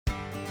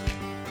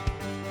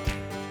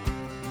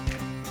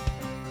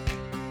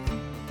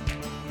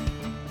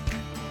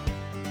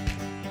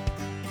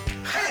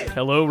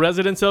Hello,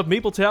 residents of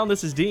Meepletown.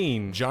 This is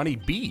Dean. Johnny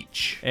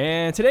Beach.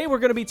 And today we're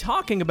going to be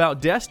talking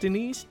about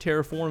Destiny's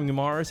Terraforming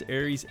Mars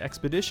Ares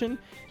Expedition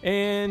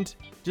and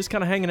just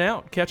kind of hanging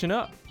out, catching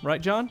up.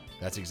 Right, John?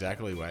 That's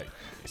exactly what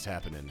is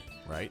happening,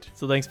 right?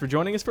 So thanks for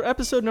joining us for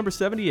episode number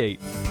 78.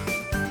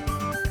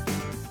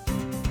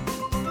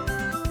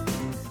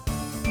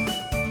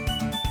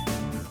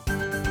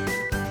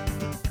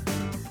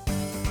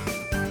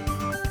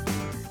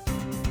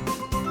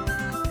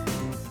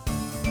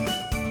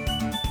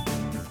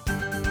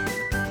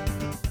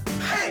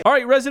 All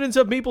right, residents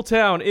of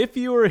Meepletown, if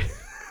you were...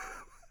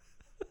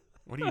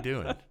 What are you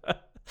doing?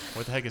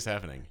 What the heck is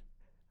happening?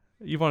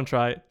 You want to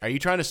try it? Are you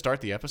trying to start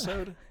the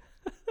episode?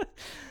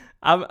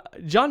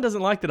 John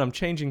doesn't like that I'm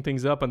changing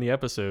things up on the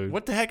episode.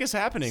 What the heck is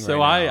happening So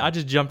right now? I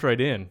just jumped right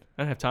in.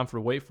 I didn't have time for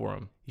to wait for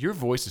him. Your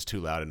voice is too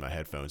loud in my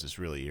headphones. It's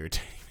really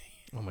irritating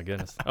me. Oh, my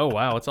goodness. Oh,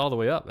 wow. It's all the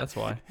way up. That's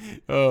why.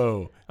 Oh,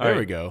 All there right,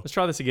 we go. Let's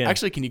try this again.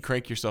 Actually, can you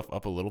crank yourself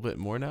up a little bit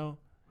more now?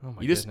 Oh,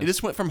 my It goodness.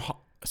 just went from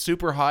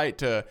super high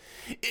to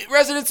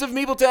residents of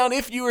Meepletown.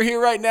 If you were here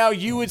right now,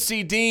 you would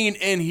see Dean,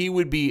 and he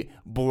would be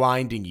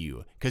blinding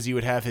you because he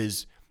would have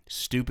his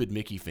stupid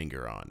Mickey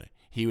finger on.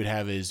 He would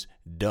have his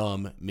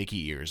dumb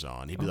Mickey ears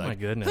on. He'd be Oh, like, my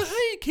goodness.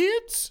 "Hey,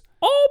 kids!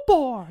 Oh,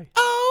 boy.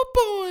 Oh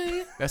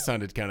boy!" That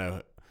sounded kind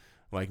of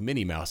like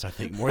Minnie Mouse, I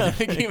think, more than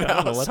Mickey I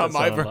don't know Mouse what on that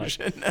my sounded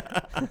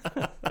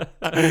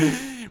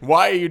version.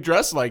 Why are you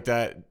dressed like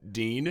that,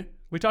 Dean?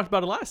 We talked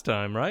about it last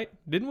time, right?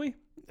 Didn't we?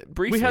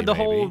 Briefly, We had the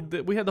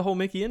maybe. whole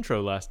Mickey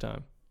intro last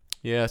time.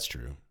 Yeah, that's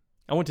true.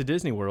 I went to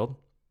Disney World.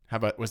 How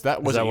about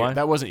that why?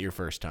 that wasn't your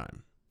first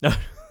time?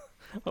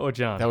 Oh,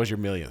 John. That was your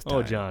millionth time.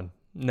 Oh, John.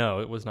 No,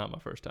 it was not my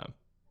first time.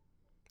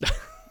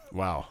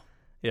 Wow.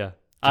 Yeah.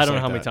 I don't know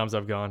like how many that. times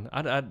I've gone.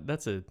 I'd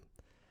have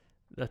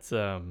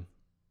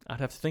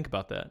to think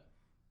about that.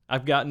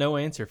 I've got no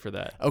answer for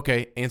that.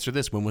 Okay, answer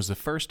this. When was the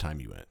first time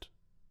you went?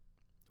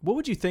 What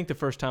would you think the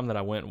first time that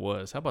I went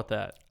was? How about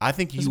that? I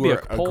think This you would be were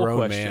a a poll grown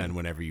question. man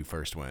whenever you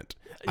first went.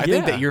 I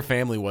think Yeah. that your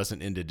family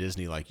wasn't into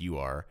Disney like you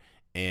are,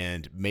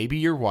 and maybe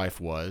your wife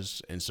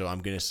was, and so I'm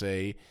going to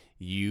say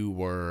you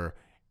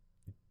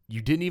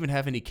didn't even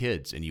have any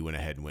kids, and you went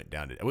ahead and went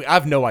down to. I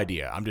have no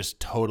idea. I'm just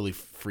totally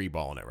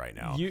freeballing it right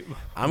now.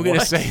 I'm going to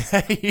What? say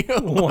that you.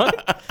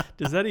 What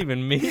does that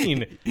even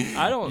mean?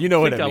 I don't You know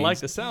what think it I like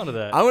means. the sound of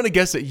that. I'm going to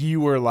guess that you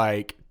were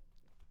like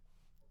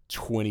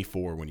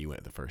 24 when you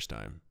went the first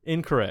time.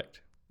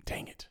 Incorrect.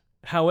 Dang it.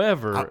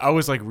 However, I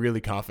was like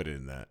really confident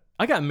in that.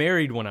 I got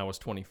married when I was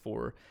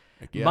 24.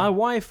 Like, yeah. My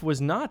wife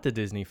was not the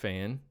Disney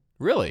fan.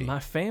 Really? My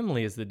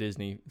family is the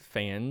Disney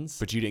fans.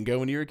 But you didn't go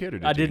when you were a kid, or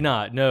did you? I did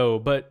not, no.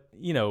 But,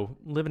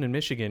 living in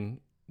Michigan,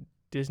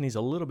 Disney's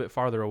a little bit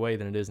farther away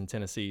than it is in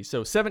Tennessee.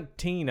 So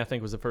 17, I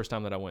think, was the first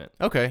time that I went.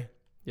 Okay.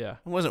 Yeah.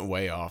 I wasn't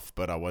way off,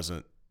 but I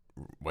wasn't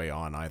way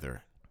on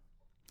either.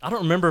 I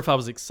don't remember if I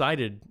was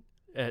excited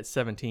at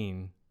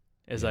 17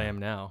 as I Yeah. am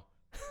now.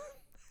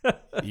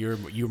 You're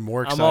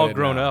more excited. I'm all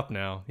grown now. up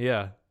now.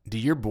 Yeah. Do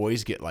your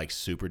boys get like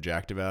super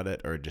jacked about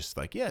it, or just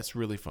like, yeah, it's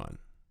really fun?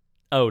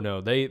 Oh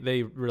no, they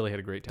really had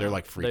a great time. They're,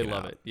 like, They freaking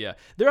love out. it. Yeah,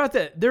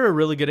 they're a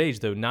really good age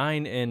though,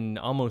 9 and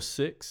almost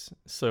 6.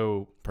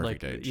 So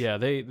Perfect like, age. Yeah,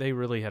 they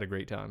really had a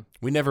great time.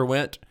 We never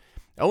went.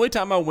 The only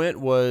time I went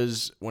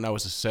was when I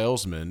was a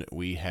salesman.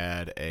 We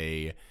had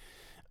a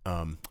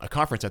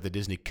conference at the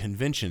Disney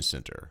Convention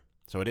Center.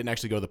 So I didn't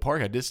actually go to the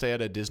park. I did stay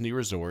at a Disney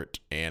resort,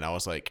 and I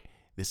was like,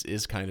 this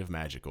is kind of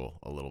magical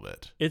a little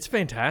bit. It's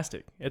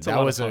fantastic. It's a That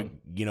lot was of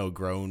fun. a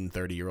grown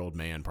 30-year-old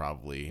man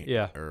probably.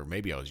 Yeah. Or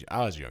maybe I was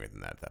younger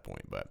than that at that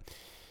point. But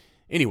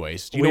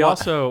anyways, do you We know what?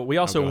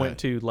 also go went ahead.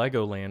 to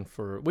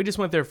Legoland we just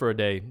went there for a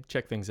day,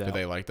 check things out. Did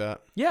they like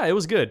that? Yeah, it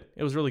was good.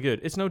 It was really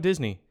good. It's no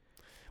Disney.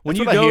 When That's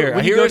you what go, I hear. when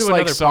I you hear go it's to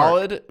like another park,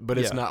 solid, but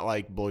it's Yeah. not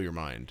like blow your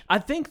mind. I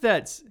think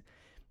that's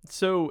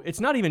so. It's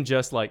not even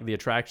just like the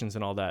attractions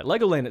and all that.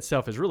 Legoland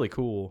itself is really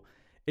cool.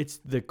 It's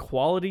the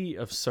quality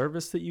of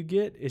service that you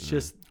get. It's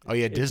just Oh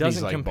yeah, it Disney's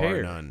doesn't like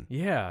compare. bar none.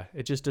 Yeah,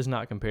 it just does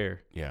not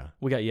compare. Yeah.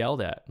 We got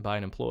yelled at by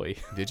an employee.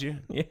 Did you?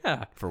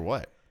 Yeah, For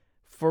what?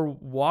 for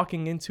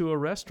walking into a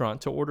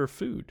restaurant to order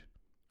food.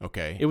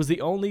 Okay. It was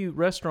the only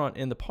restaurant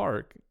in the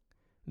park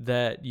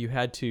that you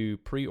had to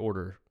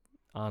pre-order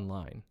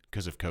online.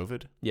 Because of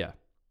COVID? Yeah.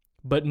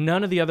 But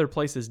none of the other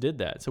places did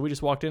that. So we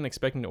just walked in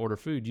expecting to order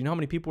food. You know how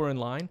many people were in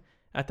line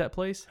at that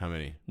place? How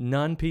many?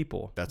 None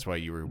people. That's why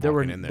you were There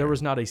walking in there. There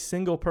was not a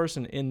single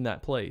person in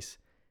that place.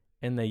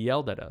 And they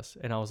yelled at us.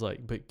 And I was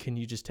like, but can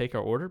you just take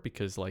our order?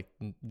 Because like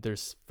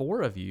there's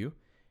 4 of you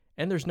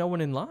and there's no one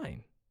in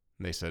line.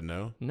 And they said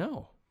no.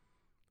 No.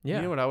 Yeah.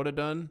 You know what I would have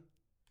done?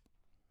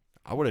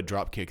 I would have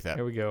drop kicked that.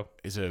 Here we go.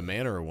 Is it a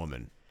man or a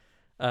woman?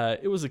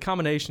 It was a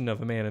combination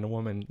of a man and a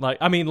woman. Like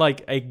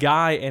a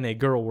guy and a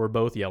girl were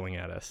both yelling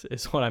at us.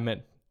 Is what I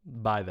meant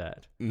by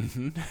that.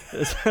 Mm-hmm.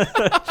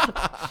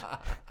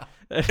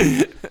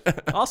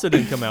 Also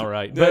didn't come out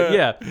right. But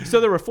yeah, so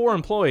there were 4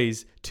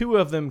 employees. 2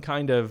 of them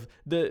kind of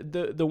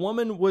the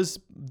woman was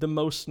the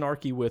most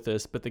snarky with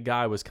us, but the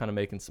guy was kind of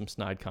making some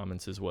snide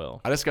comments as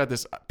well. I just got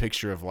this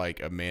picture of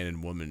like a man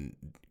and woman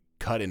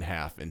cut in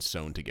half and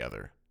sewn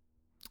together.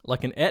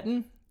 Like an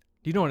Etten?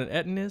 Do you know what an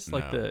Etten is?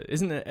 Like No.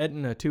 isn't an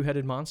Etten a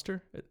two-headed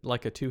monster?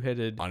 Like a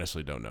two-headed,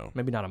 Honestly, don't know.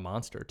 maybe not a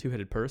monster, a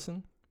two-headed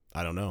person?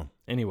 I don't know.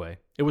 Anyway,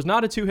 it was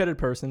not a two-headed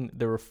person.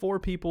 There were 4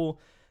 people.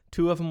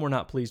 2 of them were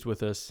not pleased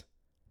with us.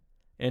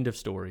 End of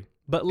story.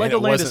 But And it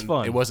Legoland is wasn't-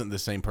 fun. It wasn't the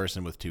same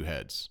person with 2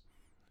 heads.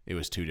 It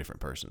was 2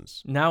 different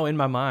persons. Now in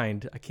my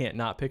mind, I can't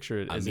not picture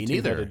it as Me a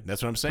neither. two-headed.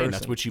 That's what I'm saying. That's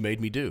person. what you made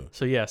me do.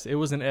 So yes, it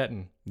was an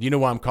Etten. You know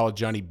why I'm called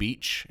Johnny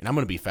Beach? And I'm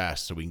going to be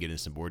fast so we can get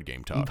into some board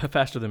game talk.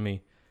 Faster than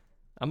me.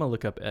 I'm gonna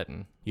look up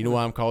Etten. You know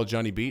why I'm called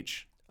Johnny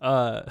Beach?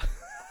 I'm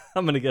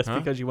gonna guess Huh?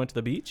 because you went to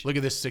the beach. Look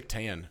at this sick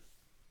tan.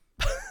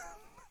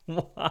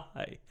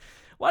 Why?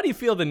 Why do you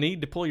feel the need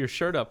to pull your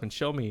shirt up and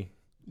show me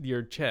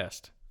your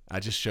chest? I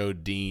just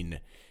showed Dean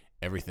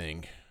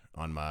everything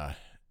on my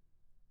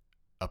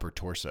upper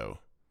torso.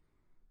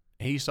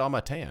 He saw my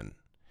tan.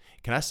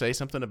 Can I say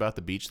something about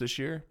the beach this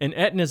year? An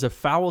Etten is a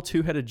foul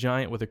two-headed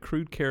giant with a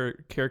crude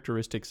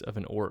characteristics of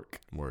an orc.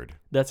 Word.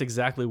 That's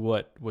exactly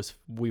what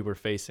we were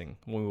facing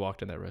when we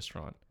walked in that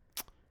restaurant.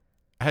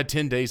 I had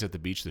 10 days at the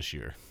beach this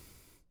year.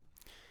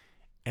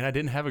 And I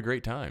didn't have a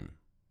great time.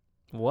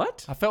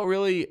 What? I felt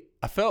really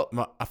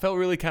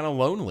kind of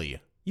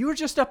lonely. You were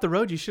just up the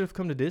road. You should have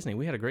come to Disney.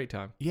 We had a great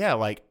time. Yeah,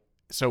 like,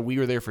 so we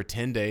were there for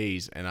 10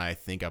 days and I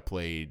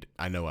played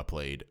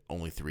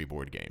only 3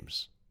 board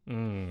games.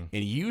 Mm.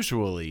 And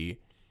usually,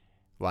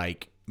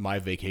 like, my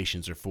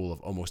vacations are full of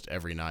almost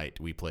every night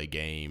we play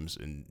games.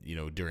 And, you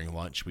know, during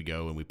lunch we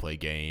go and we play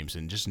games.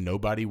 And just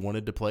nobody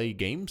wanted to play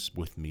games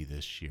with me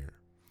this year.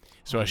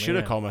 So I should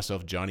have man. called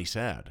myself Johnny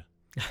Sad.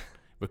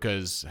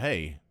 Because,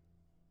 hey,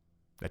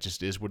 that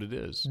just is what it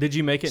is. Did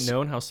you make it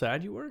known how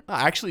sad you were?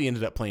 I actually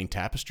ended up playing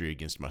Tapestry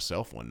against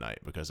myself one night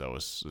because I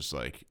was just,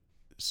 like,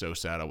 so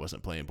sad I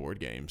wasn't playing board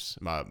games.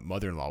 My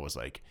mother-in-law was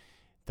like,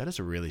 that is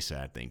a really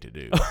sad thing to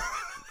do.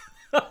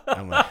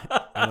 I'm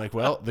like,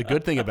 well, the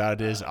good thing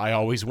about it is I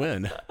always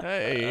win.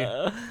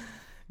 Hey.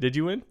 Did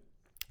you win?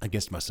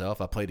 Against myself.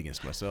 I played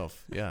against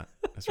myself. Yeah,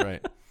 that's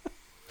right.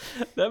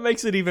 That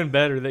makes it even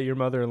better that your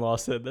mother-in-law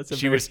said that's a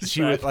She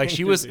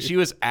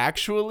was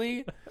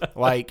actually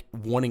like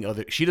wanting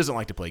other. She doesn't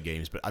like to play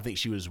games, but I think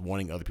she was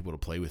wanting other people to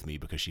play with me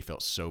because she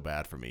felt so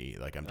bad for me.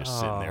 Like I'm just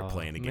sitting there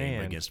playing a game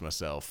man. against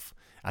myself.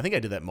 I think I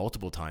did that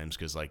multiple times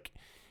because like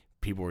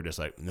people were just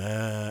like,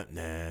 nah,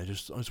 I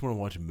just want to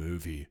watch a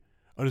movie.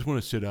 I just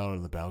want to sit out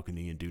on the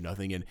balcony and do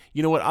nothing. And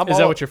you know what? Is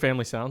that what your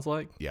family sounds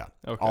like? Yeah,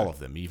 Okay. all of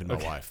them, even my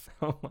wife.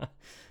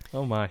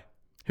 Oh my.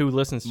 Who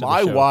listens to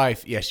My the show?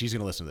 wife, yeah, she's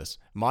gonna listen to this.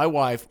 My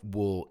wife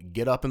will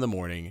get up in the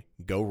morning,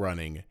 go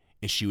running,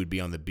 and she would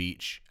be on the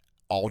beach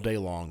all day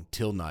long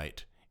till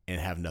night and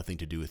have nothing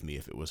to do with me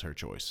if it was her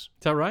choice. Is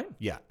that right?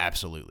 Yeah,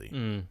 absolutely.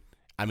 Mm.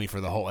 I mean, for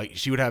the whole, like,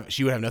 she would have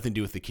nothing to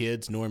do with the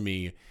kids nor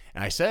me.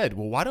 And I said,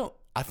 well, why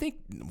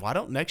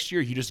don't next year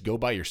you just go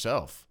by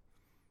yourself?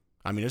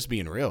 I mean, it's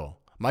being real.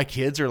 My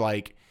kids are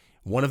like,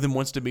 one of them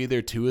wants to be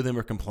there, 2 of them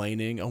are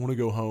complaining. I want to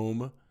go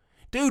home.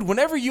 Dude,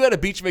 whenever you had a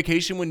beach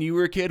vacation when you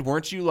were a kid,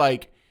 weren't you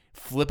like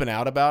flipping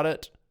out about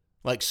it?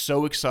 Like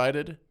so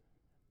excited?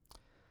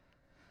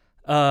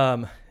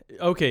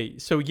 Okay,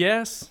 so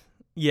yes,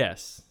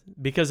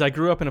 because I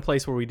grew up in a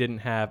place where we didn't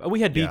have.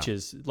 We had Yeah.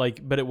 beaches, like,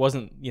 but it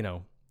wasn't,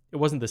 it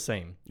wasn't the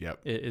same.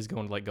 Yep. As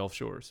going to like Gulf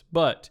Shores,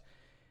 but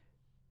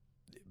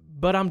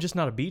I'm just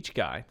not a beach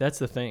guy. That's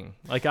the thing.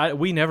 Like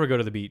we never go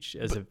to the beach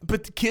as a.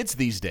 But the kids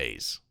these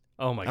days.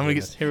 Oh my I'm gonna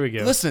goodness! Here we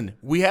go. Listen,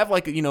 we have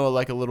like a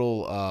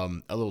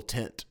little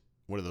tent.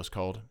 What are those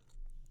called?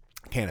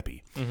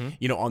 Canopy.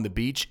 Mm-hmm. On the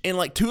beach, and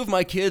like 2 of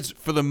my kids,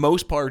 for the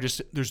most part, are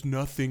just there's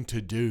nothing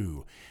to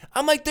do.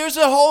 I'm like, there's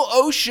a whole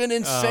ocean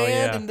and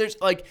sand, yeah. and there's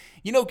like,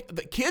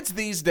 the kids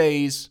these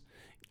days.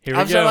 Here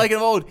we I'm go. sorry, like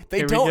I'm old. They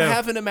Here we don't go.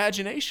 have an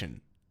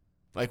imagination,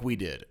 like we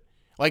did.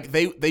 Like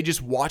they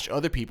just watch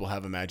other people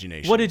have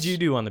imagination. What did you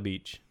do on the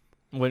beach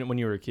when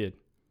you were a kid?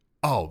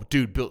 Oh,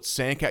 dude, built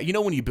sand castle. You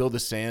know when you build a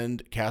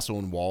sand castle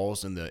in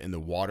walls and the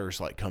water's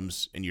like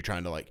comes and you're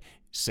trying to like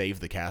save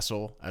the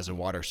castle as the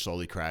water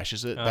slowly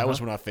crashes it. That was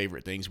one of my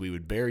favorite things. We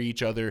would bury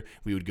each other.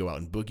 We would go out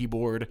and boogie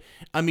board.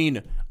 I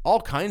mean,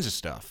 all kinds of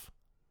stuff.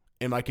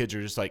 And my kids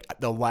are just like,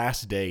 the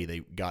last day they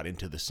got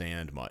into the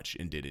sand much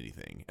and did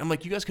anything. I'm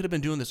like, you guys could have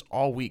been doing this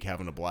all week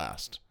having a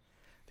blast.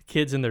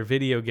 Kids in their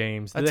video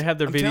games. Do they have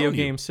their I'm video telling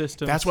you, game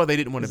systems? That's why they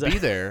didn't want to be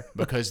there,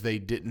 because they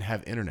didn't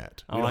have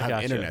internet. We Oh, don't I have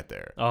gotcha. internet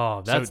there.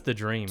 Oh, that's the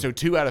dream. So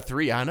 2 out of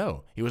 3, I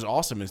know. It was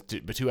awesome.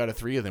 But 2 out of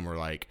 3 of them were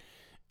like,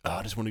 oh,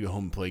 I just want to go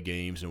home and play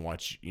games and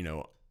watch,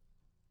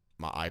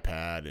 my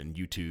iPad and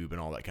YouTube and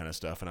all that kind of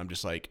stuff. And I'm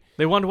just like,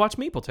 They wanted to watch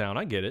Meeple Town.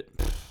 I get it.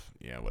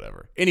 yeah,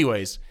 whatever.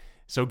 Anyways,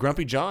 so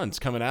Grumpy John's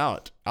coming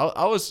out. It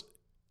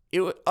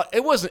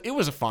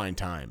was a fine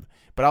time.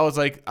 But I was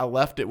like, I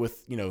left it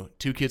with,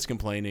 2 kids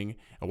complaining,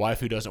 a wife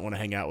who doesn't want to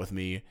hang out with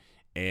me.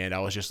 And I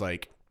was just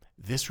like,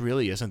 this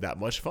really isn't that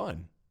much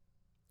fun.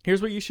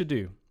 Here's what you should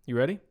do. You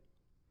ready?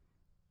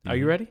 Are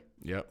you ready?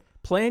 Yep.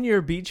 Plan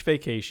your beach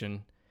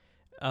vacation.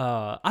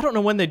 I don't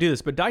know when they do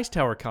this, but Dice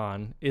Tower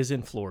Con is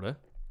in Florida,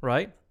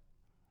 right?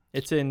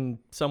 It's in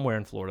somewhere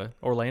in Florida.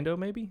 Orlando,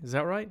 maybe? Is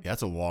that right? Yeah,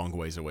 that's a long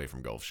ways away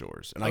from Gulf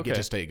Shores. And I get Okay.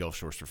 to stay at Gulf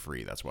Shores for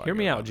free. That's why. Hear I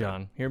me go out, down there.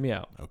 John. Hear me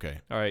out. Okay.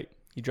 All right.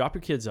 You drop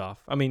your kids off.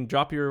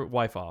 Drop your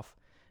wife off.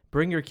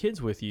 Bring your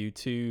kids with you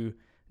to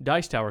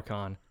Dice Tower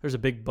Con. There's a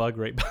big bug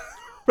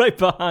right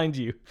behind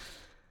you.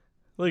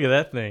 Look at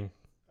that thing.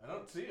 I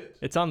don't see it.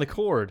 It's on the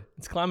cord.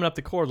 It's climbing up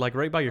the cord, like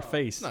right by your It's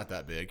face. not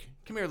that big.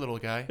 Come here, little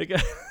guy.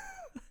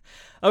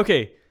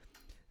 Okay.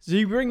 So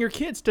you bring your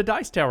kids to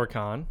Dice Tower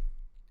Con,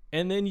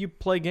 and then you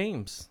play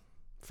games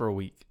for a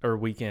week or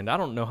weekend. I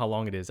don't know how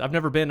long it is. I've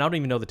never been. I don't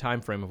even know the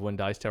time frame of when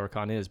Dice Tower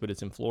Con is, but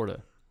it's in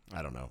Florida.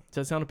 I don't know. Does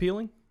that sound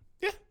appealing?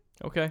 Yeah.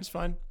 Okay. It's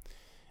fine.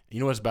 You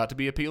know what's about to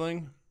be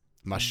appealing?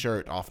 My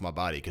shirt off my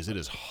body because it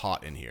is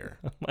hot in here.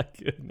 Oh my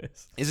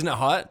goodness. Isn't it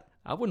hot?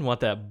 I wouldn't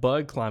want that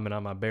bug climbing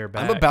on my bare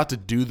back. I'm about to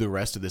do the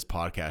rest of this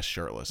podcast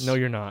shirtless. No,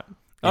 you're not.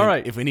 And All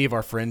right. If any of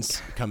our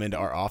friends come into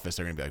our office,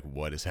 they're going to be like,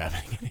 what is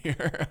happening in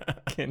here?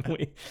 Can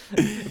we?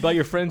 By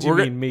your friends, you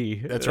mean me.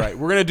 That's right.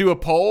 We're going to do a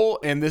poll,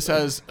 and this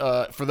has,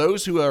 for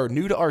those who are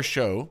new to our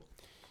show,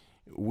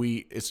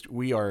 we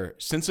are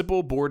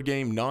sensible board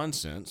game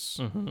nonsense.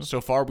 Mm-hmm. So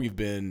far, we've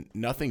been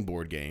nothing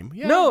board game.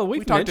 Yeah, No,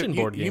 we've talked mentioned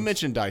board You games.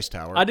 mentioned Dice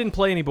Tower. I didn't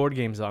play any board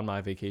games on my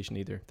vacation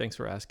either. Thanks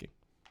for asking.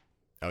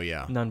 Oh,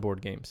 yeah. None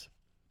board games.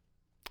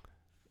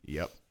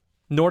 Yep.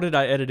 Nor did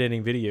I edit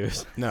any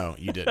videos. No,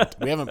 you didn't.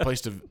 We haven't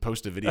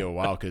posted a video in a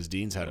while because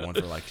Dean's had one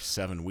for like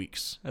 7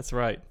 weeks. That's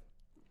right.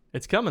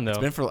 It's coming, though.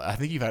 I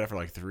think you've had it for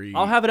like 3.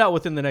 I'll have it out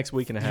within the next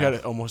week and a You half. had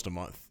it almost a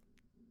month.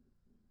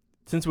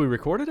 Since we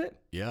recorded it?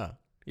 Yeah.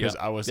 Yeah,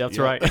 I was. that's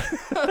yeah. right.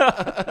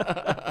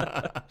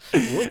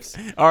 Whoops.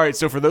 All right.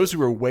 So for those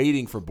who are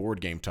waiting for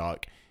board game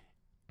talk,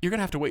 you're going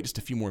to have to wait just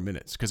a few more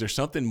minutes because there's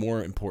something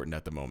more important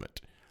at the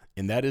moment.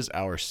 And that is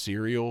our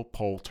cereal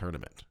poll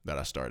tournament that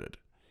I started.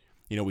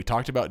 You know, we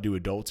talked about do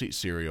adults eat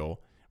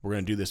cereal. We're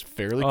going to do this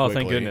fairly quickly. Oh,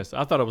 thank goodness.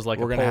 I thought it was like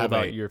We're a gonna poll have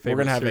about a, your We're favorite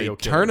going to have a serial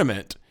killer.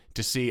 tournament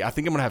to see. I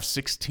think I'm going to have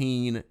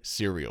 16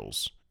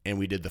 cereals. And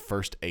we did the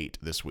first 8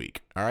 this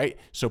week. All right.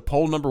 So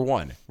poll number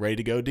 1. Ready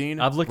to go, Dean?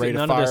 I've looked Ready at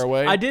none to of fire this.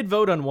 away? I did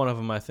vote on one of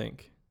them, I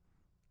think.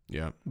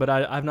 Yeah. But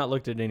I've not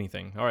looked at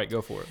anything. All right,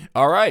 go for it.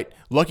 All right.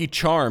 Lucky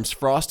Charms,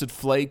 Frosted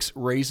Flakes,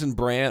 Raisin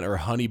Bran, or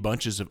Honey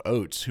Bunches of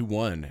Oats. Who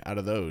won out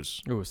of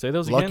those? Ooh, say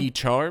those again. Lucky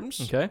Charms,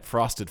 Okay.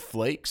 Frosted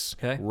Flakes,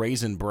 Okay.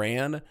 Raisin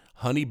Bran,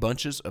 Honey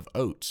Bunches of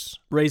Oats.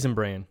 Raisin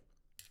Bran.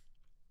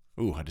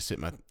 Ooh, I had to sit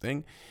my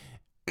thing.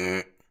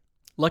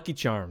 Lucky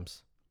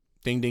Charms.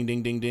 Ding, ding,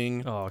 ding, ding,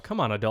 ding. Oh, come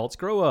on, adults.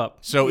 Grow up.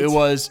 So it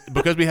was,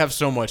 because we have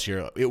so much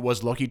here, it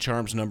was Lucky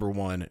Charms number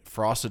 1,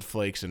 Frosted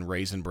Flakes and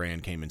Raisin Bran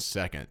came in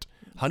second.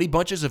 Honey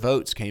Bunches of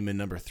Oats came in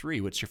number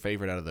 3. What's your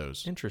favorite out of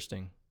those?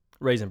 Interesting.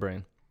 Raisin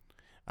Bran.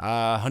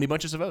 Honey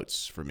Bunches of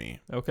Oats for me.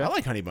 Okay. I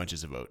like Honey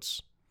Bunches of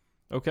Oats.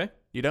 Okay.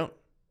 You don't?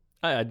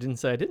 I didn't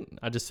say I didn't.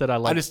 I just said I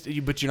like. But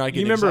you're not You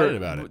getting remember excited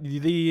about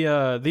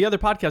it. the other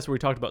podcast where we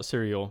talked about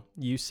cereal?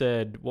 You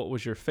said what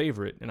was your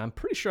favorite, and I'm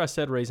pretty sure I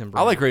said Raisin Bran.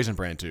 I like Raisin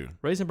Bran too.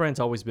 Raisin Bran's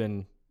always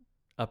been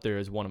up there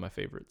as one of my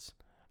favorites.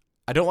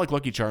 I don't like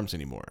Lucky Charms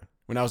anymore.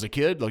 When I was a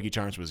kid, Lucky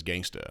Charms was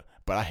gangsta,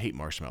 but I hate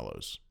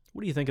marshmallows.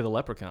 What do you think of the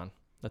Leprechaun?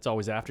 That's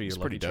always after your It's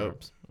Lucky pretty dope.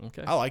 Charms.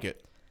 Okay. I like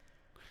it.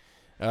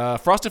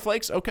 Frosted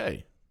Flakes,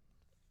 okay.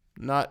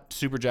 Not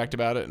super jacked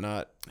about it.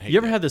 Not. You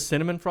ever had the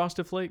cinnamon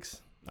Frosted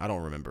Flakes? I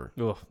don't remember.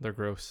 Ugh, they're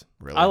gross.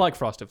 Really? I like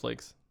Frosted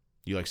Flakes.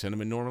 You like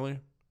cinnamon normally?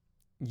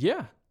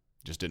 Yeah.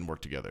 Just didn't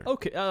work together.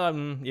 Okay.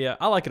 Yeah,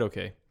 I like it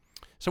okay.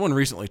 Someone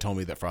recently told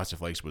me that Frosted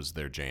Flakes was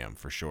their jam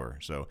for sure.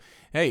 So,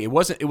 hey, it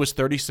wasn't. It was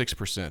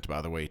 36%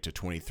 by the way to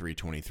 23,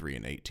 23,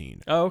 and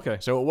 18. Oh, okay.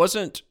 So it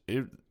wasn't.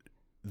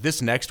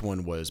 This next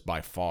one was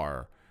by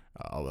far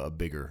a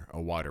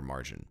wider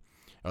margin.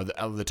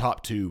 The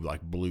top 2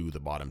 like blew the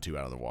bottom 2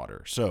 out of the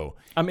water. So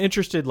I'm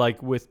interested,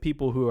 like, with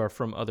people who are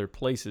from other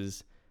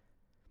places,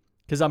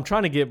 because I'm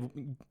trying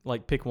to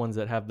pick ones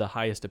that have the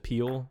highest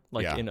appeal,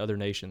 like Yeah. in other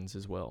nations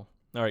as well.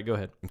 All right, go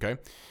ahead. okay,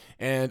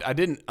 and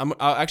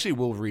I actually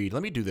will read.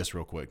 Let me do this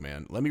real quick,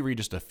 man. Let me read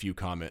just a few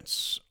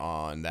comments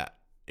on that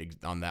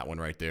one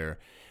right there.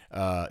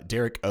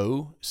 Derek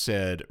O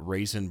said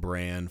Raisin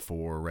Bran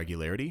for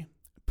regularity.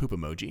 Poop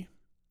emoji.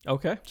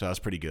 Okay. So that's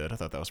pretty good. I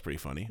thought that was pretty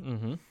funny.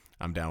 Mm-hmm.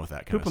 I'm down with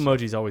that kind Poop of stuff.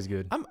 emoji's always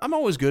good. I'm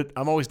always good.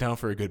 I'm always down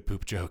for a good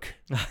poop joke.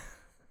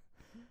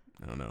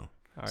 I don't know.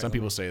 All right, Some let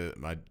people me- say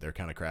that they're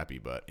kind of crappy,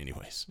 but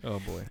anyways. Oh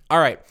boy. All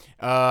right.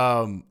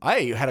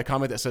 I had a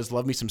comment that says,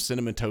 love me some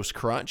Cinnamon Toast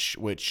Crunch,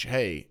 which,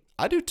 hey,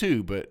 I do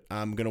too, but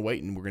I'm going to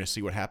wait and we're going to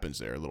see what happens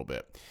there a little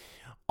bit.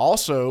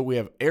 Also, we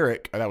have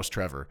Eric. That was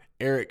Trevor.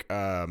 Eric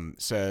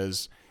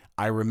says,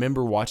 I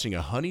remember watching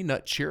a Honey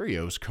Nut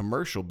Cheerios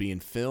commercial being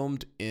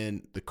filmed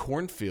in the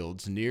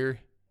cornfields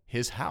near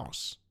his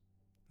house.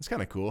 That's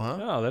kind of cool, huh?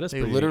 Oh, that is They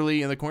pretty.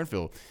 literally in the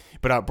cornfield.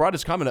 But I brought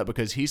his comment up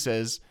because he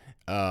says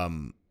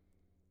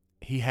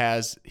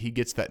he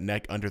gets that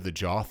neck under the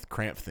jaw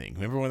cramp thing.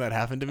 Remember when that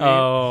happened to me?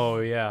 Oh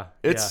yeah.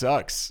 It yeah.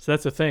 sucks. So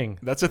that's a thing.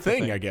 That's a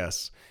thing, I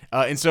guess.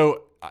 And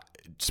so,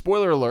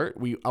 spoiler alert: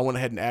 I went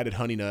ahead and added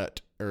Honey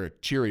Nut or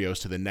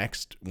Cheerios to the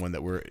next one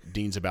that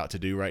Dean's about to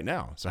do right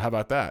now. So how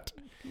about that?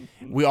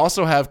 We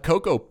also have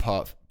Cocoa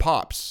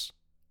Pops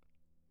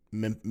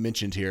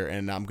mentioned here,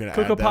 and I'm going to add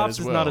Cocoa that Pops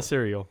as well. is not a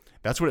cereal.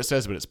 That's what it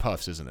says, but it's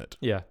Puffs, isn't it?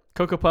 Yeah,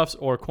 Cocoa Puffs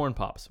or Corn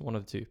Pops, one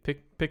of the two.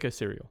 Pick a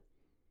cereal.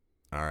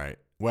 All right.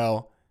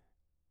 Well,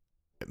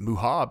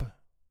 Muhab,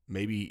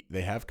 maybe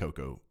they have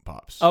Cocoa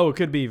Pops. Oh, it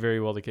could be very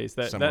well the case.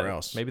 Somewhere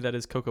else. Maybe that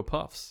is Cocoa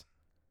Puffs.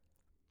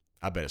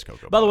 I bet it's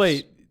Cocoa Puffs. By the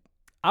way,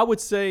 I would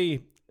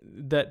say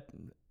that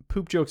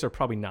poop jokes are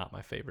probably not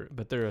my favorite,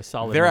 but they're a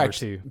solid number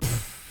two.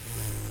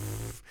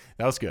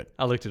 That was good.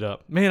 I looked it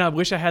up. Man, I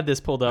wish I had this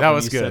pulled up That when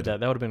was you good. said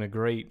that. That would have been a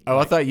great. Oh,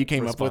 I thought you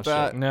came up with response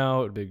that. check.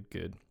 No, it would be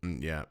good.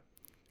 Yeah.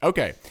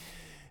 Okay.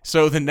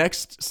 So the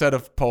next set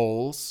of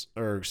polls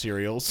or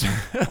cereals.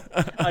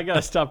 I got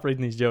to stop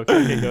reading these jokes.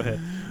 Okay, go ahead.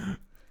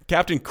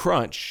 Captain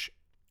Crunch.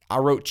 I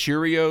wrote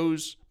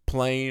Cheerios,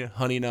 plain,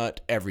 Honey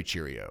Nut, every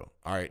Cheerio.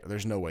 All right.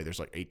 There's no way. There's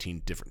like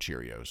 18 different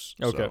Cheerios.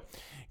 Okay. So,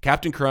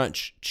 Captain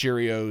Crunch,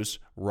 Cheerios,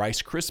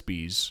 Rice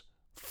Krispies,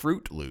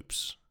 Fruit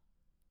Loops.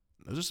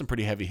 Those are some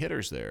pretty heavy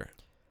hitters there.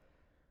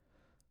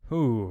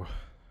 Ooh.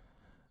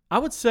 I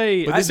would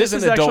say... But this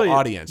is an adult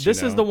audience,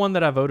 This is the one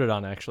that I voted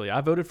on, actually.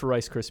 I voted for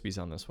Rice Krispies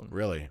on this one.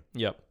 Really?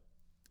 Yep.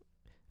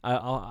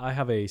 I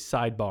have a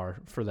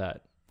sidebar for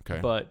that.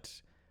 Okay. But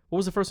what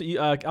was the first...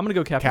 I'm going to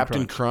go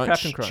Captain Crunch.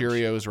 Captain Crunch,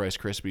 Cheerios, Rice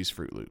Krispies,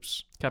 Fruit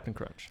Loops. Captain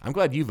Crunch. I'm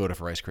glad you voted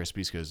for Rice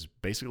Krispies because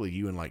basically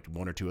you and like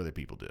one or two other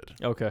people did.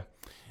 Okay.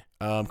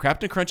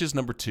 Captain Crunch is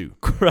number 2.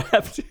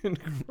 Captain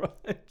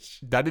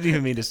Crunch. I didn't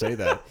even mean to say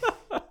that.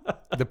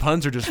 The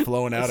puns are just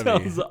flowing out of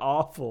me. Sounds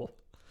awful.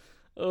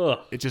 Ugh.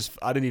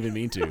 I didn't even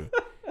mean to.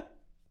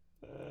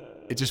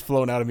 It's just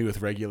flowing out of me with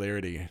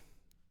regularity.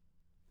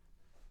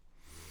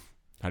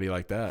 How do you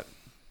like that?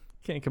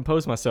 Can't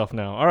compose myself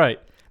now. All right.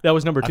 That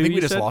was number 2. I think we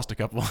you just said? lost a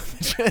couple. I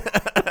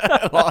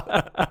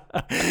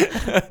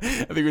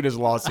think we just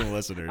lost some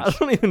listeners. I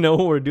don't even know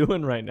what we're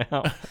doing right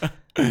now.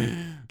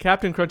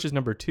 Captain Crunch is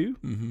number 2.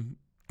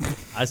 Mm-hmm.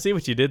 I see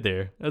what you did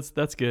there.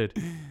 That's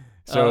good.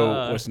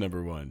 So what's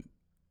number 1?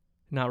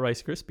 Not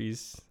Rice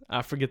Krispies.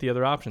 I forget the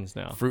other options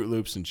now. Fruit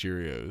Loops and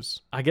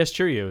Cheerios. I guess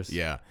Cheerios.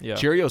 Yeah. Yeah.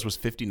 Cheerios was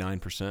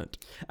 59%.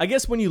 I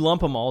guess when you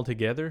lump them all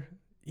together,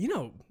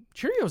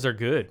 Cheerios are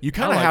good. You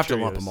kind I of like have to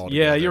Cheerios. lump them all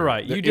together. Yeah, you're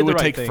right. You did it would the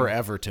right take thing.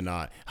 forever to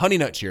not. Honey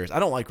Nut Cheerios. I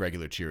don't like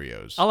regular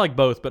Cheerios. I like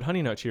both, but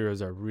Honey Nut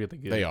Cheerios are really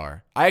good. They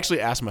are. I actually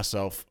asked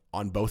myself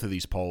on both of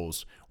these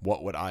polls,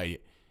 what would I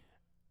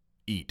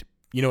eat?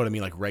 You know what I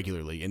mean? Like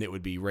regularly. And it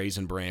would be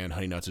Raisin Bran,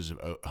 Honey Bunches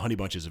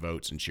of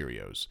Oats, and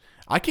Cheerios.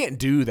 I can't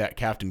do that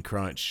Captain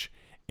Crunch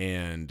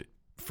and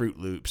Fruit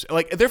Loops.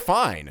 Like, they're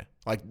fine.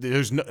 Like,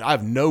 I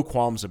have no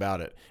qualms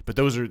about it. But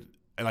those are,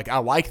 like, I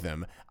like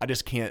them. I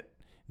just can't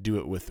do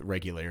it with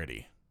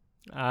regularity.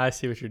 I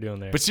see what you're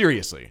doing there. But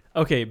seriously.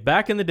 Okay,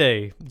 back in the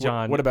day,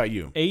 John. What about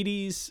you?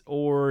 80s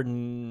or...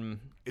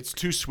 It's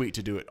too sweet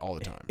to do it all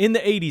the time. In the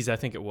 80s, I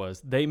think it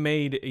was, they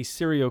made a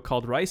cereal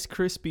called Rice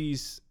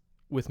Krispies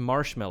with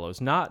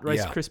marshmallows. Not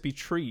Rice Krispie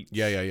Treats.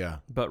 Yeah.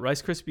 But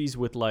Rice Krispies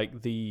with,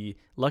 like, the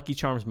Lucky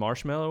Charms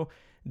marshmallow.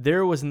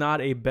 There was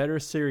not a better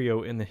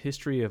cereal in the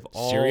history of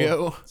all...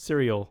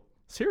 Cereal.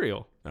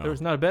 Oh. There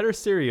was not a better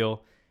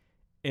cereal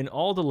in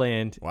all the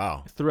land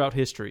throughout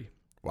history.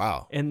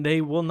 Wow. And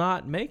they will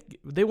not remake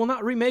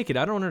it.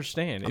 I don't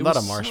understand. I'm not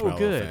a marshmallow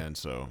fan,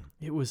 so...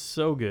 It was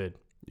so good.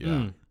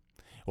 Yeah.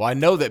 Well, I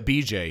know that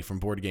BJ from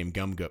Board Game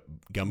Gumbo...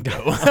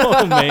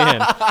 Oh,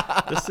 man.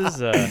 This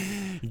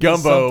is...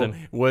 Gumbo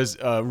was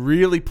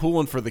really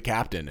pulling for the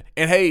captain.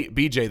 And hey,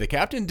 BJ, the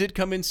captain did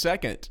come in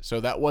second,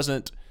 so that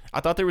wasn't... I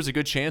thought there was a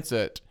good chance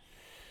that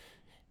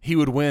he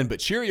would win, but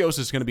Cheerios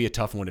is going to be a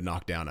tough one to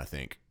knock down, I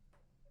think.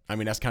 I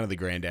mean, that's kind of the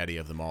granddaddy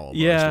of them all. Almost,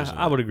 yeah,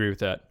 I would agree with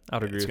that. I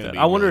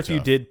wonder really if you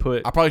did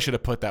put... I probably should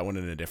have put that one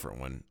in a different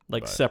one.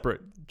 Like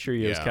separate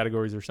Cheerios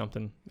categories or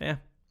something. Yeah.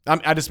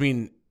 I just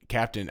mean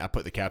captain. I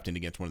put the captain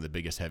against one of the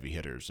biggest heavy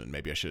hitters, and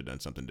maybe I should have done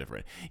something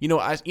different.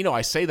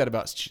 I say that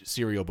about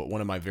cereal, but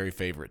one of my very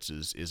favorites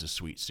is a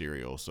sweet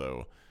cereal.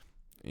 So,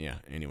 yeah,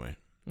 anyway.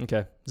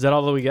 Okay. Is that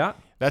all that we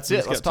got? That's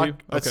it. Let's talk.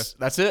 Okay.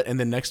 That's it. And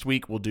then next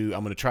week I'm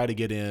going to try to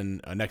get in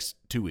next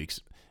 2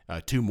 weeks,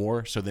 2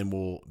 more. So then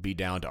we'll be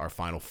down to our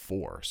final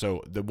 4.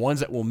 So the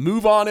ones that will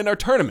move on in our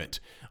tournament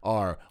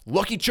are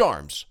Lucky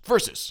Charms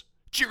versus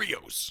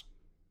Cheerios.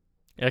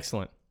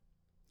 Excellent.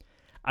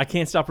 I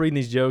can't stop reading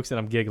these jokes and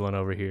I'm giggling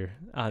over here.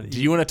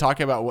 Do you want to talk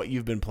about what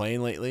you've been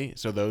playing lately?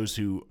 So those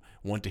who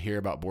want to hear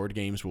about board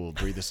games will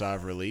breathe a sigh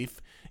of relief,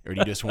 or do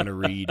you just want to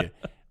read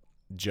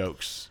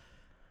jokes?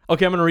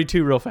 Okay, I'm going to read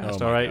 2 real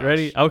fast. All right, gosh.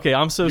 Ready? Okay,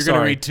 I'm so You're sorry.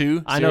 You're going to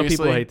read 2? I know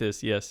people hate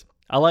this, yes.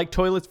 I like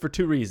toilets for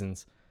 2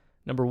 reasons.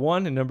 Number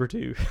 1 and number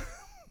 2.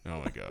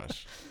 Oh, my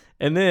gosh.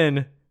 And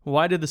then,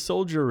 why did the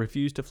soldier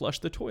refuse to flush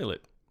the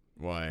toilet?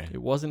 Why?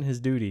 It wasn't his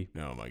duty.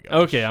 Oh, my gosh.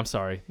 Okay, I'm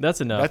sorry. That's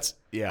enough.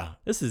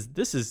 This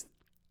is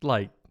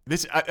like...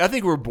 I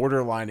think we're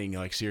borderlining,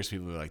 like, serious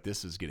people are like,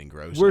 this is getting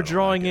gross. We're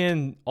drawing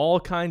in all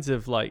kinds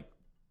of, like,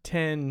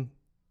 9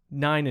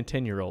 and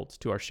 10-year-olds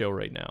to our show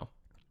right now.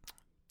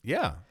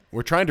 Yeah.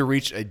 We're trying to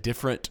reach a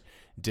different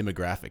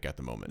demographic at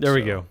the moment. There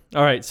we go.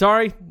 All right.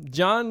 Sorry,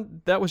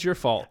 John, that was your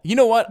fault. You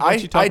know what? Why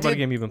don't you talk I about a did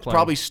game you've been playing?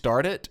 probably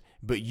start it,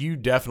 but you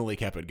definitely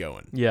kept it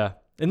going. Yeah.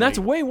 And that's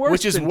way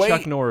worse than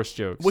Chuck Norris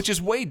jokes. Which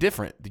is way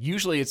different.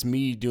 Usually it's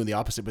me doing the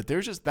opposite, but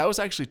that was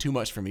actually too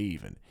much for me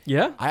even.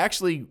 Yeah? I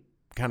actually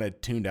kind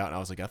of tuned out and I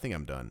was like, I think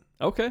I'm done.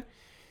 Okay.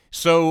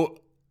 So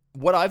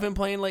what I've been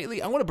playing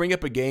lately, I want to bring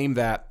up a game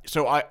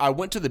so I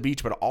went to the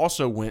beach, but I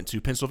also went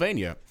to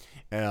Pennsylvania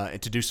to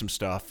do some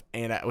stuff.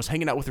 And I was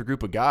hanging out with a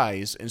group of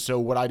guys. And so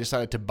what I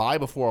decided to buy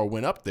before I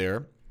went up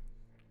there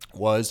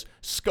was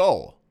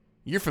Skull.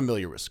 You're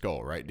familiar with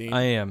Skull, right, Dean?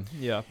 I am,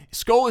 yeah.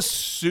 Skull is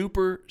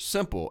super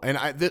simple. And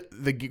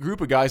the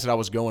group of guys that I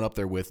was going up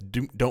there with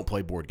don't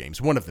play board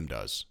games. One of them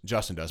does.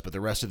 Justin does. But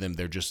the rest of them,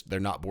 they're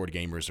not board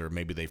gamers, or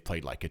maybe they've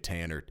played like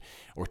Catan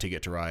or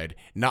Ticket to Ride.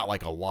 Not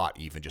like a lot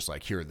even, just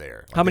like here or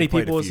there. Like how many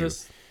people is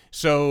this?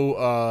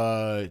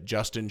 So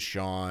Justin,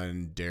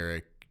 Sean,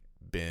 Derek,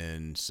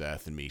 Ben,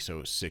 Seth, and me.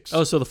 So 6.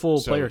 Oh, so the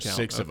full player count.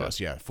 6 of us,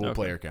 yeah. Full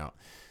player count.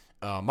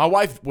 My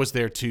wife was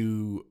there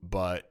too,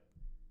 but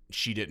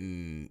she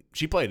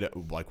played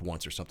like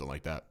once or something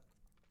like that.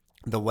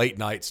 The late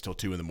nights till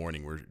 2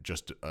 a.m. were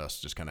just us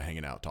just kind of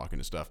hanging out, talking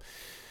and stuff.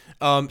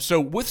 So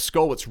with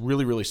Skull, it's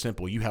really, really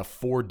simple. You have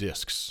 4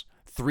 discs.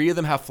 3 of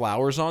them have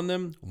flowers on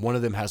them. 1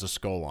 of them has a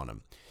skull on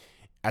them.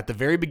 At the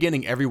very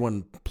beginning,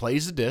 everyone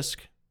plays a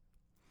disc.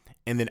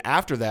 And then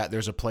after that,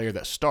 there's a player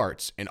that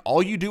starts. And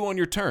all you do on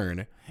your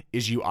turn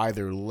is you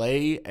either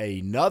lay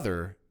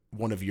another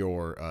one of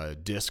your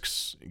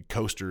discs,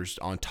 coasters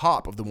on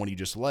top of the one you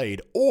just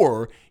laid,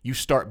 or you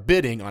start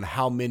bidding on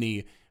how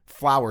many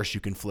flowers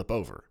you can flip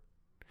over.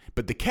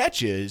 But the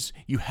catch is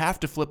you have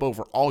to flip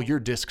over all your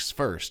discs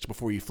first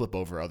before you flip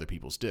over other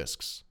people's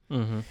discs.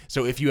 Mm-hmm.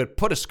 So if you had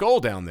put a skull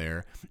down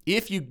there,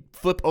 if you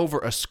flip over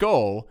a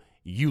skull,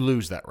 you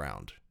lose that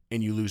round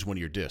and you lose one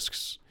of your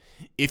discs.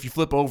 If you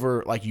flip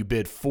over, like you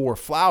bid 4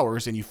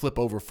 flowers and you flip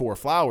over 4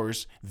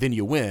 flowers, then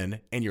you win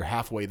and you're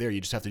halfway there.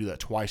 You just have to do that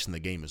twice and the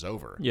game is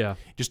over. Yeah.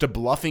 Just a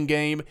bluffing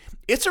game.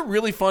 It's a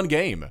really fun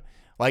game.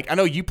 Like, I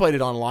know you played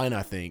it online,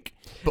 I think.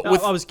 But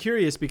I was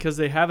curious because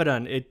they have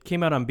it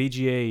came out on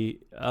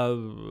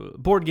BGA,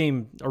 Board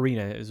Game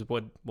Arena is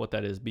what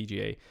that is,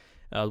 BGA,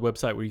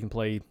 website where you can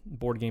play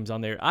board games on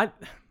there. I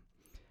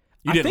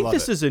think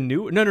this is a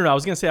new, no, I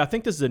was going to say, I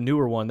think this is a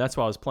newer one. That's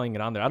why I was playing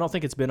it on there. I don't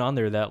think it's been on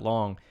there that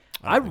long.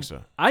 I don't think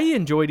so. I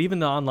enjoyed even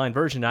the online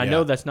version. I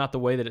know that's not the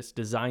way that it's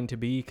designed to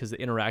be because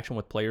the interaction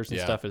with players and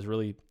stuff is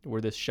really where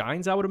this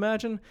shines, I would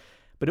imagine.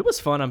 But it was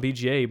fun on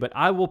BGA. But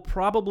I will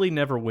probably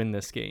never win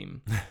this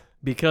game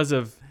because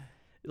of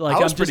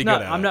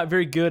I'm not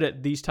very good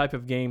at these type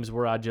of games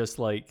where I just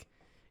like,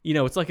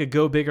 it's like a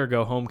go big or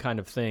go home kind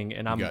of thing,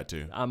 and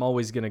I'm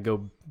always gonna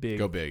go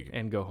big,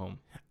 and go home.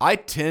 I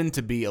tend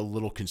to be a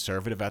little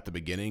conservative at the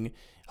beginning,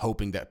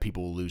 hoping that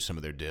people will lose some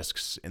of their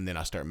discs, and then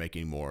I start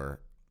making more,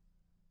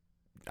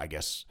 I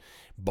guess,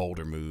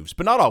 bolder moves,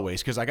 but not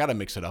always, because I got to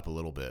mix it up a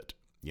little bit,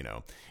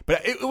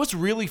 But it was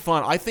really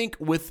fun. I think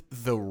with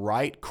the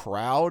right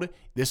crowd,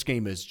 this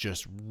game is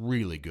just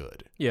really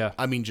good. Yeah.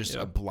 I mean, just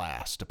a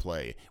blast to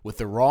play. With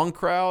the wrong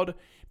crowd,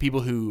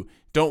 people who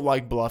don't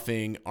like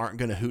bluffing, aren't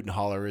going to hoot and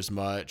holler as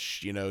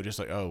much, just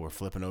like, oh, we're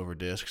flipping over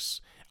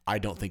discs. I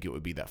don't think it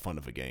would be that fun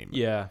of a game.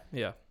 Yeah,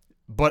 yeah.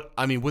 But,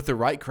 I mean, with the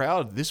right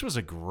crowd, this was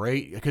a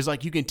great – because,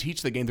 like, you can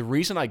teach the game. The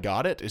reason I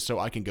got it is so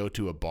I can go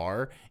to a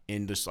bar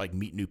and just, like,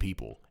 meet new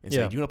people and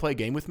say, do you want to play a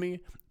game with me?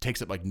 It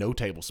takes up, like, no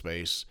table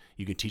space.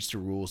 You can teach the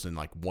rules in,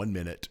 like, 1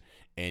 minute,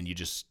 and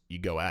you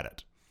go at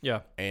it. Yeah.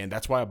 And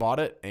that's why I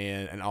bought it,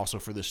 and also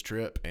for this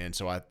trip. And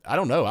so I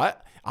don't know.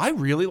 I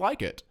really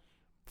like it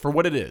for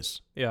what it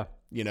is. Yeah.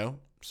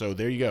 So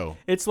there you go.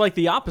 It's like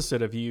the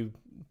opposite of you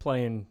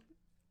playing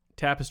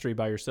Tapestry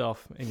by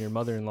yourself and your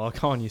mother-in-law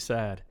calling you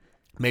sad.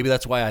 Maybe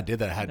that's why I did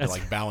that. I had to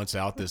like balance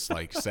out this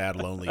like sad,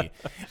 lonely.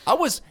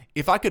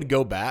 If I could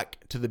go back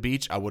to the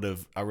beach, I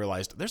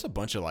realized there's a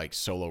bunch of like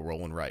solo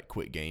roll and write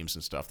quick games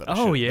and stuff that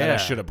I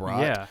should have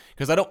brought. Yeah.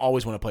 Because I don't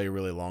always want to play a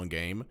really long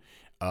game.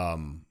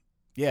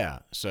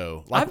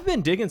 So I've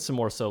been digging some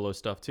more solo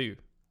stuff too.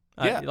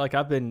 Yeah.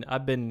 I've been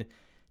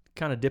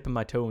kind of dipping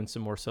my toe in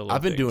some more solo.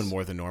 I've been doing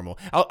more than normal.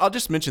 I'll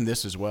just mention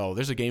this as well.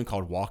 There's a game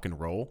called Walk and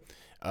Roll.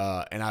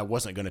 And I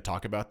wasn't going to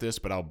talk about this,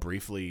 but I'll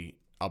briefly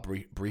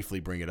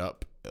bring it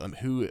up.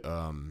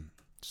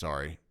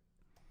 Sorry.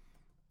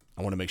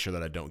 I want to make sure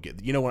that I don't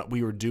get. When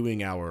we were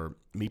doing our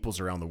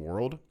Meeples Around the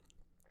World,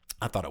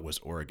 I thought it was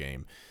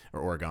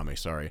Origami.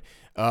 Sorry.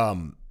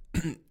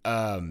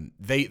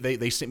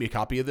 They sent me a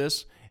copy of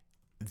this.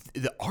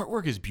 The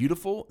artwork is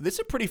beautiful. This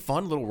is a pretty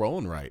fun little roll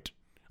and write.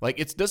 Like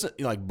it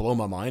doesn't like blow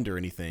my mind or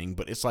anything,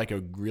 but it's like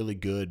a really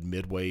good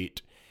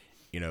midweight.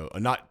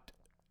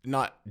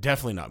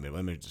 Definitely not mid.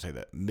 Let me just say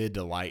that mid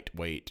to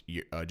lightweight.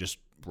 Just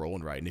roll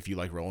and write. And if you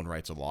like roll and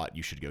writes a lot,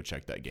 you should go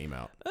check that game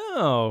out.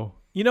 Oh,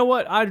 You know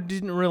what? I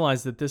didn't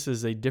realize that this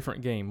is a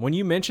different game. When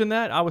you mentioned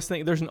that, I was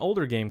thinking there's an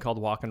older game called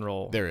Walk and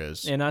Roll. There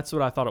is. And that's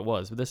what I thought it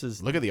was. But this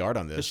is... Look at the art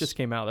on this. This just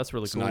came out. That's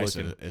really cool nice,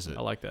 looking. is it?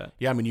 I like that.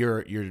 Yeah, I mean,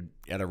 you're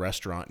at a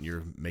restaurant and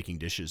you're making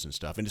dishes and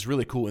stuff. And it's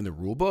really cool. In the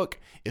rule book,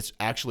 it's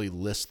actually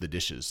lists the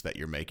dishes that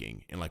you're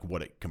making and like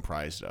what it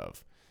comprised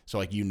of. So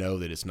like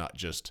that it's not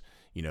just...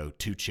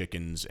 2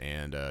 chickens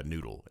and a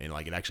noodle, and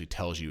like it actually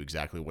tells you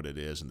exactly what it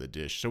is in the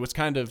dish. So it's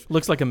kind of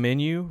looks like a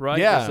menu, right?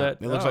 Yeah,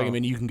 it looks like a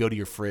menu. You can go to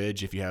your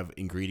fridge if you have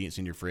ingredients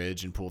in your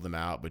fridge and pull them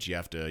out, but you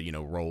have to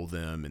roll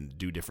them and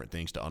do different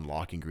things to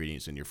unlock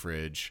ingredients in your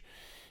fridge.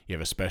 You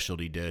have a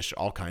specialty dish,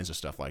 all kinds of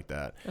stuff like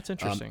that. That's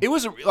interesting. It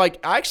was like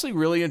I actually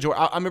really enjoy.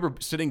 I remember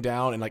sitting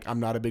down and like I'm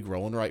not a big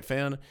roll and write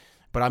fan,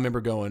 but I remember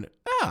going,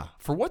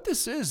 for what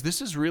this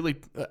is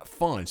really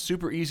fun,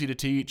 super easy to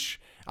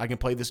teach. I can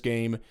play this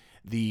game.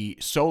 The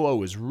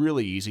solo is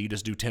really easy. You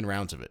just do 10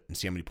 rounds of it and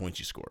see how many points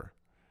you score.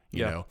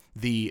 You know,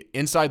 the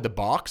inside the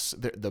box,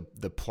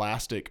 the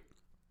plastic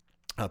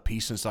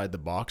piece inside the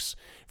box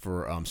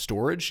for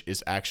storage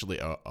is actually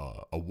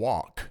a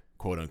walk,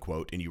 quote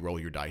unquote, and you roll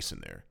your dice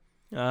in there.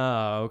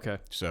 Okay.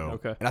 So,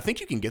 and I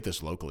think you can get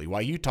this locally.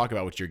 While you talk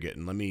about what you're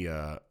getting, let me,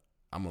 I'm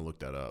going to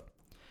look that up.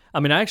 I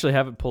mean, I actually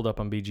have it pulled up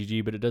on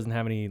BGG, but it doesn't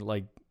have any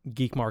like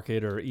Geek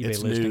Market or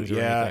eBay listings or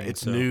anything.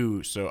 It's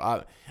new.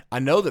 So I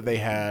know that they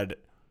had...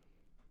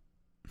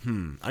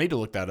 I need to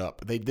look that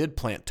up. They did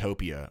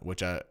Plantopia,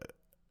 which I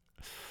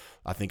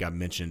think I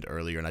mentioned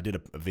earlier, and I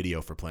did a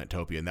video for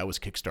Plantopia, and that was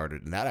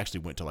Kickstarted, and that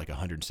actually went to like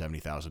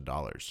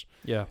 $170,000.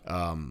 Yeah.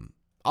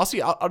 I'll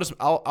see.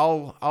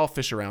 I'll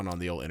fish around on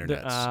the old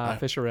internets.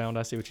 Fish around.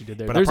 I see what you did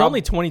there. But There's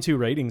only 22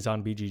 ratings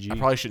on BGG. I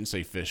probably shouldn't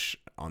say fish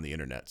on the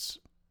internets.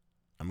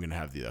 I'm gonna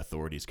have the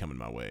authorities coming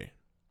my way.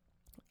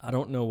 I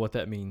don't know what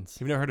that means.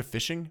 Have you never heard of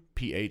phishing?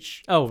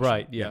 PH. Oh,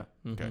 right. Yeah.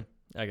 Mm-hmm. Okay.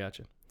 I got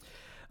you.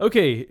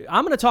 Okay,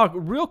 I'm going to talk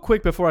real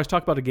quick before I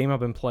talk about a game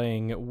I've been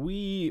playing.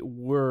 We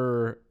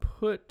were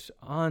put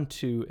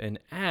onto an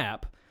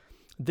app.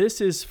 This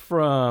is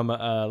from,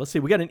 let's see,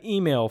 we got an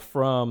email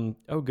from,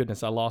 oh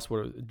goodness, I lost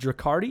what,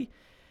 Dracardi,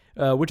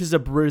 which is a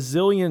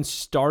Brazilian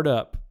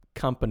startup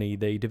company.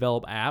 They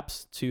develop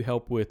apps to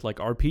help with like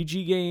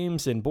RPG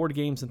games and board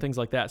games and things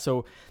like that.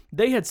 So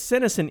they had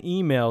sent us an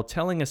email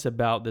telling us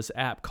about this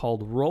app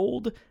called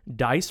Rolled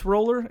Dice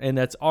Roller, and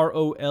that's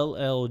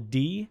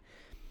ROLLD.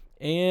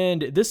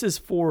 And this is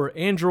for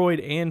Android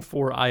and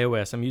for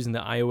iOS. I'm using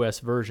the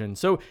iOS version.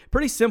 So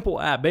pretty simple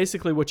app.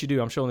 Basically what you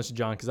do, I'm showing this to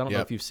John because I don't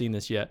know if you've seen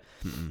this yet.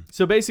 Mm-mm.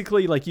 So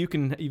basically like you've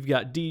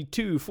got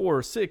D2,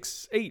 4,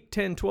 6, 8,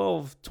 10,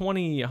 12,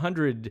 20,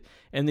 100.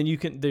 And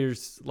then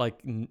there's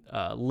like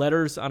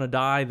letters on a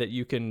die that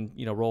you can,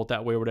 roll it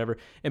that way or whatever.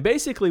 And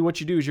basically what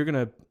you do is you're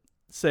going to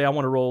say, I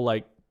want to roll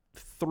like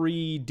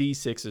 3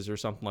 D6s or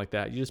something like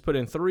that. You just put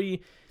in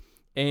 3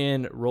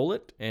 and roll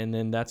it, and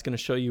then that's going to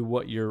show you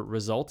what your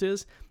result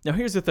is. Now,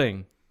 here's the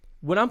thing.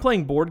 When I'm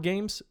playing board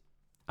games,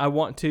 I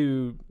want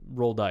to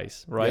roll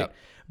dice, right? Yep.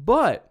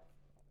 But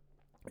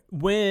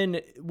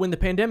when the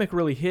pandemic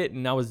really hit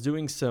and I was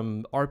doing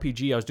some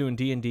RPG, I was doing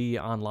D&D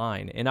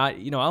online, and I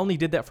only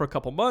did that for a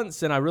couple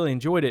months, and I really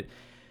enjoyed it.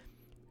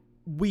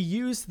 We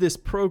used this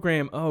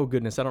program, oh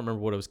goodness, I don't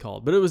remember what it was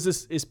called, but it was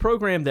this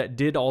program that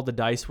did all the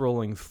dice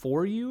rolling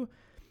for you.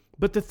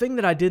 But the thing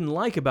that I didn't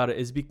like about it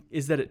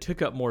is that it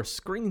took up more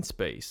screen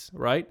space,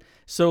 right?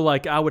 So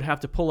like I would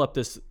have to pull up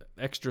this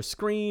extra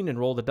screen and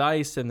roll the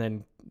dice and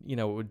then,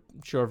 it would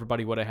show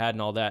everybody what I had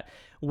and all that.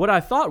 What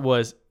I thought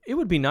was it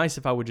would be nice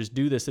if I would just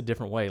do this a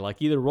different way,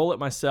 like either roll it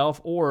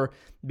myself or,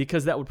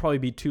 because that would probably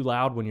be too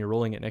loud when you're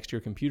rolling it next to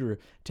your computer,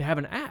 to have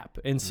an app.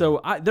 And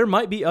so there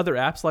might be other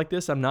apps like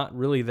this. I'm not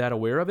really that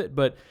aware of it,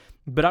 but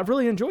I've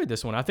really enjoyed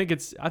this one. I think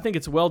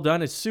it's well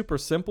done. It's super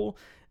simple.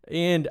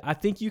 And I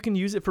think you can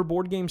use it for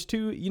board games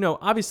too.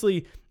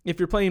 Obviously, if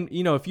you're playing,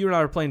 if you and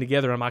I are playing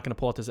together, I'm not going to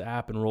pull out this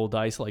app and roll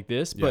dice like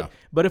this.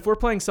 But if we're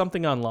playing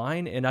something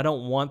online and I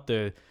don't want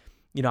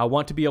I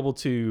want to be able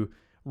to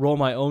roll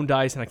my own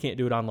dice and I can't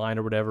do it online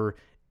or whatever,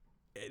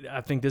 I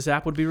think this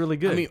app would be really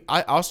good.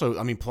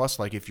 Plus,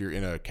 like if you're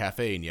in a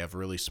cafe and you have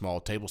really small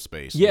table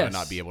space, yes. you might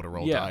not be able to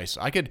roll dice.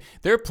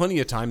 There are plenty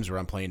of times where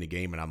I'm playing a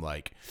game and I'm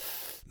like,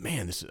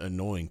 man, this is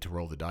annoying to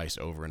roll the dice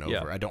over and over.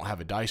 Yeah. I don't have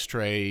a dice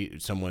tray.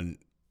 Someone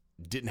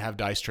didn't have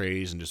dice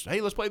trays and just,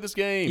 hey, let's play this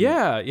game.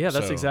 Yeah,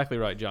 that's exactly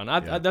right, John.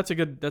 That's a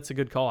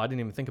good call. I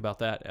didn't even think about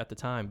that at the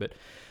time, but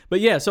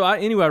yeah. So I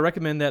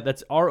recommend that.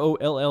 That's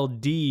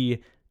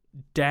ROLLD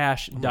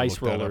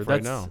Dice Roller.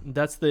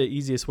 That's the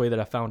easiest way that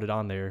I found it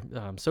on there.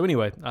 So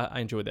anyway, I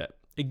enjoyed that.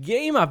 A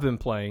game I've been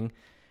playing.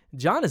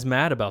 John is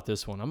mad about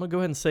this one. I'm gonna go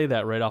ahead and say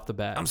that right off the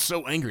bat. I'm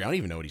so angry. I don't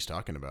even know what he's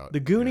talking about. The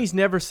Goonies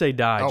Never Say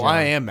Die. Oh, John.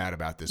 I am mad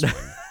about this one.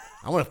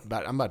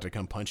 I'm about to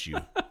come punch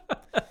you.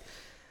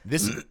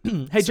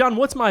 Hey, John,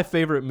 what's my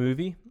favorite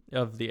movie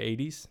of the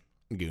 80s?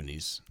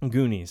 Goonies.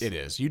 It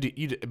is.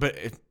 But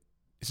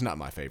it's not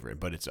my favorite,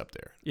 but it's up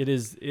there. It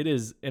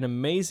is an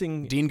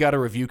amazing... Dean got a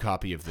review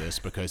copy of this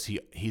because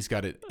he's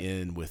got it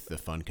in with the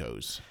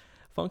Funkos.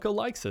 Funko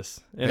likes us,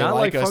 and They I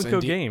like us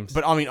Funko games.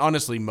 But I mean,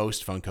 honestly,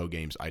 most Funko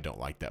games I don't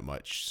like that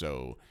much.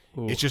 So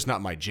Ooh. it's just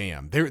not my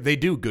jam. They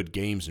do good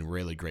games and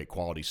really great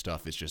quality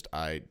stuff. It's just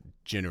I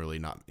generally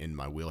not in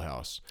my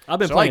wheelhouse. I've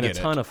been So playing I a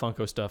get ton it. of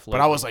Funko stuff lately.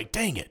 But I was like,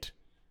 dang it.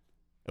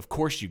 Of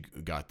course you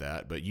got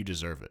that, but you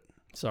deserve it.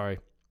 Sorry.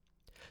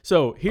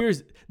 So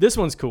this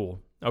one's cool.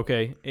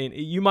 Okay, and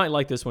you might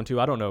like this one too.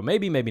 I don't know.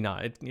 Maybe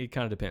not. It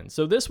kind of depends.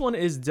 So this one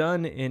is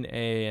done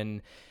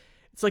in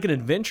it's like an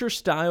adventure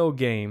style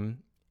game,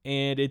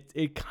 and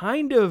it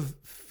kind of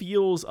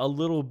feels a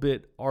little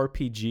bit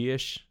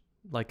RPG-ish,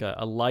 like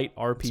a light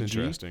RPG. It's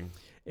interesting.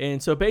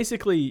 And so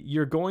basically,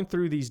 you're going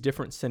through these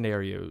different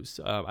scenarios.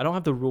 I don't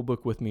have the rule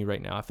book with me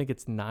right now. I think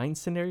it's 9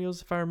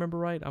 scenarios, if I remember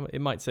right.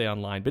 It might say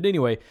online. But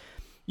anyway,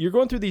 you're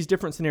going through these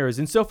different scenarios.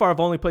 And so far, I've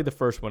only played the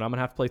first one. I'm going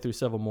to have to play through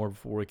several more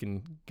before we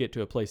can get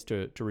to a place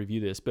to review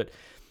this. But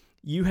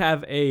you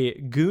have a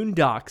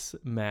Goondocks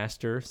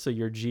Master, so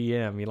you're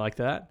GM. You like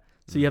that?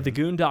 So you have the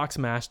Goondocks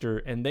Master,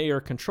 and they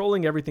are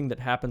controlling everything that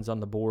happens on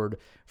the board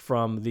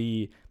from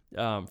the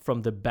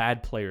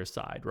bad player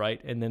side,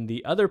 right? And then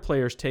the other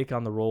players take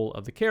on the role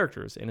of the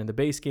characters. And in the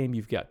base game,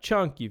 you've got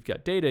Chunk, you've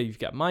got Data, you've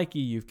got Mikey,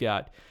 you've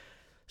got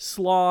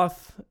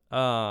Sloth.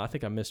 I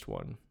think I missed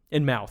one.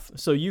 And Mouth.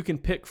 So you can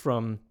pick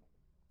from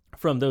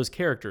those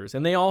characters,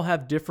 and they all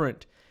have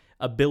different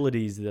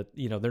abilities that,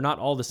 they're not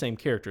all the same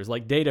characters.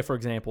 Like Data, for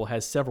example,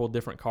 has several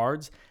different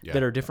cards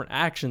that are different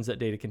actions that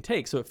Data can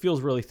take. So it feels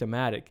really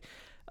thematic.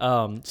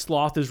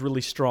 Sloth is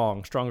really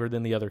stronger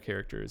than the other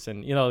characters.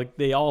 And,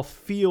 they all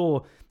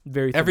feel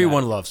very thematic.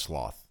 Everyone loves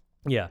Sloth.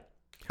 Yeah.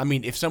 I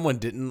mean, if someone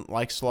didn't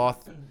like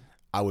Sloth,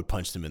 I would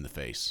punch them in the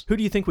face. Who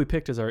do you think we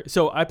picked as our...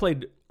 So I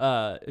played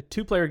a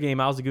 2-player game.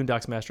 I was a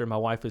Goondocks Master, and my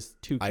wife was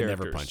 2 characters. I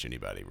never punch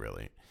anybody,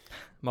 really.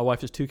 My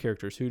wife is 2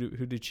 characters. Who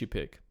did she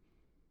pick?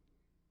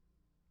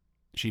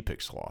 She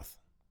picked Sloth.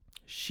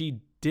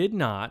 She did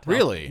not.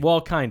 Really? Well,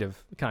 kind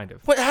of.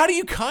 What? How do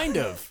you kind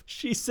of?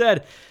 She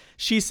said,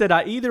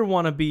 I either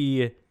want to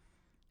be...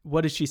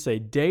 What did she say?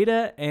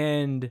 Data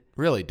and...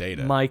 Really,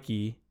 Data.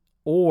 Mikey,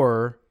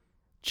 or...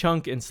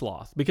 Chunk and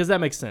Sloth, because that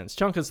makes sense.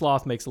 Chunk and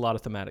Sloth makes a lot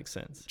of thematic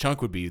sense.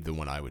 Chunk would be the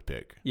one I would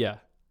pick. Yeah,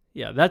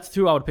 that's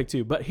who I would pick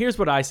too. But here's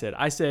what I said.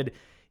 I said,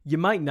 you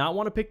might not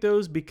want to pick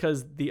those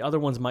because the other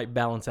ones might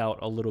balance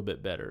out a little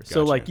bit better. Gotcha.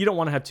 So like, you don't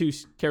want to have 2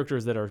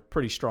 characters that are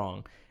pretty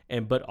strong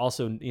but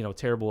also,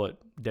 terrible at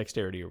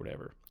dexterity or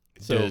whatever.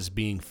 So, does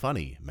being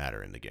funny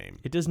matter in the game?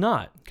 It does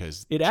not,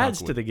 because it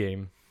adds to the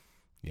game.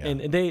 Yeah.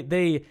 And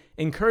they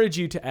encourage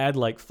you to add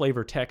like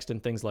flavor text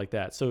and things like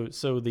that. So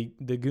the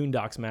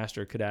Goondocks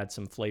Master could add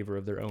some flavor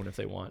of their own if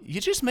they want. You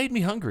just made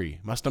me hungry.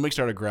 My stomach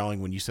started growling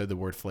when you said the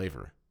word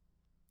flavor.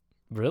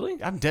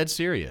 Really? I'm dead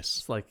serious.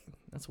 It's like,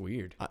 that's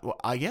weird.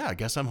 Yeah, I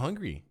guess I'm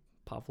hungry.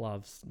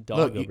 Pavlov's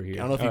dog over here. I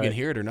don't know if you can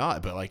hear it or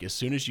not, but like as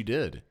soon as you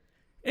did.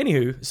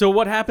 Anywho, so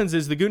what happens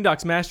is the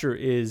Goondocks Master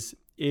is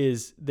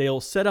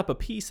they'll set up a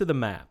piece of the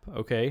map,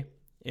 okay?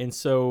 And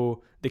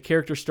so the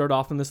characters start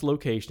off in this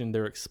location.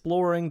 They're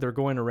exploring. They're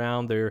going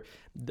around. The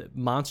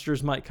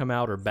monsters might come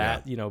out, or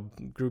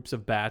groups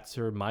of bats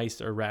or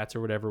mice or rats or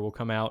whatever will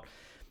come out.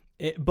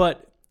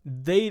 But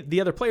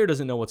the other player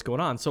doesn't know what's going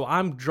on. So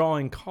I'm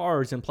drawing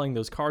cards and playing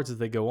those cards as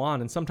they go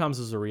on. And sometimes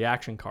there's a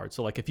reaction card.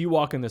 So like if you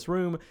walk in this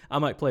room, I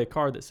might play a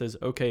card that says,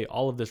 okay,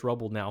 all of this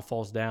rubble now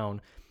falls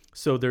down.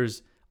 So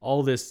there's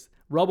all this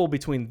rubble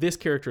between this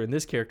character, and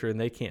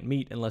they can't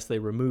meet unless they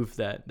remove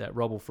that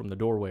rubble from the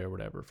doorway or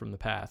whatever, from the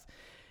path.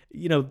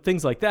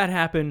 Things like that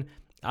happen.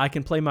 I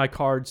can play my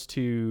cards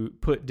to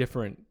put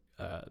different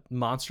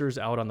monsters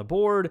out on the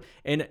board,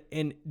 and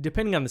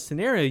depending on the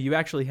scenario, you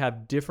actually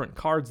have different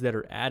cards that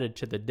are added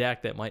to the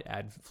deck that might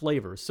add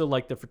flavor. So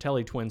like the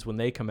Fratelli twins, when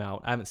they come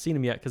out, I haven't seen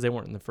them yet because they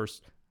weren't in the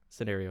first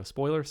scenario.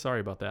 Spoiler, sorry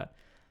about that.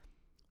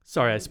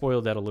 Sorry, I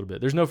spoiled that a little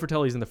bit. There's no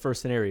Fratellis in the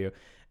first scenario.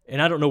 And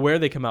I don't know where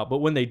they come out, but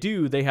when they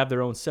do, they have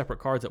their own separate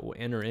cards that will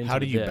enter into the deck. How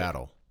do you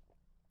battle?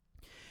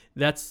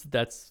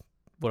 That's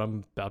what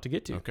I'm about to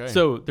get to. Okay.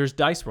 So there's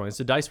dice rolling. It's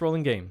a dice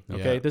rolling game.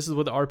 Okay. Yeah. This is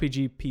where the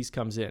RPG piece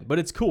comes in. But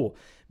it's cool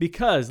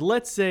because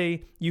let's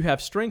say you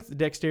have strength,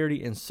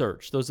 dexterity, and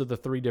search. Those are the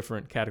 3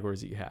 different categories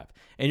that you have.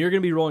 And you're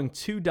going to be rolling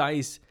 2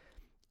 dice,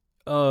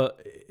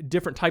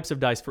 different types of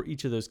dice for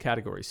each of those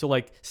categories. So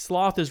like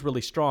Sloth is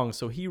really strong,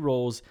 so he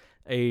rolls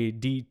a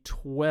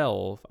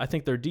D12. I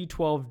think they're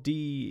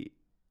D12,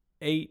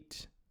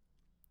 D8.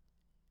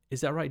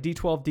 Is that right?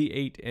 D12,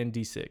 D8, and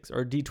D6,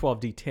 or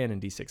D12, D10, and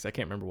D6. I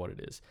can't remember what it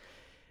is.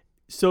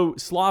 So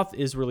Sloth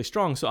is really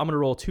strong. So I'm going to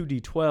roll 2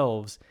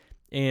 D12s,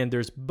 and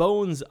there's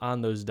bones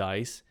on those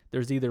dice.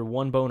 There's either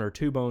 1 bone or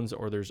 2 bones,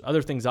 or there's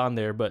other things on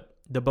there, but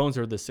the bones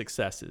are the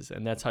successes,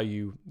 and that's how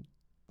you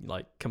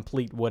like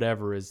complete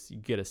whatever is you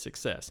get a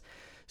success.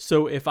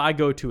 So if I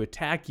go to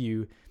attack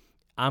you,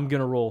 I'm going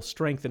to roll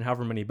strength, and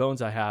however many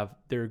bones I have,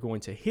 they're going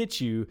to hit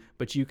you,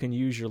 but you can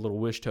use your little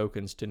wish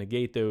tokens to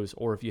negate those,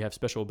 or if you have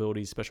special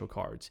abilities, special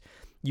cards.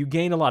 You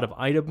gain a lot of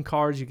item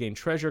cards, you gain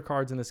treasure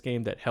cards in this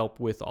game that help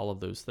with all of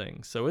those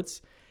things. So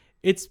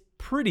it's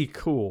pretty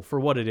cool for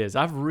what it is.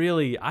 I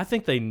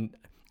think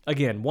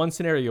again, one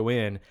scenario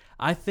in,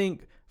 I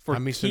think for How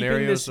many keeping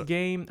scenarios? this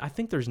game. I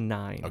think there's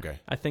 9. Okay.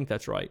 I think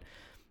that's right.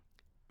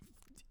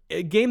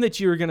 A game that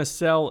you're going to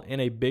sell in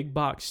a big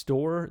box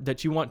store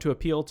that you want to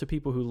appeal to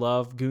people who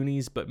love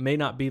Goonies but may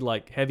not be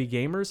like heavy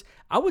gamers.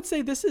 I would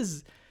say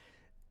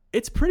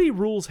it's pretty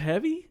rules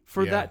heavy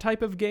for Yeah. that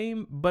type of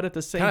game, but at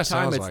the same Kinda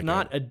time, sounds it's like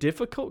not a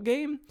difficult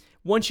game.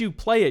 Once you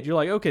play it, you're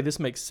like, okay, this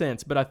makes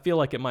sense, but I feel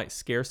like it might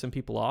scare some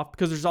people off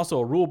because there's also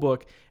a rule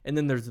book and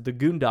then there's the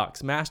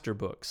Goondocks master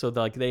book. So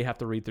like they have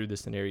to read through the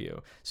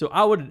scenario. So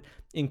I would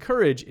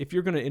encourage, if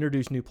you're going to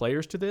introduce new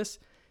players to this,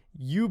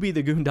 you be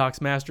the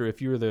Goondocks master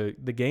if you're the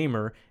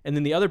gamer, and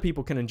then the other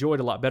people can enjoy it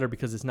a lot better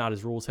because it's not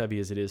as rules heavy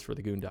as it is for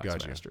the Goondocks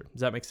Gotcha. master.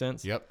 Does that make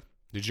sense? Yep.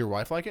 Did your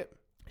wife like it?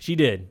 She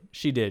did.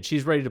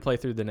 She's ready to play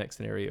through the next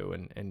scenario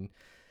and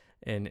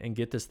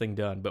get this thing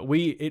done. But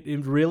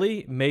it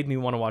really made me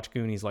want to watch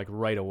Goonies like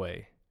right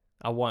away.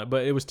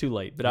 But it was too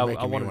late. But I You're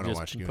making me wanted to wanna just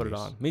watch put it Goonies.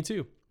 on. Me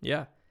too.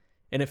 Yeah,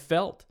 and it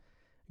felt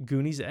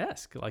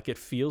Goonies-esque. Like it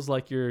feels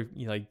like you're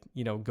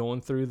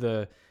going through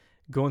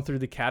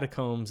the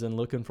catacombs and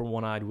looking for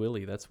One-Eyed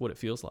Willie. That's what it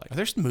feels like. Are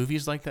there some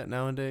movies like that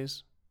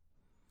nowadays?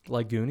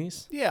 Like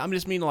Goonies. Yeah, I'm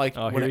just mean like.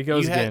 Oh, when here he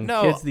goes again.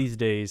 No, Kids these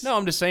days. no,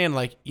 I'm just saying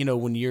like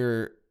when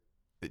you're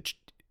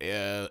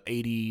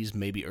 80s,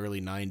 maybe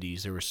early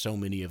 90s, there were so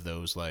many of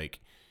those like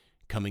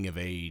coming of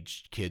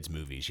age kids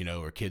movies,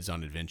 or kids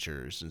on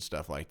adventures and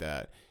stuff like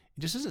that.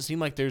 It just doesn't seem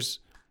like they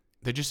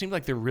just seem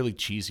like they're really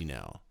cheesy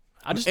now.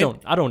 I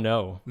don't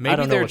know. Maybe I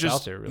don't know they're what's just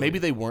out there. Really. maybe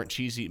they weren't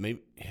cheesy.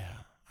 Maybe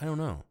I don't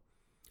know.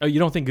 Oh, you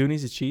don't think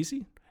Goonies is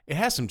cheesy? It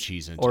has some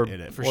cheese in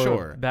it for or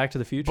sure. Back to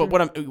the Future.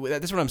 But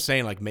that's what I'm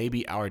saying. Like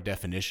maybe our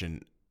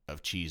definition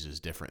of cheese is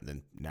different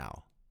than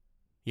now.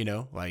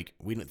 Like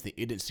it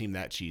didn't seem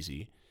that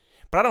cheesy.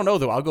 But I don't know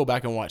though. I'll go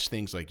back and watch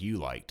things like you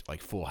liked,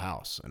 like Full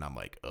House, and I'm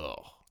like, oh,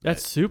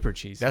 that's super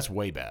cheesy. that's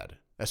way bad.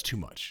 That's too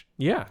much.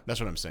 Yeah, That's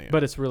what I'm saying.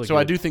 but it's really so good.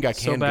 I do think I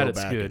So can bad go it's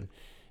back. good. And,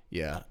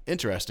 yeah,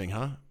 interesting,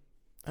 huh?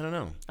 I don't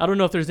know. I don't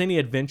know if there's any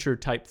adventure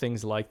type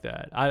things like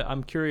that.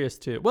 I'm curious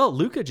to. Well,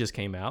 Luca just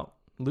came out.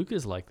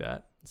 Luca's like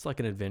that. It's like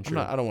an adventure.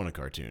 I don't want a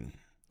cartoon.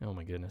 Oh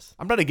my goodness.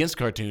 I'm not against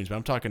cartoons, but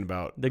I'm talking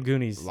about The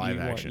Goonies. live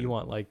action. You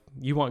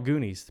want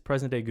Goonies,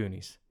 present day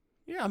Goonies.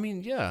 Yeah, I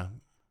mean, yeah.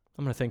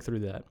 I'm gonna think through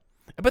that.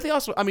 But they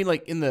also, I mean,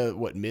 like in the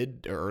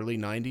mid or early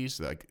 '90s,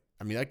 like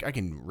I mean, I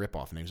can rip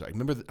off names. Like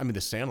remember,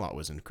 The Sandlot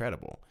was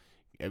incredible.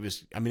 It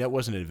was, I mean, that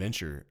wasn't an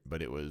adventure,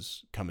 but it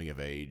was coming of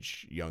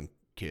age, young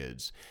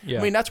kids. Yeah.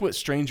 I mean, that's what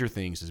Stranger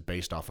Things is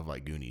based off of,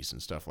 like Goonies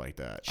and stuff like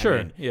that. Sure.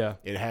 I mean, yeah.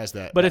 it has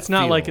that, But that it's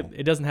not feel. like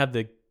it doesn't have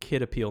the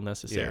kid appeal Yeah,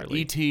 necessarily.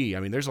 E.T. I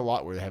mean, there's a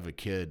lot where they have a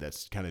kid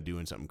that's kind of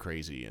doing something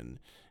crazy, and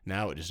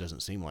now it just doesn't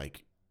seem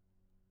like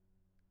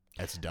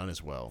that's done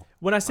as well.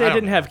 When I say I it don't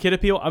didn't know. have kid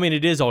appeal, I mean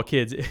it is all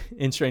kids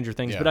in Stranger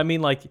Things, Yeah. but I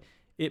mean like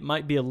it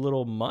might be a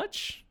little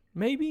much,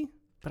 maybe.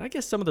 But I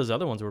guess some of those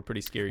other ones were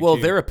pretty scary. Well,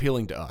 too. they're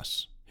appealing to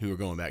us who are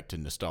going back to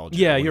nostalgia.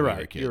 Yeah, when you're we were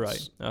right. kids. You're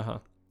right.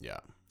 Yeah.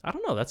 I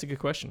don't know. That's a good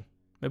question.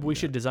 Maybe we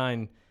should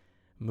design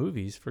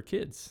movies for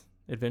kids,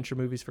 adventure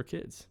movies for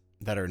kids.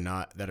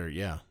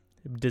 Yeah.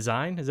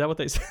 Design? Is that what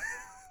they say?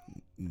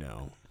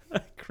 No.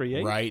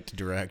 Create? Write,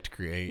 direct,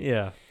 create.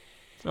 Yeah.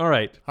 All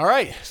right. All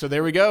right. So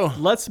there we go.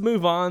 Let's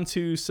move on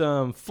to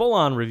some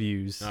full-on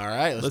reviews. All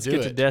right. Let's do get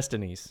it. to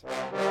Destinies.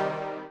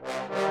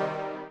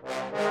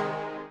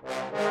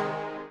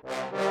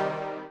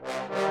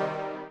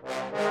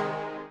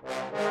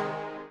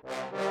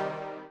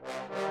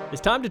 It's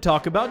time to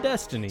talk about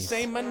Destinies.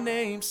 Say my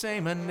name, say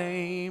my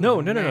name.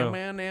 No.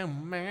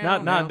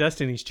 Not Not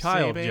Destiny's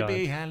Child, say,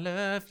 baby, John. I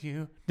love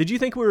you. Did you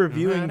think we were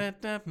reviewing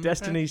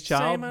Destiny's Say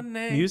Child my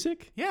name.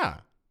 music? Yeah.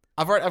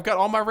 I've got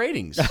all my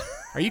ratings.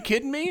 Are you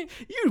kidding me?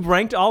 You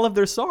ranked all of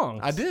their songs.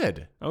 I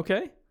did.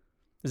 Okay.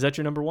 Is that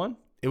your number one?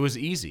 It was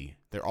easy.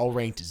 They're all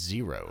ranked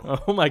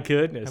 0. Oh my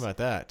goodness. How about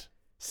that?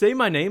 Say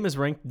My Name is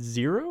ranked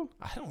 0?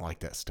 I don't like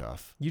that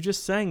stuff. You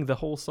just sang the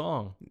whole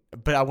song.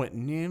 But I went, I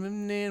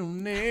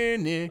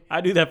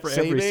do that for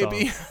say every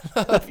baby, song.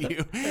 I love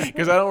you.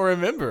 Because I don't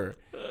remember.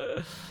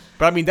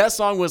 But I mean, that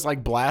song was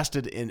like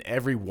blasted in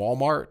every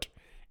Walmart,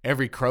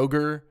 every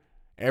Kroger,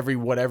 every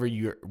whatever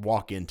you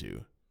walk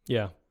into.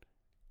 Yeah.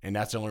 And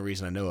that's the only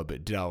reason I know it.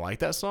 But did I like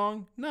that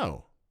song?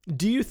 No.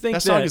 Do you think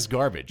That song is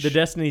garbage. the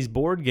Destiny's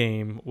board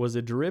game was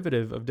a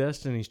derivative of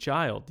Destiny's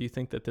Child? Do you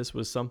think that this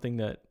was something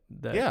that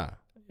yeah.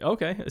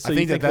 Okay. So I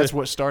you think that's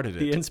what started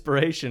the it.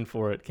 inspiration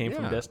for it came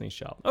from Yeah. Destiny's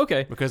Child.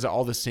 Okay. Because of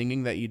all the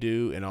singing that you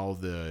do and all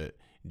the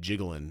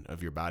jiggling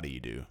of your body you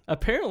do.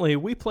 Apparently,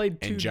 we played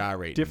two And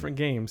gyrating. different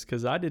games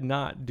because I did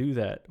not do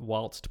that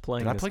whilst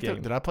playing this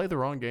game. Did I play the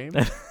wrong game?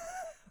 I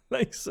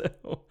think so.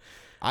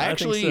 I think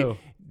actually so.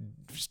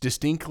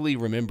 distinctly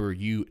remember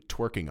you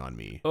twerking on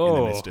me in Oh,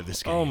 the midst of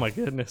this game. oh my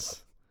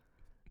goodness.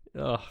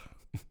 Ugh.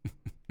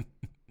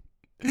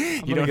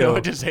 You don't know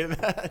what to say to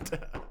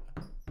that.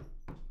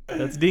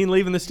 That's Dean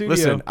leaving the studio.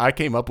 Listen, I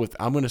came up with,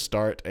 I'm going to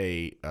start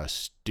a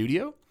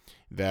studio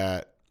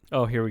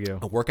Oh, here we go.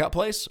 a workout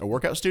place, a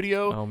workout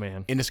studio, Oh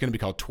man. and it's going to be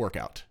called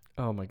Twerkout.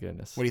 Oh my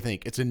goodness. What do you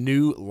think? It's a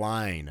new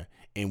line,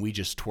 and we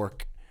just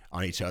twerk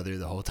on each other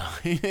the whole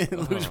time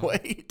and lose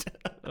weight.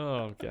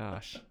 Oh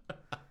gosh.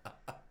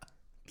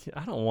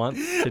 I don't want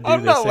to do this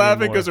I'm not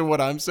laughing anymore. because of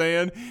what I'm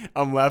saying.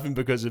 I'm laughing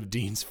because of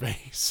Dean's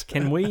face.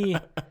 Can we?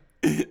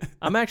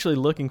 I'm actually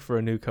looking for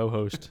a new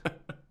co-host.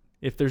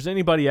 If there's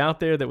anybody out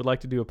there that would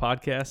like to do a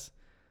podcast,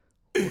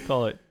 we'll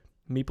call it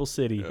Meeple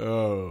City.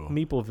 Oh.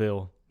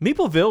 Meepleville.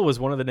 Meepleville was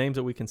one of the names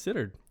that we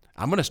considered.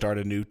 I'm going to start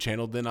a new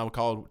channel then I'll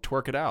call it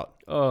Twerk It Out.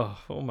 Oh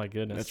my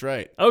goodness. That's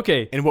right.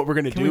 Okay. And what we're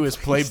going to Can do we is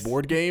play please-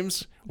 board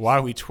games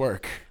while we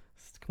twerk.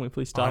 Can we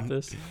please stop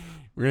this?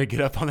 We're going to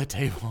get up on the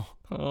table.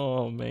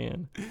 Oh,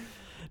 man.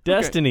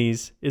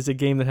 Destinies is a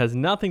game that has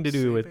nothing to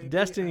do with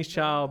Destiny's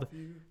Child,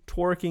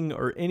 twerking,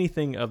 or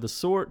anything of the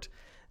sort.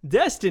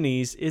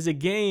 Destinies is a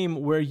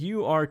game where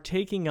you are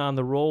taking on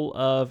the role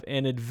of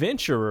an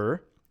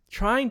adventurer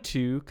trying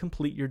to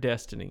complete your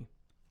destiny.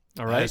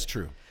 All right? That's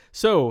true.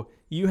 So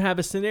you have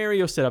a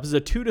scenario set up. This is a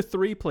 2 to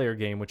 3 player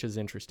game, which is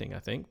interesting, I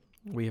think.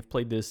 We have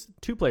played this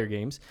 2-player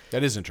games.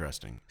 That is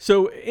interesting.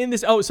 So in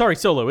this,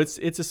 solo. It's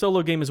a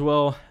solo game as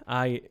well.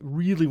 I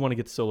really want to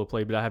get the solo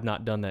play, but I have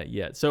not done that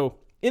yet. So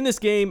in this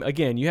game,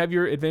 again, you have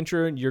your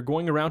adventure and you're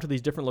going around to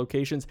these different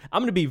locations.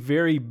 I'm going to be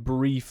very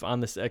brief on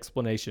this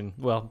explanation.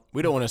 Well,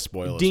 We don't want to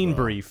spoil Dean as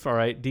well. brief, all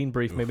right? Dean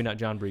brief, maybe not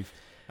John brief.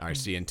 All right,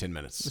 see you in 10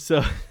 minutes.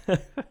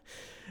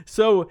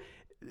 So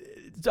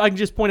I can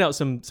just point out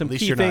some least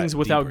key you're not things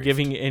without debriefed.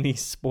 giving any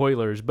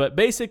spoilers. But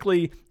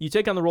basically, you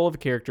take on the role of a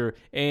character,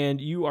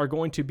 and you are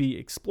going to be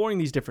exploring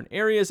these different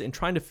areas and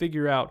trying to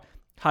figure out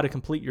how to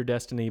complete your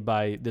destiny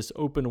by this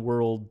open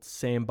world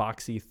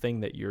sandboxy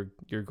thing that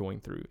you're going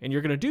through. And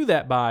you're going to do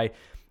that by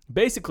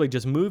basically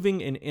just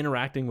moving and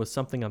interacting with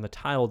something on the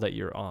tile that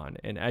you're on.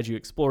 And as you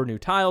explore new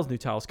tiles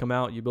come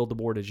out, you build the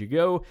board as you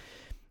go.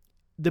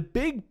 The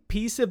big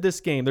piece of this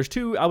game, there's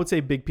two, I would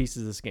say, big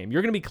pieces of this game.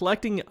 You're going to be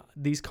collecting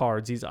these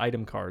cards, these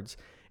item cards,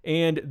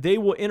 and they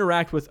will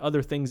interact with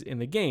other things in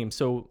the game.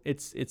 So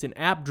it's an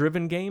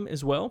app-driven game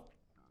as well.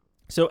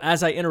 So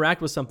as I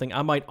interact with something,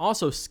 I might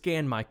also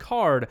scan my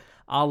card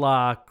a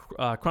la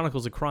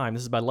Chronicles of Crime.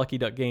 This is by Lucky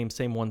Duck Games,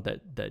 same one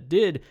that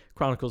did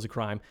Chronicles of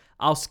Crime.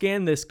 I'll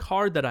scan this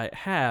card that I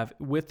have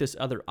with this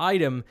other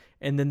item,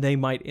 and then they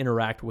might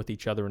interact with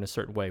each other in a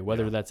certain way,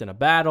 whether that's in a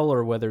battle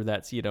or whether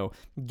that's,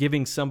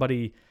 giving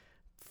somebody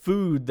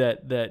food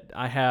that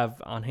I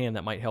have on hand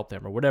that might help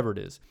them or whatever it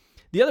is.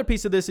 The other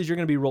piece of this is you're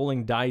going to be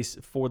rolling dice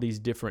for these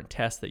different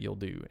tests that you'll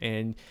do.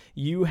 And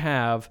you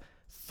have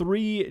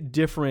 3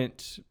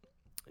 different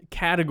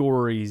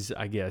categories,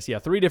 I guess. Yeah,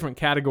 3 different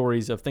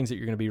categories of things that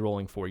you're going to be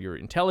rolling for. Your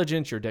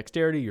intelligence, your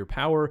dexterity, your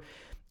power.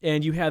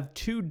 And you have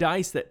 2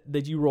 dice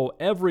that you roll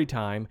every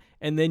time.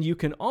 And then you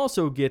can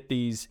also get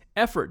these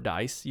effort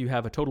dice. You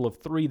have a total of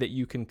 3 that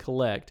you can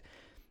collect.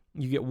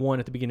 You get 1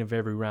 at the beginning of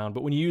every round.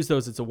 But when you use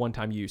those, it's a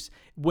one-time use.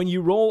 When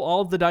you roll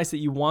all of the dice that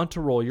you want to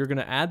roll, you're going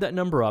to add that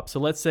number up. So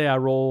let's say I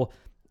roll,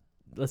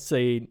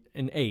 an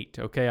 8.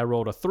 Okay, I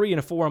rolled a 3 and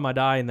a 4 on my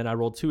die, and then I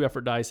rolled 2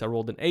 effort dice. I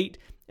rolled an 8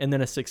 and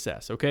then a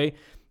success. Okay.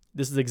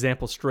 This is an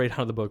example straight out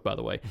of the book, by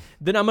the way.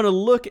 Then I'm going to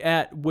look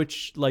at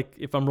which,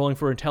 if I'm rolling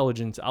for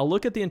intelligence, I'll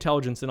look at the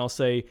intelligence and I'll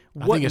say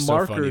what I think it's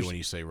markers. so funny when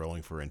you say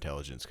rolling for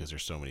intelligence because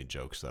there's so many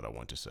jokes that I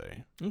want to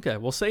say. Okay,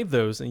 we'll save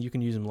those and you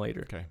can use them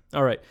later. Okay.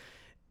 All right.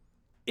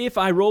 If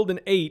I rolled an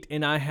 8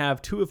 and I have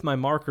 2 of my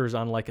markers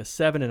on a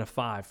 7 and a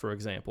 5, for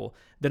example,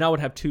 then I would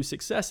have 2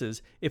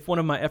 successes. If one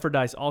of my effort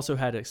dice also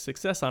had a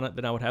success on it,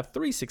 then I would have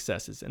 3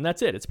 successes. And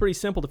that's it. It's pretty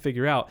simple to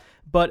figure out.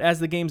 But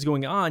as the game's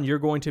going on, you're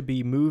going to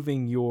be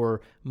moving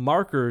your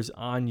markers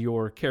on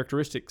your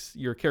characteristics,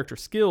 your character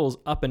skills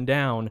up and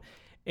down.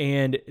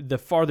 And the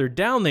farther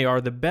down they are,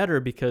 the better,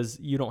 because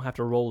you don't have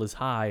to roll as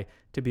high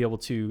to be able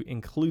to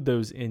include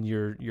those in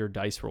your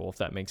dice roll, if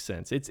that makes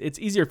sense. It's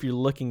easier if you're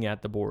looking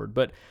at the board.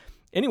 But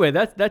anyway,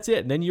 that's it.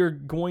 And then you're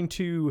going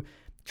to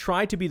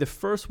try to be the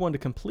first one to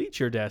complete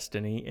your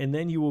destiny, and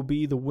then you will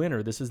be the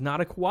winner. This is not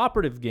a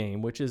cooperative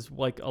game, which is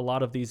like a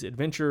lot of these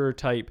adventure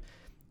type,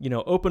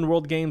 open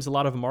world games. A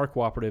lot of them are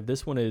cooperative.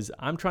 This one is,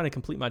 I'm trying to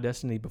complete my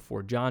destiny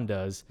before John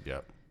does.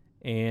 Yep.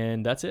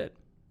 And that's it.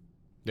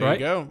 There Right?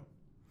 you go.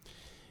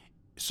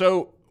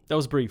 So That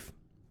was brief.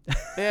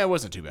 yeah, it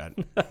wasn't too bad.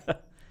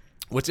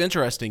 What's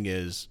interesting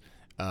is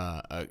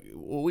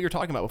what we were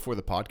talking about before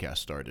the podcast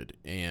started,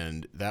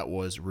 and that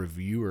was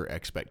reviewer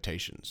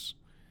expectations.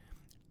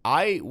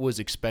 I was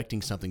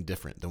expecting something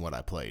different than what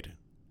I played.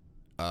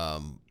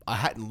 I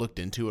hadn't looked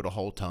into it a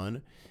whole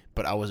ton,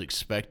 but I was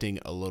expecting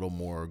a little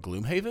more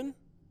Gloomhaven,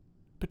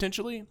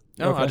 potentially.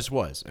 No, Okay. I just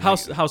was. And How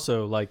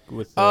so?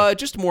 With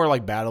just more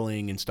like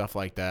battling and stuff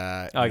like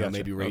that. I You know, gotcha.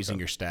 maybe raising Okay.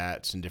 your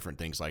stats and different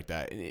things like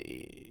that.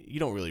 You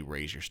don't really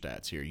raise your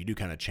stats here. You do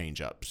kind of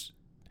change up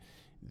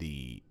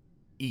the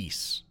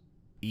ease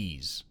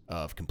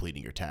of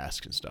completing your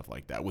tasks and stuff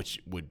like that, which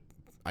would,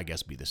 I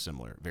guess, be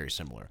very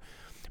similar.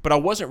 But I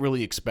wasn't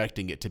really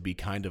expecting it to be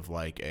kind of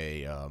like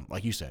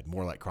like you said,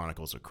 more like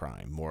Chronicles of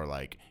Crime, more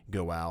like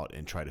go out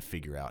and try to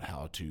figure out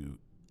how to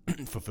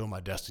fulfill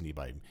my destiny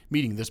by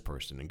meeting this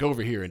person and go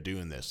over here and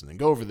doing this and then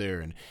go over there.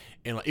 And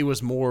it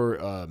was more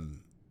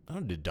I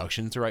don't know,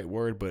 deduction's the right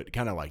word, but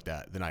kind of like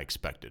that than I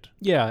expected.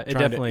 Yeah, it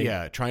definitely.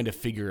 Trying to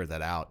figure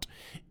that out.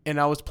 And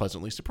I was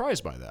pleasantly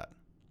surprised by that.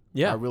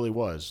 Yeah. I really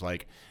was.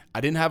 Like,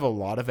 I didn't have a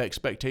lot of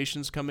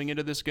expectations coming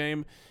into this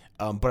game,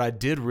 but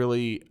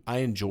I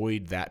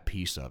enjoyed that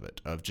piece of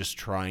it, of just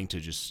trying to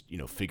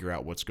figure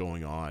out what's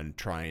going on,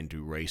 trying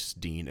to race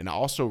Dean. And I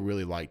also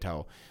really liked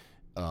how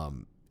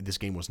this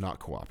game was not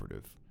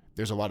cooperative.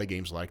 There's a lot of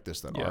games like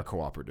this that are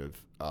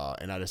cooperative,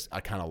 and I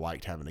kind of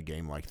liked having a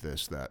game like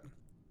this that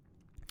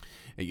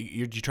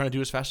you're trying to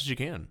do as fast as you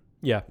can.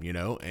 Yeah.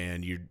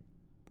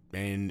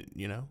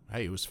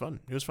 Hey, it was fun.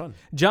 It was fun.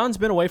 John's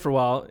been away for a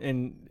while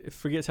and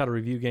forgets how to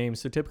review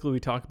games. So typically we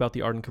talk about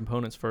the art and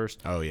components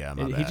first. Oh yeah,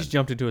 my bad. He just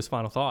jumped into his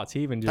final thoughts.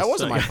 That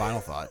wasn't my final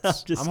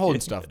thoughts. I'm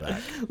holding stuff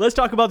back. Let's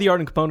talk about the art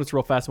and components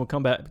real fast, and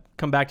we'll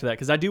come back to that,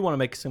 because I do want to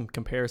make some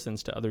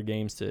comparisons to other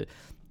games to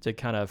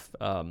kind of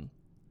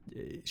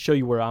show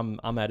you where I'm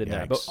at in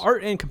there. But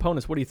art and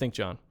components, what do you think,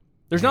 John?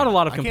 There's not a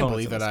lot of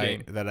components. I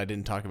can't believe that I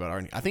didn't talk about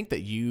art. I think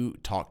that you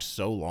talked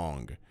so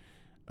long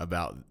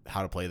about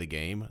how to play the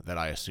game that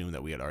I assumed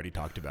that we had already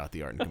talked about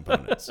the art and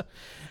components.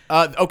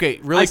 Okay,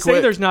 really quick. I say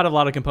there's not a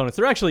lot of components.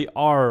 There actually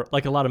are,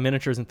 like, a lot of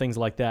miniatures and things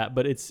like that,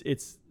 but it's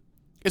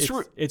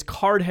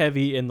card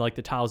heavy in like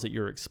the tiles that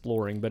you're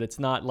exploring, but it's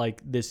not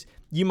like this.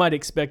 You might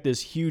expect this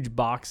huge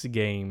box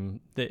game,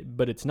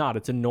 but it's not.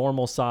 It's a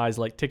normal size,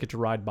 like, Ticket to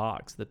Ride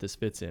box that this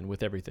fits in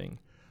with everything.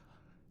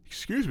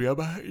 Excuse me,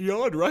 I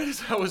yawned right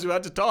as I was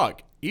about to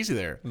talk. Easy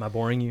there. Am I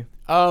boring you?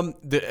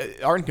 The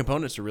art and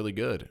components are really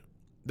good.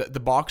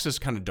 The box is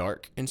kind of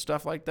dark and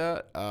stuff like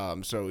that.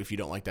 So if you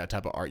don't like that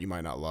type of art, you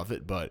might not love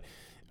it. But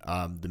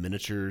the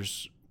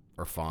miniatures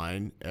are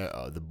fine.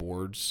 The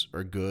boards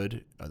are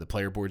good. The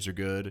player boards are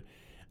good.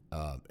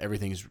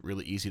 Everything's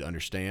really easy to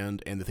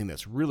understand. And the thing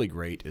that's really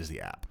great is the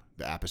app.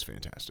 The app is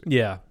fantastic.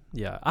 Yeah.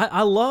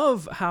 I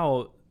love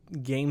how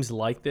games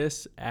like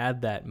this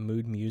add that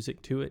mood music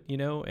to it,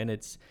 and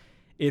it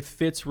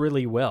fits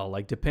really well.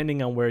 Like,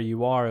 depending on where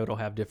you are, it'll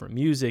have different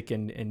music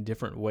and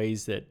different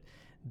ways that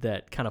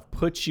kind of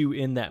puts you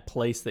in that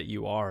place that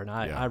you are. And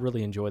I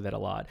really enjoy that a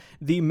lot.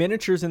 The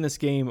miniatures in this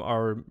game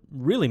are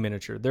really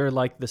miniature. They're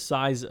like the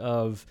size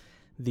of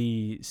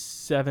the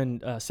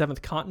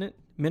Seventh Continent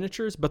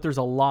miniatures, but there's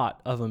a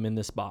lot of them in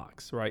this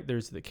box, right?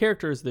 There's the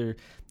characters there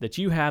that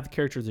you have, the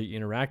characters that you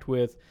interact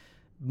with,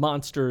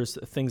 monsters,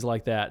 things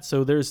like that.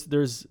 So there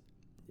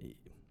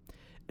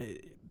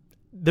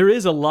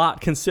is a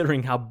lot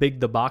considering how big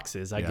the box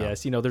is, I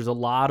guess. There's a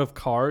lot of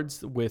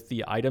cards with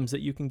the items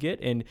that you can get,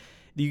 and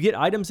you get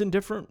items in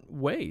different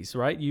ways,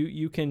 right?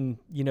 You can,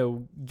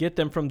 get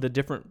them from the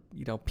different,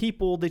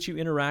 people that you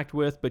interact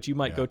with, but you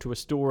might go to a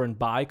store and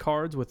buy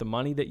cards with the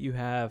money that you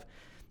have.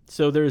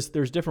 So there's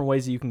different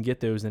ways that you can get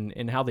those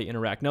and how they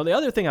interact. Now, the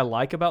other thing I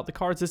like about the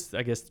cards, this,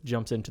 I guess,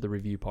 jumps into the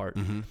review part.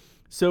 Mm-hmm.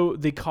 So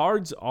the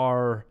cards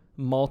are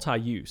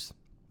multi-use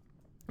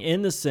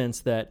in the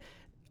sense that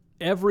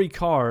I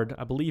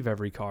believe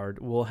every card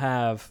will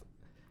have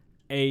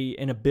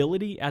an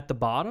ability at the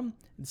bottom.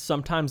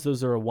 Sometimes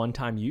those are a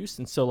one-time use,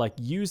 and so, like,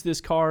 use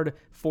this card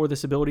for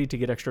this ability to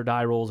get extra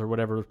die rolls or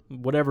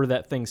whatever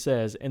that thing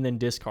says, and then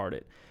discard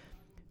it.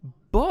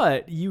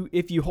 But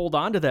if you hold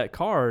on to that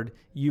card,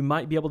 you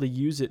might be able to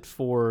use it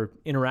for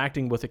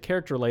interacting with a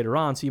character later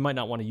on, so you might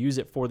not want to use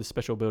it for the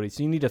special ability.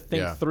 So you need to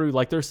think through,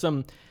 like, there's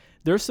some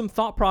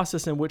thought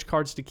process in which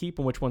cards to keep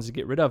and which ones to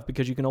get rid of,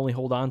 because you can only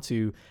hold on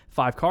to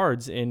 5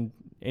 cards, and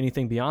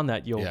anything beyond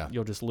that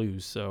you'll just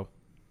lose. So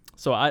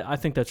I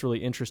think that's really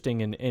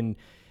interesting, and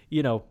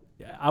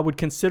I would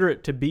consider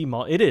it to be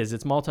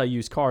it's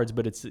multi-use cards,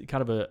 but it's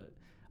kind of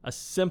a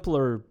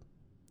simpler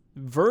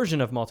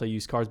version of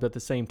multi-use cards, but at the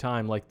same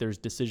time, like, there's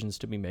decisions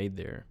to be made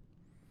there.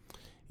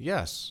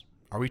 Yes.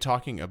 Are we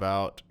talking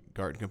about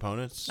art and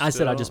components still? I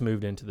said I just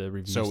moved into the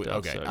review stuff.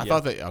 Okay. So, I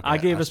thought that. Okay, I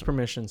gave us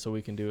permission so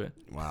we can do it.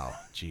 Wow.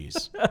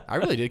 Jeez. I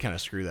really did kind of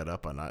screw that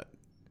up on not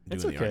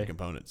doing the art and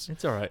components.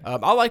 It's all right.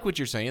 I like what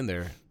you're saying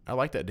there. I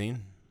like that,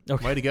 Dean.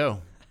 Okay. Way to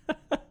go.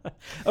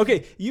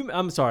 Okay.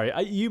 I'm sorry.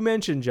 You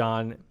mentioned,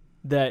 John,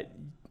 that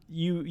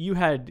you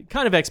had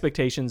kind of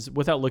expectations,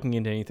 without looking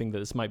into anything, that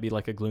this might be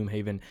like a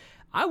Gloomhaven.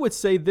 I would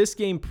say this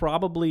game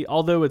probably,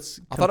 although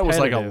it's I thought it was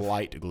like a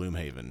light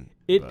Gloomhaven.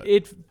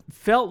 It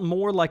felt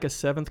more like a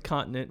Seventh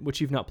Continent, which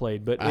you've not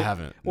played, but I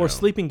haven't. Or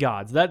Sleeping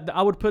Gods. That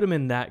I would put them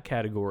in that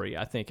category,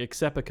 I think,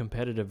 except a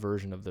competitive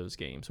version of those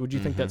games. Would you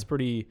think that's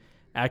pretty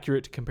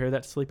accurate to compare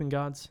that to Sleeping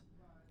Gods?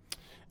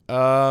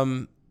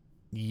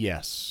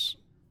 Yes.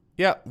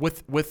 Yeah,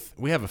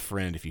 we have a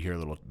friend, if you hear a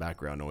little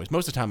background noise.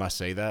 Most of the time I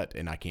say that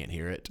and I can't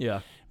hear it.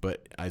 Yeah.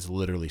 But I was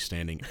literally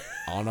standing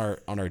on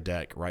our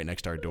deck right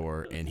next to our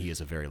door, and he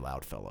is a very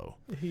loud fellow.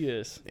 He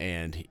is.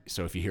 And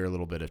so if you hear a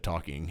little bit of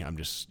talking, I'm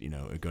just,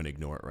 going to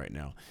ignore it right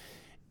now.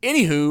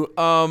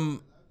 Anywho,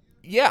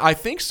 yeah, I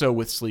think so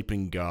with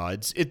Sleeping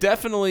Gods. It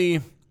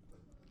definitely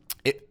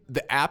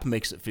the app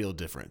makes it feel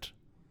different.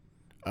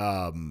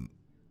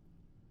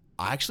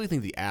 I actually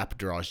think the app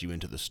draws you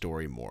into the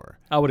story more.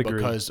 I would agree.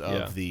 Because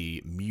of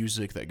the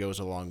music that goes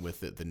along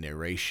with it, the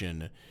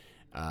narration.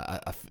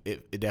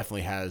 it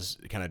definitely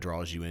it kind of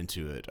draws you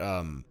into it.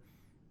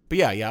 But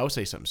yeah, I would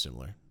say something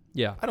similar.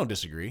 Yeah. I don't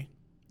disagree.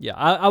 Yeah,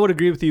 I would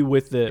agree with you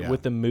with the Yeah.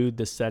 with the mood,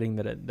 the setting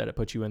that it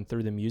puts you in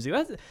through the music.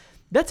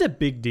 That's a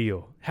big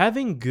deal.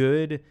 Having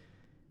good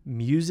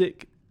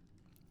music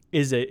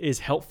is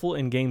helpful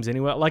in games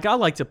anyway. Like I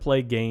like to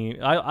play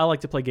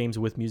games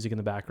with music in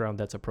the background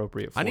that's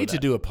appropriate for I need that. to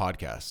do a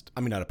podcast.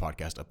 I mean, not a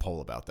podcast, a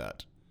poll about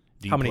that.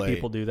 Do you How many play-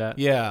 people do that?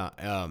 Yeah,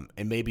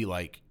 and maybe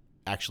like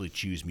actually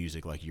choose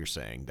music like you're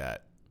saying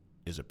that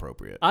is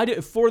appropriate. I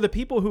do for the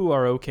people who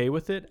are okay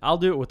with it. I'll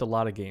do it with a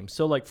lot of games.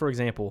 So like for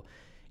example,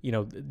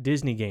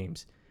 Disney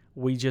games.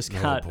 We just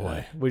got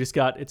boy.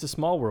 It's a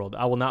Small World.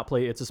 I will not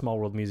play It's a Small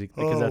World music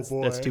because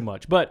Oh, that's boy. too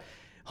much. But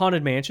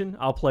Haunted Mansion,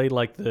 I'll play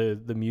like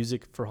the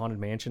music for Haunted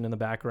Mansion in the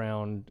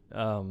background.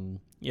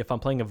 If I'm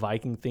playing a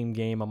Viking themed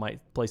game, I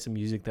might play some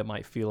music that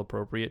might feel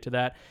appropriate to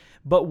that.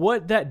 But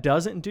what that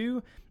doesn't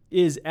do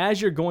is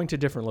as you're going to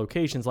different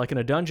locations, like in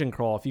a dungeon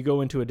crawl, if you go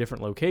into a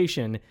different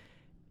location,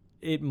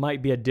 it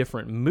might be a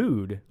different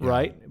mood,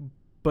 right?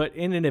 But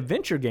in an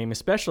adventure game,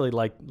 especially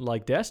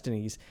like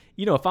Destiny's,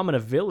 if I'm in a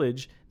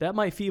village, that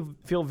might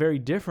feel very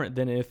different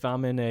than if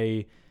I'm in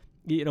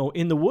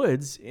in the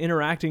woods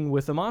interacting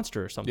with a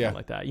monster or something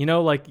like that.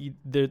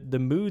 The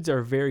moods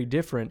are very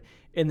different,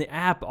 and the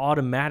app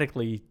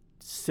automatically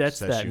sets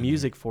that you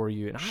music for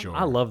you. And Sure.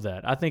 I love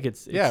that. I think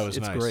it's it was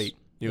it's nice. great.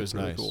 It was It's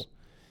really nice. cool.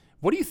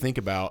 What do you think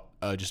about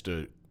just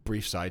a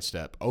brief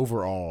sidestep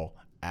overall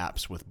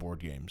apps with board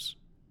games?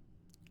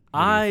 What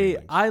are your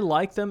feelings? I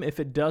like them if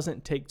it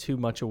doesn't take too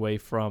much away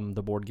from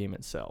the board game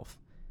itself.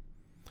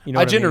 I what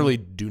mean? generally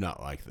do not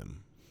like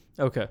them.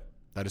 Okay.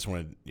 I just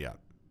wanted,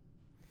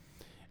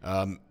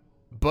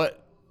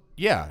 but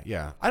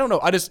yeah. I don't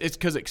know. It's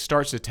because it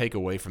starts to take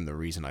away from the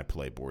reason I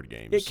play board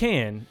games. It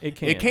can. It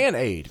can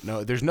aid.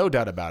 No, there's no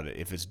doubt about it.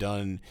 If it's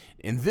done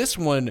in this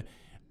one,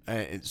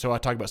 so I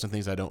talk about some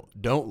things I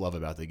don't love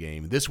about the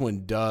game. This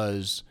one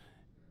does,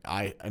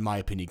 in my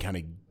opinion, kind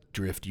of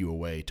drift you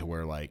away to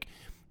where like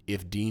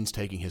if Dean's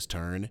taking his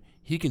turn,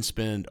 he can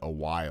spend a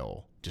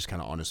while just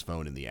kind of on his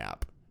phone in the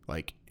app,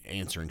 like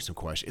answering some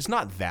questions. It's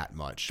not that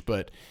much,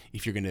 but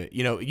if you're gonna,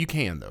 you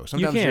can though.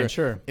 Sometimes you can,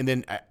 sure. And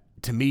then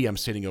to me, I'm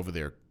sitting over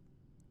there,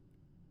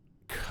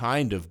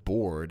 kind of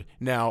bored.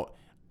 Now,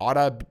 ought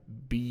I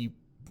be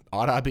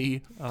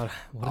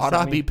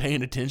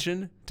paying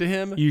attention to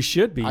him? You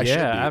should be. I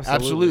Yeah, should be.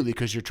 Absolutely,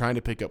 because you're trying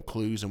to pick up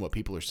clues and what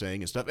people are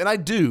saying and stuff. And I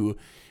do,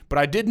 but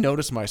I did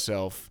notice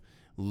myself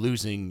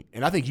losing,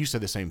 and I think you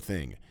said the same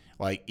thing.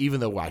 Like, even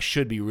though I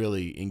should be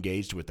really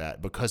engaged with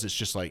that, because it's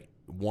just like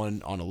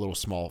one on a little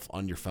small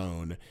on your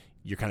phone,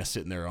 you're kind of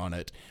sitting there on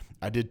it.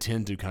 I did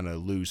tend to kind of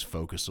lose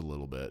focus a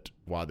little bit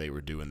while they were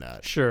doing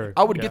that. Sure.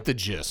 I would get the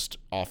gist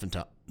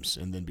oftentimes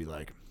and then be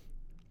like,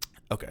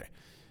 okay.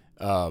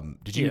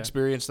 Did you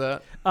experience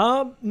that?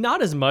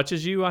 Not as much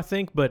as you, I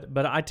think, but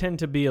I tend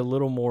to be a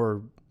little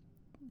more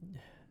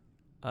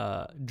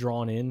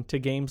drawn into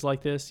games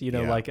like this.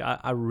 Like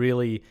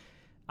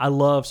I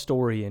love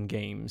story in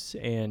games,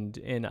 and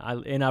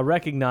I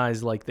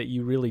recognize like that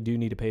you really do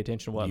need to pay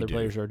attention to what other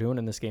players are doing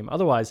in this game.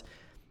 Otherwise,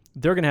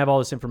 they're going to have all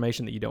this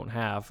information that you don't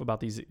have about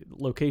these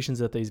locations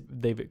that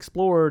they've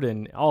explored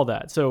and all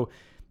that. So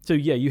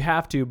yeah, you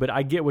have to, but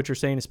I get what you're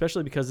saying,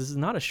 especially because this is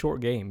not a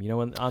short game.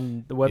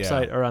 On the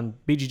website or on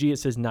BGG, it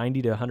says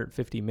 90 to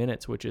 150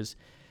 minutes, which is,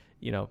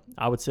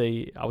 I would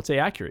say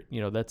accurate.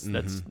 That's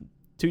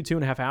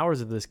 2.5 hours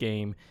of this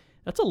game.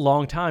 That's a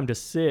long time to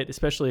sit,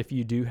 especially if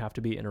you do have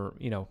to be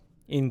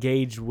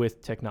engaged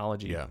with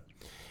technology. Yeah,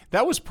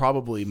 that was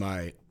probably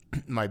my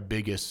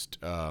biggest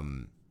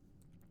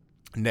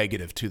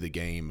negative to the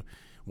game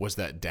was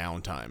that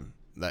downtime.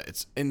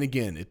 And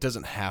again, it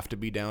doesn't have to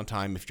be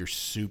downtime if you're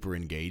super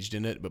engaged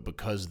in it, but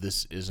because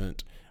this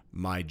isn't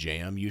my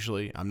jam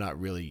usually, I'm not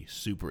really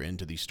super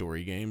into these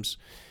story games.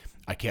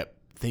 I kept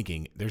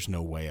thinking there's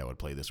no way I would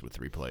play this with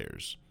 3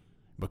 players,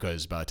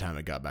 because by the time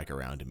it got back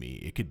around to me,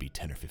 it could be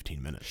 10 or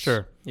 15 minutes.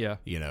 Sure. Yeah.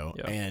 Yeah.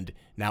 And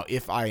now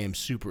if I am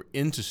super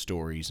into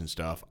stories and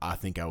stuff, I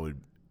think I would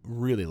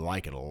really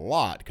like it a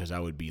lot, because I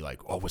would be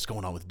like, oh, what's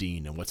going on with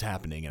Dean and what's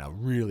happening? And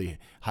I'm really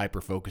hyper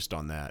focused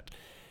on that.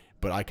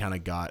 But I kind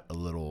of got a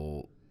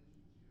little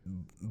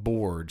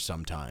bored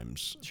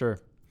sometimes. Sure.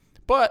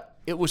 But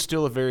it was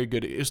still a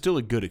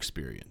good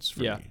experience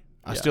for me.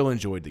 I still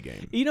enjoyed the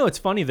game. It's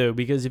funny though,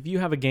 because if you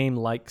have a game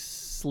like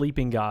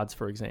Sleeping Gods,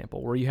 for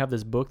example, where you have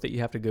this book that you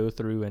have to go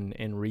through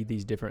and read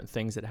these different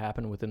things that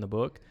happen within the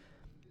book,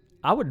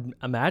 I would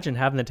imagine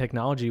having the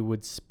technology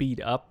would speed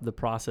up the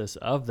process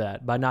of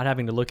that by not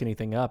having to look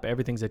anything up.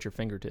 Everything's at your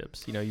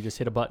fingertips. You just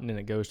hit a button and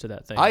it goes to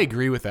that thing. I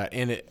agree with that,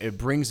 and it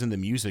brings in the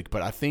music,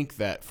 but I think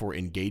that for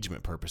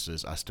engagement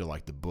purposes, I still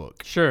like the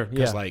book. Sure,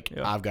 because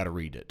I've got to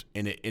read it,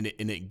 and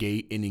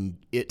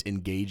it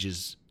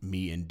engages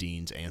me in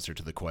Dean's answer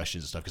to the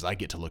questions and stuff, because I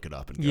get to look it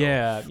up and go,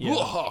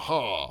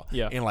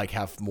 and like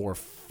have more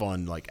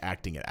fun like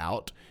acting it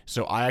out.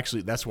 So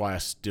that's why I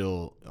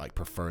still like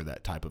prefer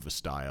that type of a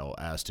style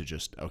as to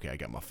just, okay, I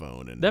got my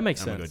phone and that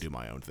makes I'm sense. gonna go do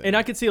my own thing. And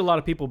I could see a lot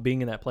of people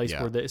being in that place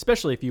where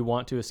especially if you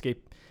want to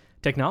escape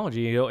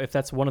technology. If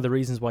that's one of the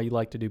reasons why you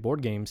like to do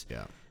board games,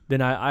 Yeah.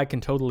 then I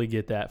can totally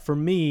get that. For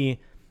me,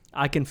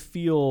 I can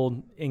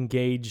feel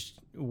engaged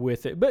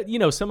with it. But,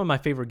 some of my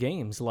favorite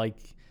games like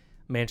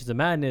Mansions of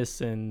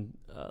Madness and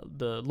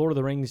the Lord of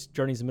the Rings,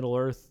 Journeys to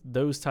Middle-earth,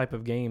 those type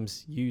of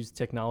games use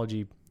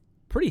technology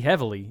pretty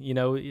heavily.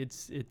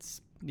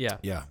 Yeah.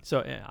 Yeah. So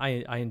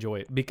I enjoy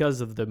it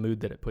because of the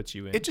mood that it puts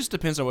you in. It just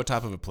depends on what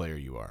type of a player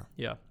you are.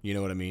 Yeah. You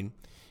know what I mean?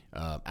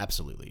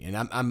 Absolutely. And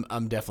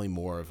I'm definitely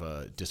more of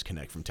a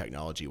disconnect from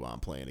technology while I'm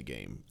playing a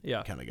game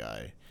kind of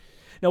guy.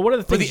 Now, one of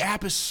the But things... the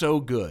app is so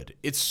good.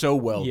 It's so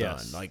well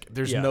Yes. done. Like,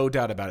 there's Yeah. no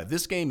doubt about it.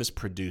 This game is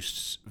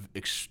produced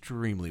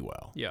extremely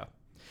well. Yeah.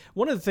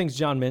 One of the things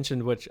John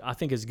mentioned, which I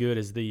think is good,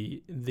 is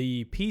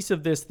the piece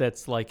of this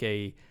that's like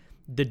a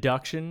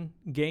deduction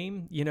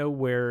game,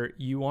 where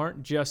you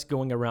aren't just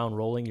going around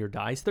rolling your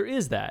dice. There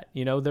is that,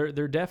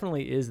 there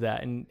definitely is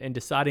that. And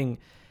deciding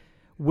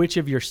which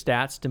of your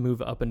stats to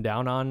move up and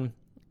down on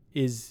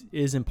is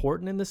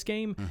important in this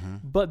game. Mm-hmm.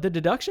 But the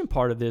deduction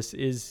part of this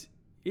is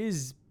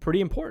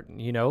pretty important,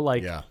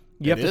 like Yeah.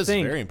 you have It to is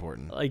think, very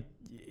important. like,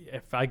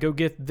 if I go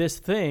get this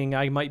thing,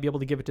 I might be able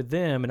to give it to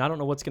them, and I don't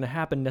know what's going to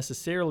happen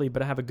necessarily,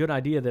 but I have a good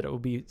idea that it will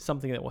be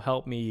something that will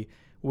help me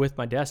with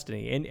my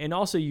destiny. And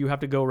also you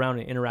have to go around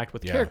and interact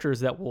with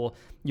characters that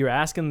you're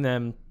asking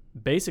them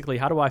basically,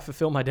 how do I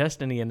fulfill my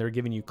destiny? And they're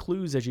giving you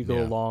clues as you go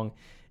along,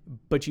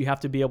 but you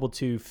have to be able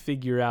to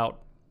figure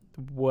out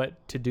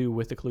what to do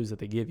with the clues that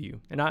they give you.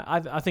 And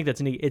I think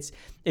that's neat.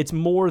 It's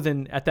more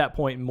than, at that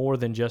point, more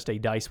than just a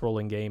dice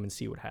rolling game and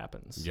see what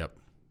happens. Yep.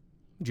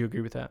 Do you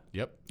agree with that?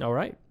 Yep. All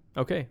right.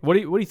 Okay. What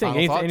do you think?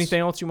 Final thoughts? Anything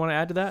else you want to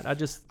add to that?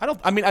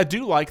 I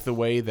do like the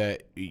way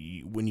that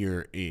when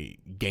you're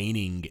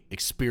gaining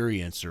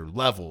experience or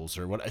levels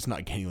or what, it's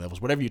not gaining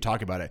levels, whatever you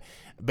talk about it.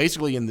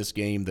 Basically in this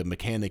game, the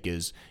mechanic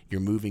is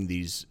you're moving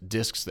these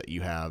discs that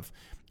you have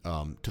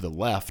to the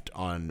left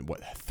on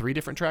 3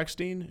 different tracks,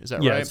 Dean? Is that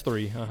right? Yeah, it's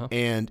 3. Uh-huh.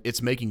 And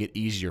it's making it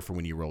easier for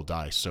when you roll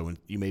dice. So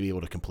you may be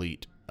able to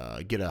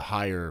get a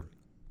higher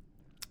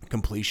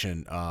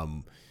completion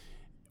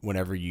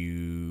whenever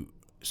you.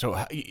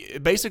 So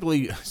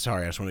basically,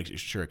 sorry, I just want to make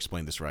sure I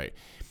explain this right.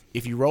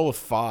 If you roll a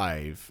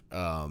 5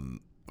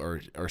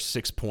 or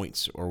 6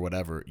 points or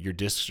whatever, your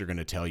discs are going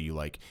to tell you,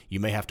 like, you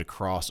may have to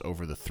cross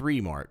over the 3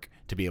 mark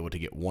to be able to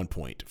get 1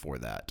 point for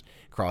that.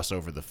 Cross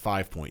over the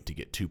 5 point to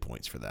get 2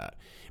 points for that.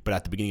 But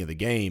at the beginning of the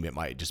game, it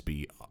might just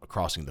be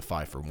crossing the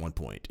 5 for 1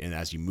 point. And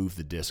as you move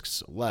the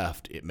discs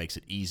left, it makes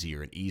it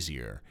easier and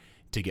easier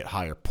to get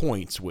higher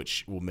points,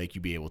 which will make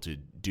you be able to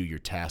do your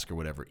task or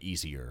whatever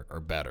easier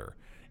or better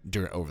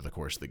over the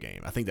course of the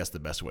game. I think that's the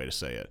best way to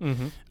say it.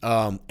 Mm-hmm.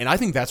 And I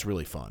think that's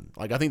really fun.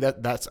 Like, I think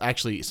that's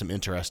actually some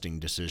interesting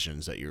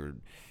decisions that you're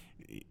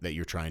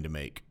trying to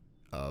make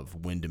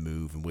of when to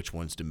move and which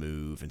ones to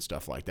move and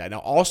stuff like that. Now,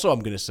 also, I'm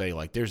going to say,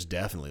 like, there's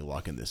definitely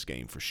luck in this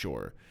game for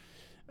sure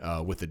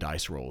with the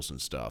dice rolls and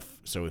stuff.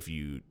 So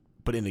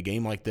but in a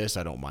game like this,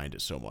 I don't mind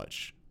it so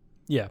much.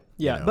 Yeah.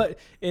 You know? But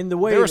in the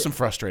way there are some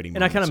frustrating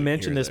and I moments kind of here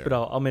mentioned or this, there.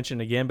 but I'll mention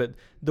it again. But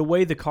the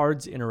way the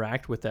cards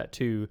interact with that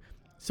too,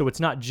 so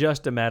it's not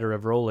just a matter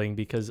of rolling,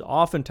 because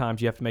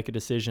oftentimes you have to make a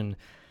decision.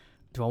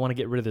 Do I want to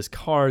get rid of this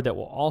card that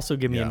will also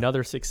give me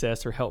another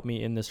success or help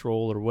me in this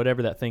roll or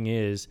whatever that thing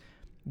is?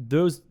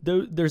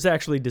 There's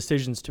actually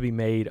decisions to be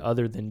made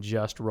other than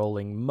just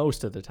rolling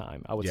most of the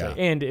time, I would say.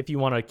 And if you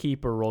want to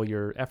keep or roll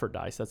your effort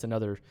dice, that's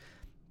another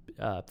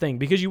thing,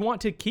 because you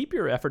want to keep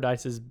your effort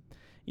dice as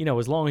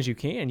long as you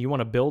can. You want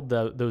to build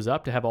those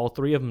up to have all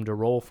 3 of them to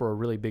roll for a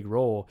really big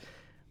roll.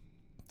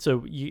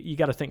 So you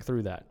got to think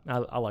through that.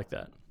 I like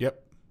that. Yep.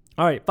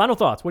 All right, final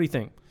thoughts. What do you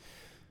think?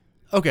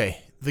 Okay,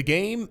 the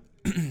game,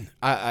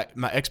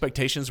 my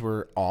expectations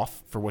were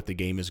off for what the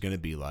game is going to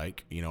be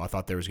like. I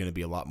thought there was going to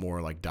be a lot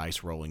more like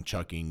dice rolling,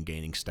 chucking,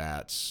 gaining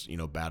stats,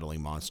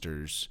 battling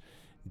monsters,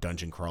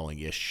 dungeon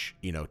crawling-ish,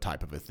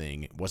 type of a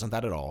thing. It wasn't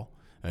that at all.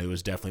 It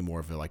was definitely more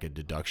of like a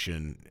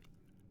deduction,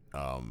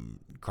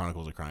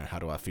 Chronicles of Crime. How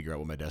do I figure out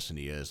what my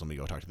destiny is? Let me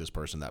go talk to this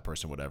person, that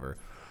person, whatever.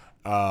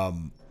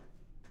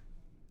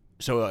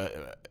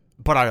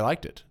 But I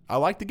liked it. I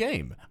liked the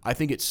game. I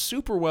think it's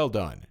super well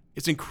done.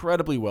 It's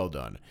incredibly well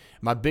done.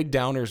 My big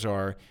downers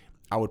are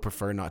I would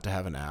prefer not to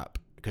have an app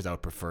because I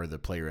would prefer the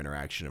player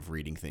interaction of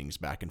reading things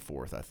back and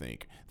forth, I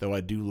think. Though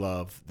I do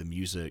love the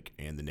music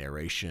and the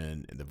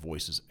narration, and the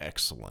voice is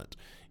excellent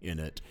in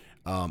it.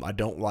 I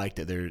don't like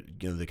that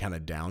the kind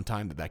of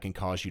downtime that can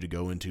cause you to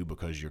go into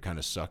because you're kind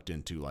of sucked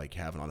into like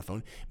having on the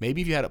phone.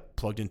 Maybe if you had it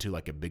plugged into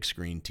like a big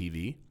screen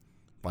TV,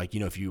 like,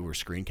 if you were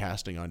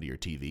screencasting onto your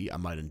TV, I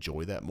might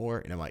enjoy that more,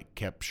 and it might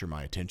capture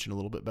my attention a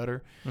little bit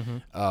better.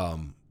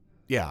 Mm-hmm.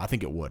 Yeah, I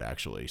think it would,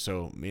 actually.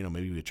 So,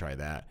 maybe we could try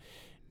that.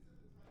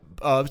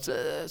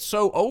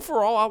 So,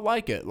 overall, I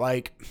like it.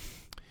 Like,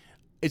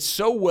 it's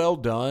so well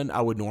done,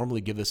 I would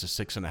normally give this a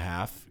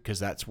 6.5, because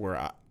that's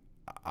where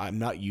I'm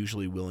not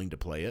usually willing to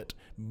play it.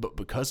 But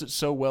because it's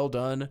so well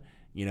done,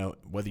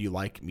 whether you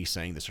like me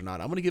saying this or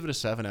not, I'm going to give it a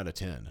 7 out of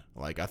 10.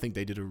 Like, I think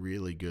they did a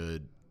really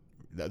good...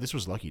 This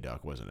was Lucky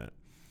Duck, wasn't it?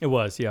 It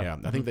was, yeah. Yeah,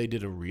 I think they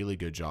did a really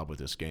good job with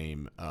this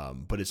game,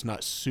 but it's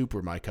not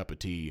super my cup of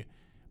tea.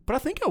 But I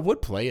think I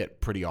would play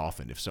it pretty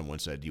often if someone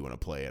said, do you want to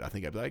play it? I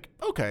think I'd be like,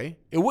 okay.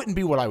 It wouldn't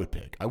be what I would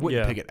pick. I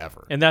wouldn't pick it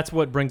ever. And that's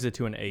what brings it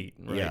to an 8,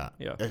 right?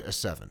 Yeah. A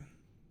 7.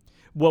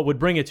 What would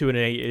bring it to an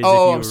 8 is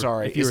I'm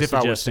sorry. if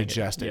I would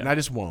suggest it. Yeah. And I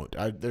just won't.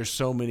 There's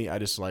so many. I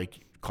just like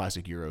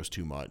classic Euros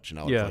too much, and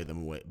I would play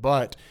them away.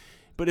 But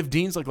if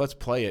Dean's like, let's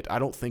play it, I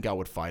don't think I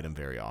would fight him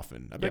very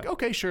often. I'd be like,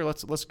 okay, sure,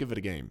 let's give it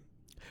a game.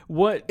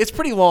 It's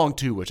pretty long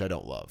too, which I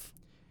don't love.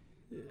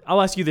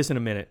 I'll ask you this in a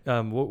minute.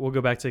 We'll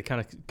go back to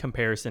kind of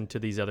comparison to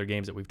these other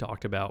games that we've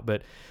talked about.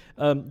 But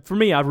for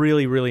me, I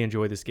really, really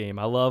enjoy this game.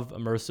 I love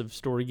immersive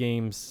story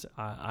games.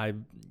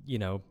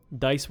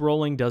 Dice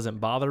rolling doesn't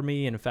bother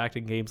me. And in fact,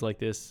 in games like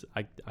this,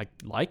 I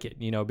like it,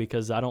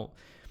 because I don't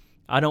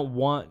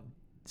want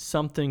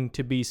something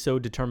to be so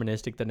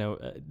deterministic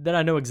that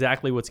I know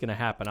exactly what's going to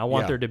happen. I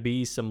want there to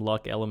be some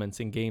luck elements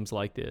in games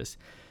like this.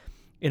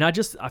 And I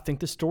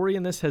think the story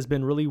in this has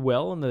been really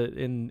well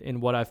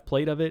in what I've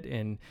played of it,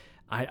 and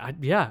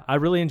I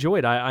really enjoy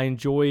it. I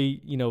enjoy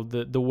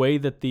the way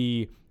that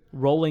the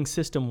rolling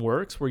system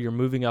works, where you're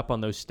moving up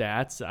on those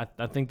stats.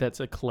 I think that's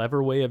a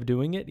clever way of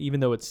doing it, even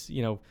though it's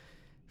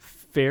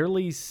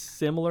fairly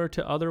similar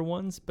to other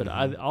ones. But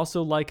I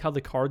also like how the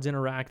cards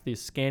interact, the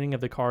scanning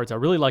of the cards. I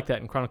really like that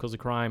in Chronicles of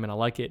Crime, and I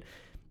like it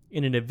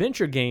in an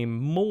adventure game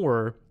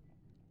more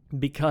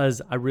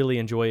because I really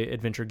enjoy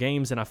adventure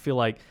games, and I feel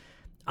like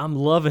I'm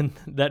loving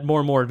that more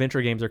and more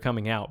adventure games are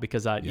coming out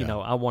because I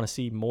want to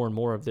see more and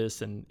more of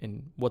this and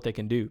what they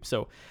can do.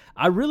 So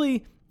I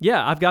really,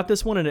 I've got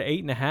this one at an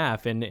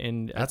 8.5,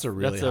 and that's a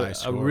really high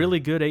score. A really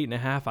good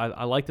 8.5.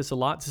 I like this a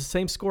lot. It's the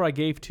same score I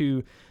gave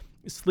to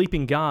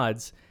Sleeping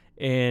Gods,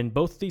 and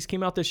both of these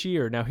came out this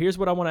year. Now, here's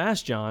what I want to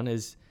ask John: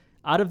 is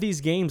out of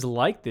these games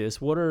like this,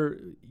 do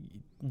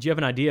you have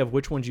an idea of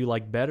which ones you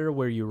like better?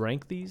 Where you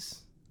rank these?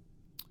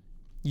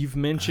 You've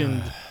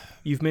mentioned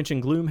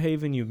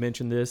Gloomhaven. You've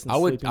mentioned this. And I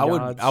would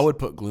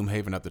put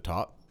Gloomhaven at the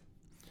top.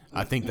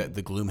 I think that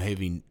the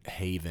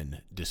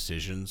Gloomhaven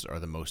decisions are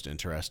the most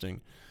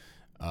interesting.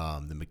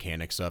 The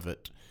mechanics of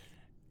it.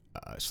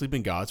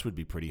 Sleeping Gods would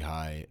be pretty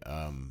high.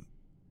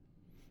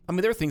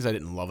 There are things I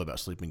didn't love about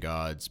Sleeping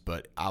Gods,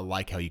 but I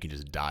like how you can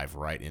just dive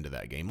right into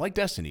that game. Like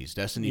Destiny's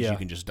you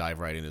can just dive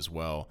right in as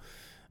well.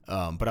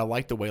 But I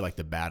like the way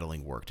the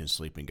battling worked in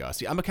Sleeping Gods.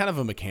 See, I'm a kind of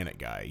a mechanic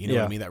guy. You know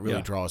what I mean? That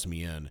really draws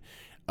me in.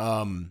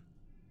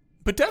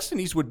 But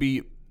Destiny's would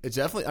be, it's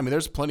definitely,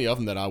 there's plenty of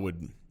them that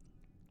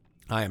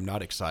I am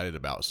not excited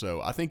about.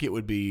 So I think it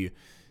would be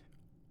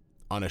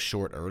on a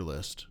shorter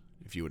list,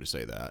 if you were to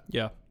say that.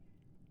 Yeah.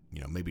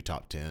 Maybe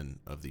top 10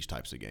 of these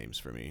types of games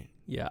for me.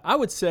 Yeah, I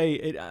would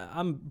say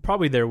I'm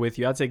probably there with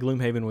you. I'd say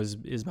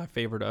Gloomhaven is my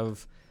favorite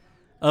of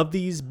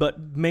these,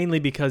 but mainly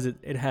because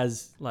it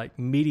has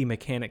meaty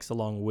mechanics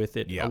along with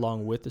it,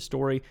 along with the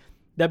story.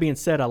 That being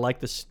said, I like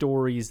the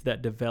stories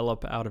that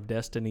develop out of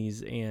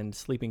Destiny's and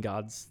Sleeping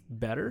Gods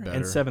better.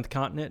 And Seventh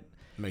Continent.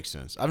 Makes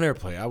sense. I've never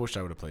played. I wish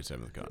I would have played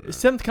Seventh Continent.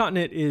 Seventh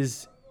Continent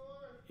it's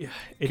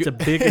a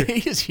bigger.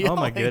 Oh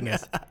my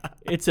goodness,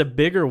 it's a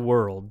bigger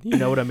world. You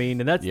know what I mean?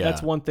 And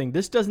that's one thing.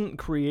 This doesn't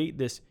create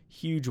this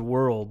huge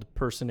world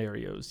per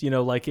scenarios.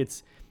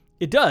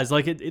 It does.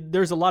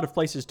 There's a lot of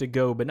places to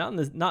go, but not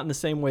in the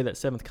same way that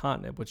Seventh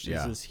Continent, which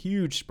is this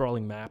huge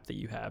sprawling map that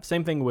you have.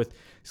 Same thing with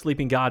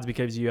Sleeping Gods,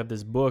 because you have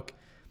this book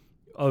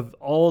of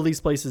all these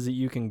places that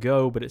you can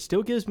go, but it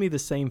still gives me the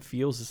same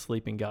feels as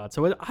Sleeping Gods.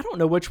 So I don't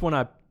know which one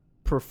I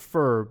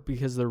prefer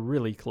because they're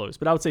really close,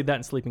 but I would say that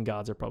and Sleeping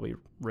Gods are probably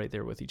right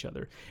there with each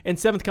other. And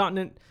Seventh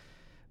Continent,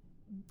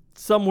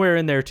 somewhere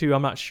in there too.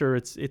 I'm not sure.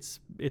 It's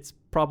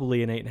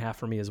probably an 8.5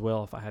 for me as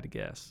well, if I had to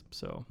guess.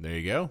 So there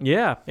you go.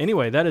 Yeah.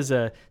 Anyway, that is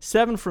a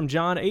 7 from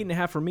John,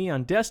 8.5 for me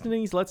on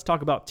Destinies. Let's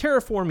talk about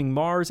Terraforming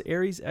Mars: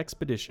 Ares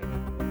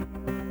Expedition.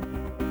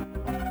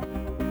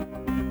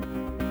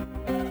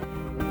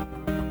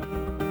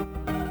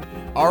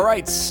 All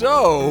right,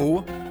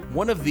 so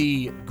one of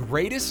the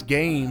greatest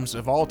games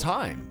of all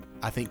time,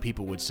 I think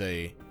people would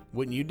say,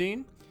 wouldn't you,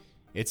 Dean?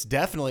 It's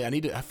definitely.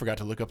 I forgot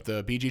to look up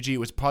the BGG. It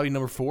was probably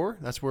number 4.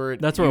 That's where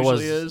it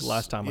usually is.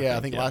 Last time. I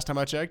think last time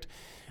I checked.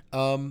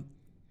 Terraforming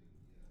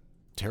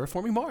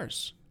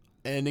Mars,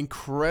 an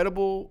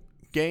incredible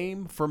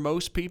game for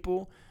most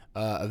people.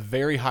 A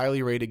very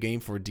highly rated game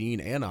for Dean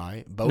and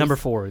I. Both number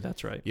 4.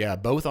 That's right. Yeah,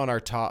 both on our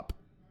top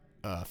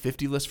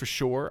 50 list for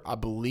sure. I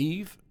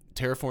believe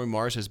Terraforming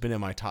Mars has been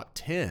in my top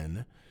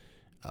 10.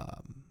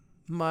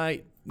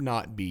 Might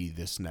not be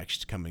this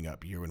next coming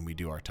up year when we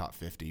do our top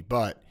 50,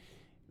 but.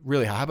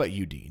 Really, how about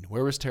you, Dean?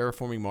 Where was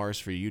Terraforming Mars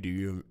for you? Do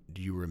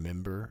you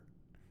remember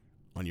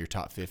on your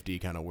top 50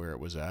 kind of where it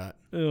was at?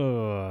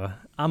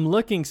 I'm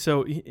looking,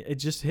 so it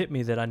just hit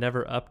me that I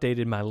never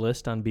updated my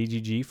list on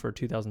BGG for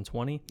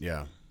 2020.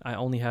 Yeah. I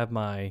only have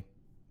my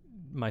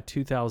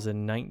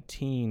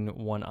 2019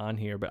 one on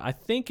here, but I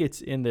think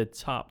it's in the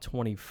top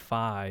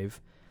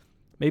 25,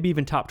 maybe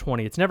even top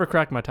 20. It's never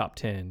cracked my top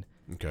 10.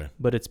 Okay.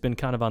 But it's been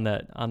kind of on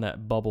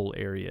that bubble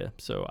area.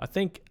 So I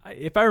think,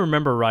 if I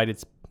remember right,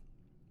 it's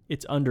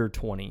under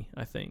 20,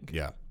 I think.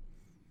 Yeah.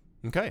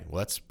 Okay, well,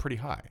 that's pretty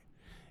high.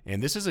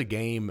 And this is a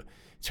game,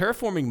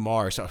 Terraforming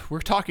Mars. So we're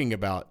talking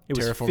about It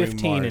was Terraforming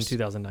 15 Mars. in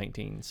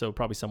 2019, so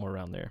probably somewhere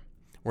around there.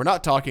 We're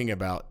not talking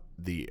about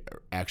the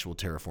actual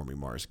Terraforming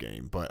Mars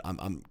game, but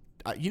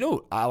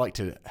I like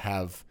to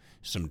have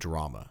some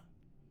drama.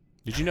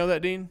 Did you know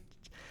that, Dean?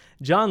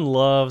 John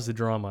loves the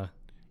drama.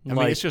 I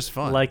mean, it's just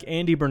fun. Like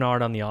Andy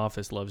Bernard on The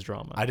Office loves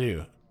drama. I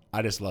do.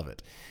 I just love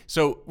it.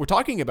 So we're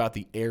talking about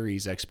the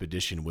Ares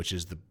Expedition, which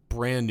is the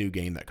brand new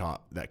game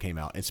that came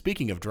out. And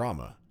speaking of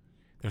drama,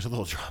 there's a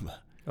little drama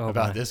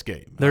about this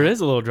game. There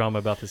is a little drama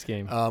about this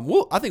game.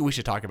 Well, I think we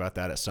should talk about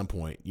that at some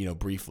point,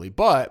 briefly.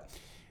 But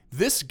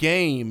this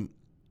game,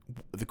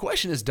 the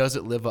question is, does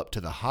it live up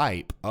to the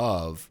hype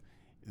of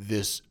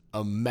this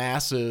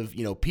massive,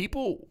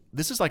 people,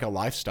 this is like a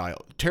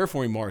lifestyle.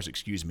 Terraforming Mars,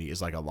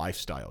 is like a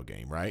lifestyle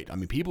game, right? I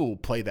mean, people will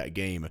play that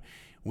game.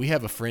 We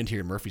have a friend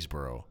here in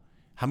Murfreesboro.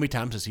 How many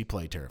times has he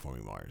played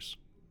Terraforming Mars?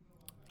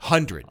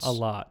 Hundreds. A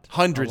lot.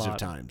 Hundreds of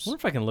times. I wonder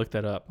if I can look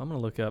that up. I'm going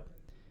to look up.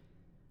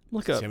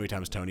 See how many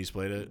times Tony's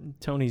played it?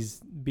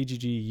 Tony's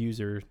BGG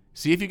user.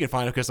 See if you can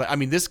find it, because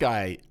this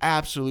guy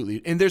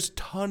absolutely, and there's a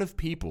ton of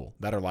people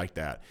that are like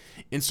that.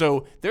 And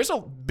so there's a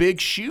big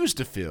shoes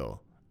to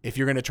fill if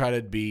you're going to try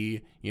to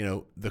be,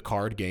 the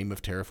card game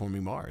of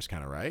Terraforming Mars,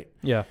 kind of, right?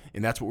 Yeah.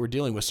 And that's what we're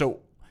dealing with.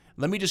 So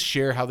let me just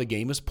share how the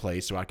game is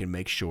played so I can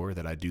make sure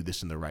that I do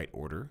this in the right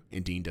order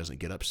and Dean doesn't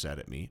get upset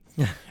at me.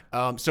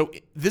 So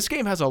this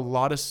game has a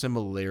lot of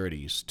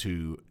similarities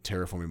to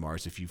Terraforming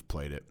Mars if you've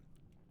played it.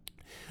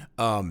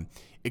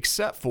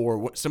 Except for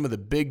what some of the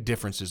big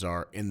differences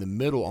are in the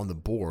middle on the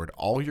board.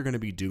 All you're going to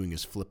be doing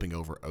is flipping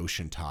over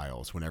ocean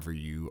tiles. Whenever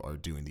you are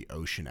doing the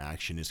ocean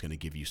action, is going to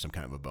give you some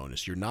kind of a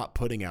bonus. You're not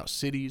putting out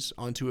cities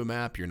onto a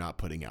map. You're not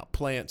putting out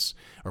plants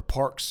or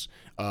parks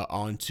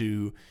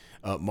onto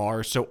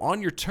Mars. So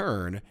on your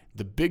turn,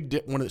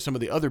 some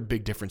of the other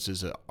big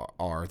differences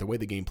are the way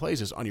the game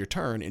plays is on your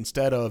turn,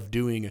 instead of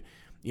doing,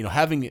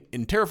 having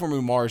in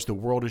Terraforming Mars, the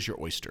world is your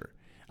oyster.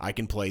 I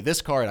can play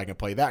this card, I can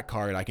play that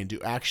card, I can do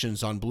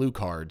actions on blue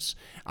cards,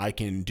 I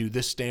can do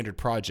this standard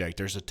project.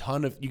 There's a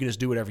ton of, you can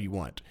just do whatever you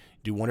want.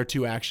 Do one or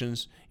two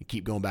actions and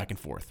keep going back and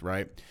forth,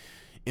 right?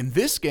 In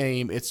this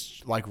game,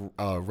 it's like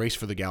Race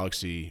for the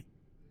Galaxy,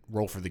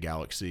 Roll for the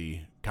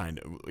Galaxy, kind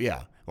of,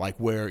 yeah. Like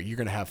where you're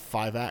going to have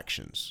 5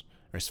 actions.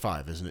 There's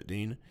 5, isn't it,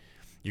 Dean?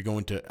 You're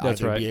going to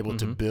either be able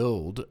to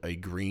build a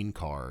green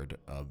card.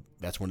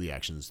 That's one of the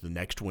actions. The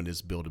next one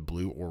is build a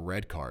blue or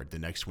red card. The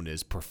next one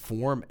is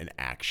perform an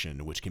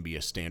action, which can be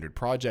a standard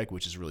project,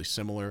 which is really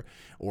similar,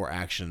 or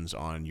actions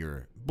on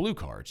your blue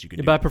cards. You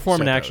can by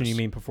perform an action, you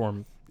mean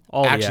perform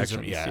all actions, the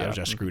actions. Yeah, I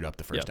just screwed up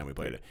the first time we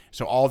played it.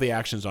 So all the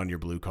actions on your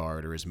blue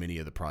card, or as many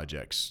of the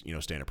projects,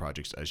 standard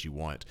projects as you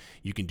want.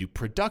 You can do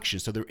production.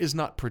 So there is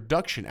not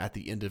production at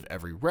the end of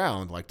every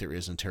round like there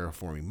is in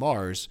Terraforming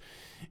Mars.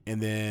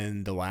 And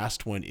then the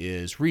last one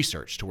is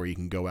research, to where you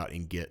can go out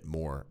and get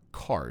more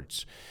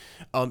cards.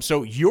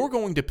 So you're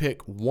going to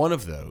pick one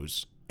of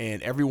those,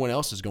 and everyone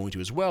else is going to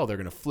as well. They're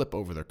going to flip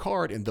over their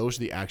card, and those are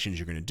the actions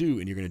you're going to do,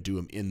 and you're going to do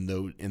them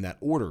in that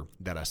order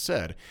that I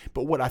said.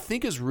 But what I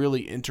think is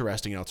really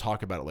interesting, and I'll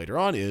talk about it later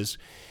on, is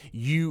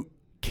you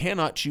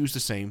cannot choose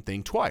the same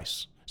thing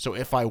twice. So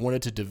if I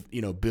wanted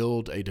to,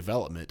 build a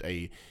development,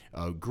 a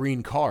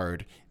green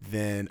card,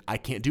 then I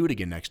can't do it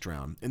again next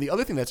round. And the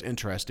other thing that's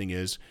interesting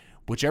is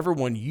whichever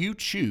one you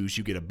choose,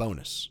 you get a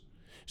bonus.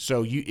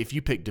 So if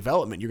you pick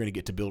development, you're going to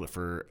get to build it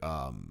for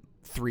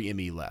 3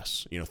 ME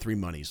less, 3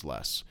 monies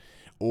less.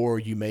 Or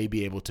you may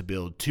be able to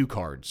build 2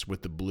 cards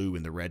with the blue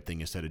and the red thing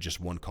instead of just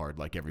 1 card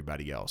like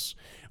everybody else.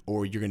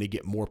 Or you're going to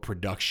get more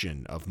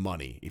production of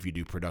money. If you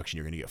do production,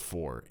 you're going to get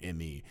 4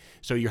 ME.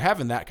 So you're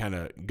having that kind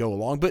of go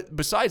along. But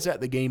besides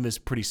that, the game is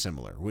pretty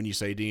similar. Wouldn't you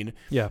say, Dean?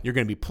 Yeah. You're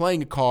going to be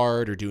playing a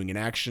card or doing an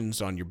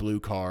actions on your blue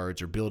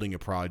cards or building a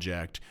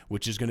project,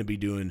 which is going to be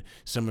doing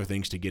similar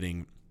things to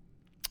getting,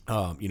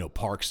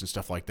 parks and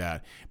stuff like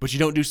that. But you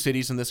don't do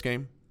cities in this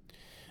game.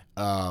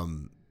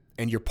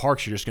 And your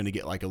parks, you're just going to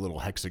get like a little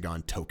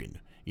hexagon token.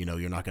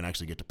 You're not going to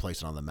actually get to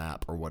place it on the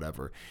map or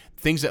whatever.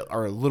 Things that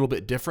are a little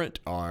bit different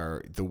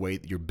are the way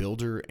your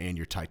builder and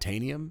your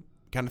titanium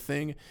kind of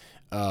thing.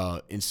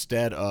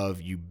 Instead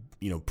of you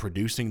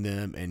producing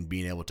them and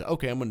being able to,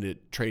 okay, I'm going to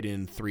trade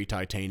in 3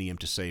 titanium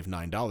to save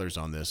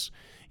 $9 on this.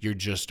 You're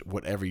just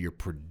whatever your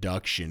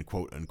production,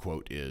 quote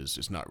unquote, is.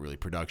 It's not really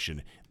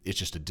production. It's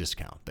just a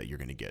discount that you're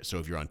going to get. So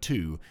if you're on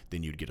 2,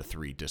 then you'd get a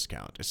 3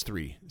 discount. It's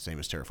 3, same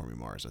as Terraforming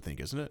Mars, I think,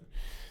 isn't it?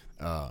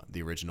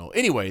 The original.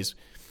 Anyways,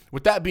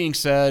 with that being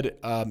said,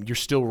 you're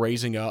still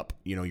raising up,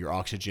 your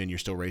oxygen. You're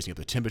still raising up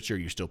the temperature.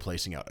 You're still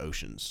placing out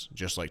oceans,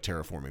 just like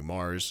Terraforming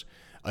Mars.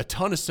 A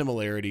ton of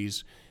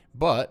similarities,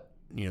 but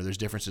there's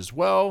differences.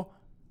 Well,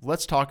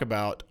 let's talk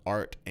about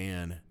art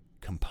and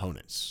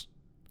components.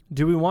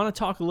 Do we want to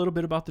talk a little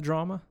bit about the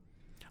drama?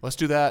 Let's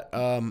do that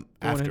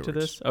afterwards. Into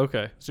this?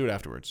 Okay. Let's do it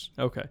afterwards.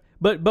 Okay.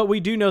 But we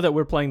do know that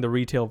we're playing the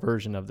retail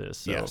version of this.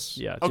 So, yes.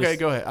 Yeah. Okay,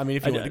 go ahead. I mean,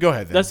 if you want, go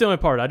ahead then. That's the only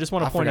part. I just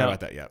want to point out about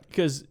that, yeah.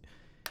 Because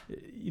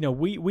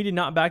we did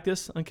not back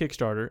this on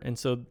Kickstarter, and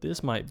so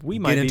we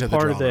might be into the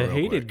part of drama the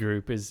real hated quick.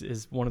 group.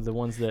 Is one of the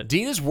ones that.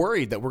 Dean is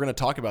worried that we're going to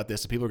talk about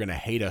this and people are going to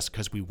hate us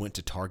because we went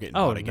to Target and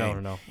bought a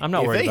game. No. I'm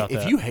not worried about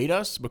that. If you hate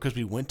us because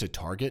we went to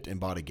Target and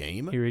bought a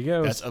game Here he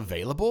goes. that's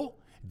available,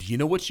 do you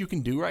know what you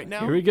can do right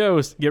now? Here he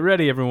goes. Get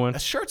ready, everyone. A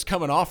shirt's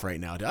coming off right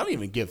now. I don't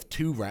even give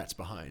two rats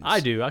behinds. I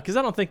do, because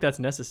I don't think that's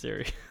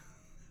necessary.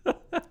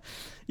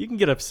 You can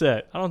get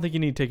upset. I don't think you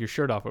need to take your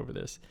shirt off over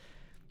this.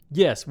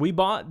 Yes, I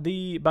bought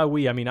the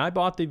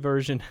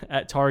version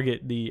at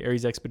Target, the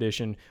Ares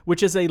Expedition,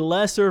 which is a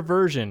lesser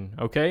version,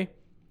 okay?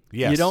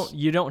 Yes.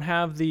 You don't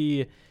have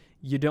the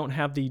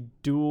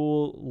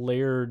dual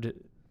layered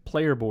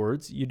player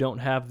boards. You don't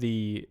have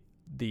the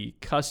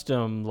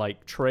custom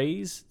like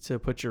trays to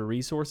put your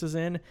resources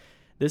in.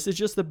 This is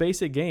just the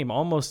basic game,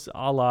 almost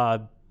a la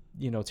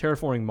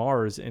Terraforming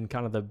Mars, and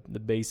kind of the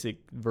basic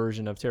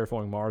version of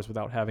Terraforming Mars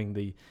without having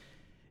the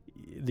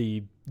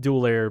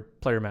dual layer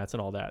player mats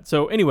and all that.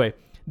 So anyway,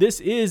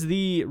 this is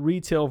the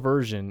retail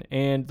version,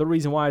 and the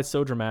reason why it's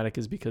so dramatic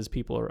is because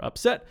people are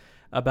upset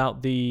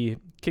about the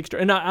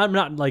Kickstarter. And I'm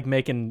not like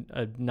making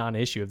a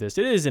non-issue of this.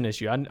 It is an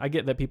issue. I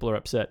get that people are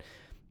upset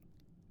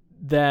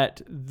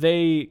that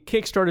they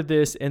kickstarted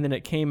this and then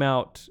it came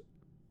out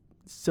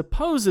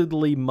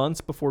supposedly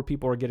months before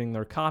people are getting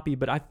their copy,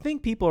 but I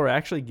think people are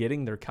actually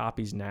getting their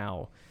copies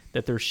now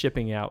that they're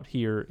shipping out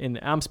here. And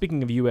I'm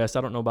speaking of US.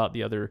 I don't know about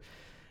the other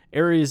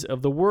areas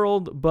of the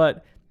world,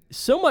 but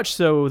so much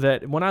so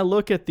that when I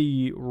look at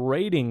the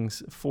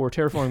ratings for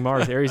Terraforming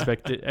Mars Ares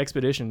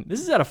Expedition,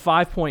 this is at a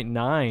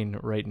 5.9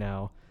 right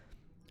now.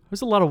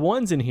 There's a lot of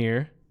ones in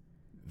here.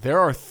 There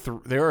are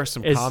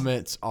some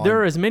comments on. There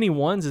are as many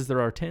ones as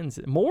there are tens.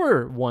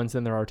 More ones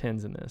than there are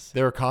tens in this.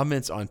 There are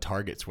comments on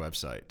Target's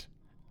website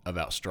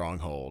about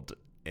Stronghold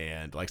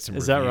and like some.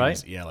 Is reviews. that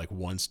right? Yeah, like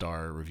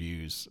 1-star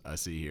reviews I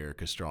see here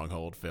because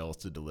Stronghold fails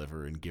to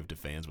deliver and give to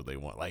fans what they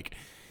want. Like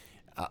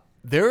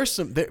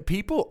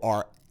people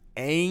are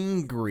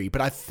angry,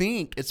 but I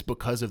think it's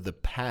because of the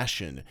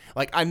passion.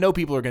 Like I know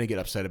people are going to get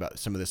upset about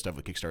some of this stuff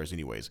with Kickstarters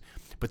anyways,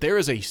 but there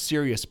is a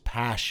serious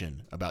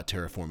passion about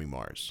Terraforming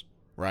Mars,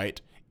 right?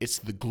 It's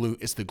the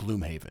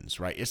Gloomhavens,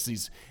 right? It's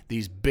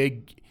these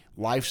big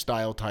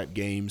lifestyle type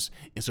games,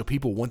 and so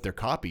people want their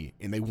copy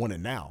and they want it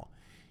now.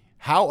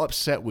 How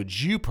upset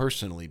would you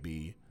personally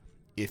be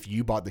if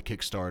you bought the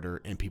Kickstarter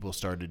and people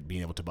started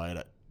being able to buy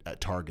it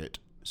at Target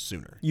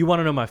sooner? You want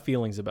to know my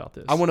feelings about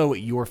this? I want to know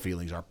what your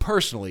feelings are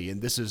personally,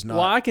 and this is not.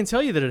 Well, I can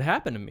tell you that it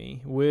happened to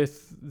me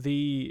with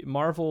the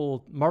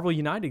Marvel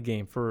United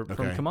game from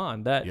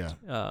CMON.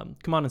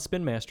 CMON and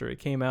Spin Master. It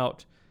came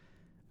out,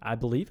 I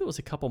believe it was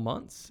a couple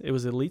months. It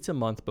was at least a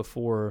month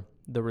before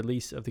the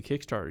release of the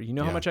Kickstarter. You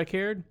know how much I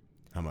cared?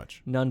 How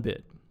much? None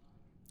bit.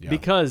 Yeah.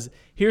 Because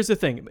here's the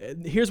thing.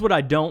 Here's what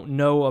I don't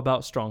know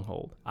about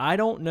Stronghold. I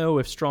don't know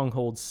if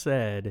Stronghold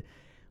said,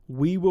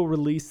 we will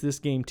release this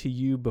game to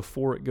you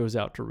before it goes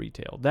out to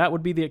retail. That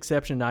would be the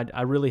exception.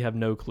 I really have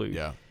no clue.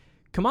 Yeah.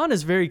 CMON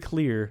is very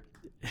clear,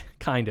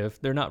 kind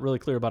of. They're not really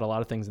clear about a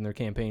lot of things in their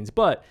campaigns,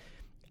 but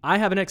I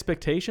have an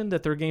expectation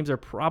that their games are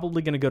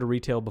probably going to go to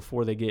retail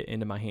before they get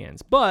into my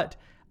hands. But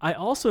I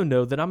also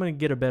know that I'm going to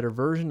get a better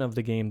version of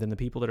the game than the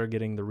people that are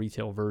getting the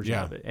retail version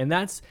of it. And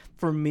that's,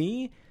 for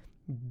me,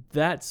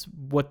 that's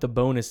what the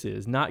bonus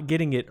is. Not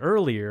getting it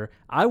earlier.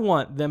 I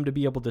want them to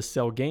be able to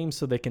sell games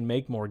so they can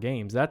make more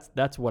games.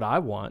 That's what I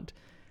want.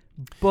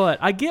 But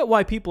I get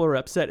why people are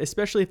upset,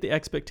 especially if the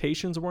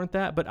expectations weren't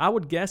that. But I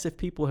would guess if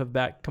people have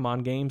backed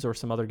CMON games or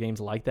some other games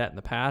like that in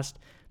the past,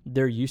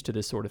 they're used to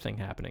this sort of thing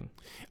happening.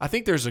 I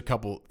think there's a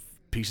couple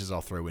pieces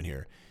I'll throw in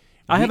here.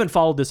 I haven't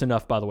followed this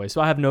enough, by the way,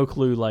 so I have no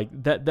clue. Like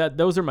that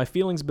those are my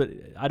feelings, but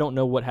I don't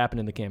know what happened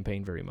in the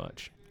campaign very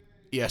much.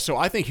 Yeah, so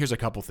I think here's a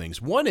couple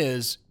things. One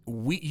is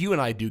you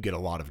and I do get a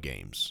lot of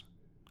games.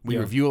 We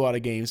review a lot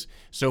of games.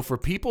 So for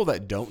people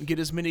that don't get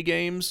as many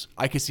games,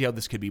 I can see how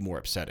this could be more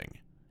upsetting.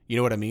 You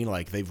know what I mean?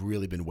 Like they've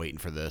really been waiting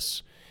for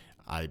this.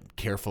 I'm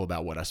careful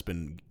about what I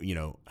spend,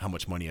 how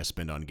much money I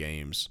spend on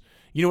games.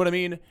 You know what I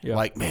mean? Yeah.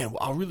 Like, man,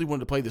 I really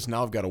wanted to play this.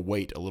 Now I've got to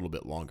wait a little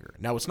bit longer.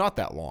 Now it's not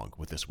that long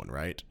with this one,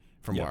 right?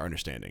 From our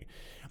understanding.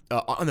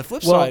 On the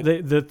flip side,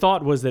 the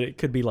thought was that it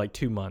could be like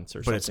 2 months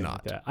or something. But it's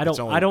not. Like that.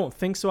 I don't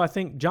think so. I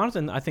think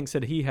Jonathan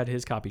said he had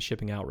his copy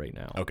shipping out right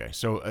now. Okay,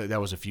 so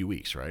that was a few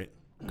weeks, right?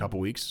 A couple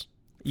weeks.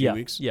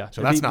 Weeks? Yeah.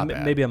 So that's not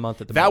bad. Maybe a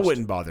month at the most. That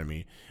wouldn't bother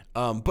me.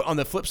 But on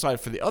the flip side,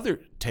 for the other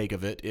take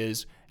of it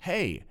is,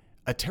 hey,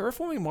 a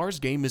Terraforming Mars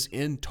game is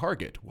in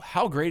Target.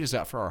 How great is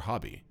that for our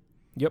hobby?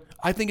 Yep.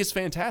 I think it's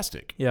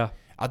fantastic. Yeah.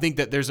 I think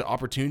that there's an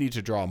opportunity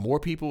to draw more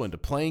people into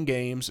playing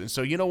games. And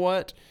so, you know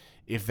what?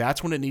 If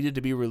that's when it needed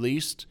to be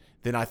released,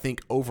 then I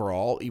think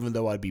overall, even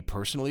though I'd be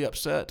personally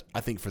upset, I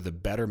think for the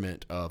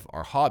betterment of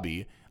our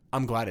hobby,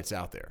 I'm glad it's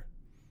out there.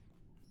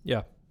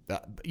 Yeah.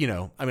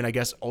 I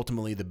guess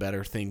ultimately the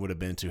better thing would have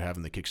been to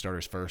having the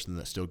Kickstarters first and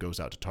that still goes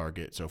out to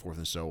Target, so forth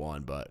and so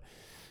on. But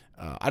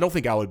I don't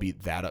think I would be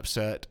that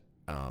upset.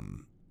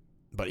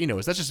 But,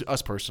 that's just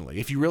us personally.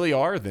 If you really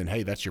are, then,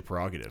 hey, that's your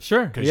prerogative.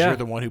 Sure. Because you're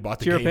the one who bought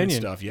the game and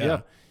stuff.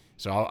 Yeah.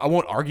 So I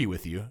won't argue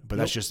with you, but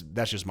that's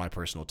just my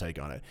personal take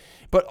on it.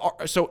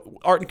 But so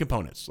art and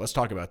components. Let's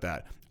talk about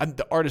that.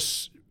 The art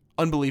is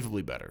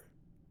unbelievably better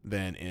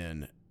than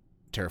in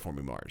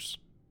Terraforming Mars,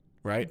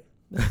 right?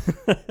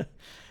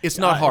 It's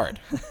not hard.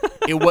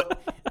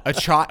 A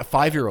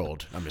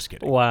 5-year-old. I'm just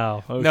kidding.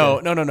 Wow. Okay.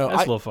 No. That's a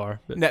little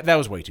far. That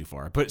was way too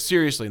far. But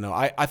seriously, no.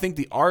 I think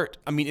the art.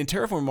 I mean, in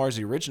Terraforming Mars,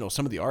 the original,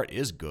 some of the art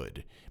is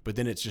good, but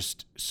then it's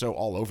just so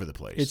all over the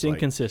place. It's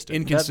inconsistent.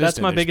 Inconsistent. That's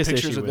my There's biggest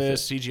pictures issue of with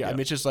this it. CGI. Yeah. I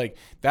mean, it's just like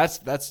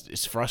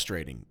it's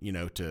frustrating,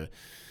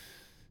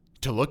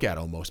 to look at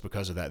almost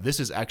because of that. This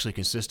is actually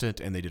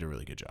consistent, and they did a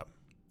really good job.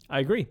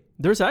 I agree.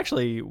 There's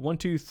actually 1,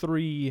 2,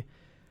 3,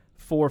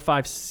 4,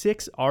 5,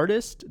 6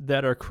 artists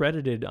that are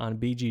credited on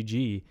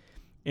BGG.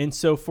 And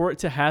so for it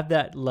to have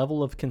that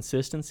level of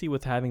consistency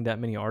with having that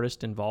many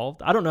artists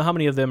involved, I don't know how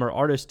many of them are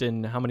artists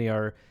and how many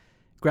are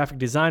graphic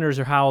designers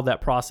or how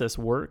that process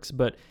works,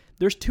 but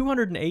there's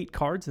 208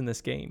 cards in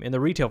this game in the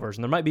retail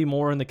version. There might be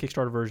more in the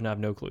Kickstarter version. I have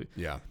no clue.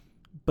 Yeah.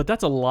 But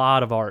that's a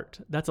lot of art.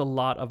 That's a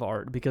lot of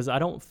art because I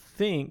don't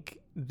think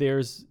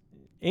there's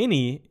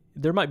any,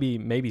 there might be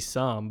maybe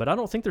some, but I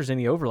don't think there's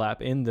any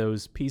overlap in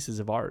those pieces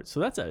of art. So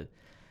that's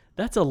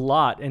a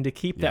lot. And to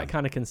keep that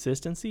kind of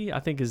consistency, I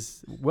think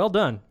is well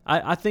done.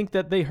 I think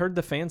that they heard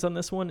the fans on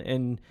this one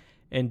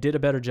and did a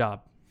better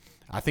job.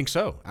 I think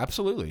so.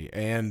 Absolutely.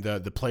 And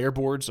the player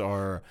boards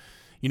are,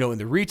 in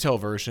the retail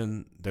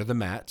version, they're the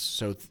mats.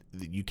 So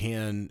you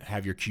can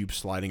have your cube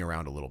sliding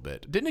around a little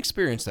bit. Didn't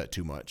experience that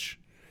too much.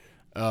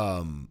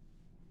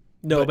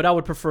 No, but I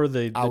would prefer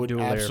the I would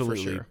dual layer for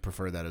absolutely sure.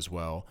 prefer that as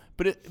well.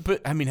 But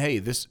I mean, hey,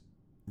 this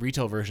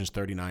retail version is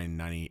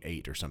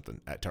 $39.98 or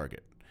something at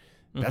Target.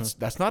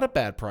 That's not a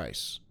bad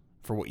price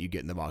for what you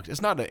get in the box.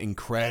 It's not an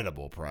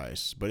incredible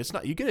price, but it's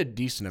not. You get a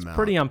decent amount.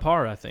 Pretty on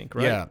par, I think.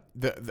 Right? Yeah.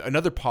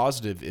 Another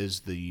positive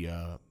is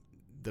the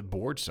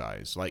board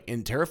size. Like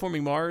in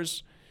Terraforming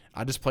Mars,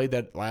 I just played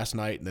that last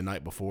night and the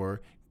night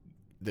before.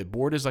 The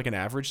board is like an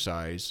average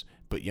size,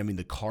 but I mean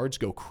the cards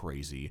go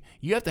crazy.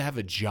 You have to have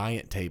a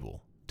giant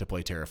table to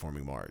play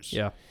Terraforming Mars.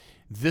 Yeah.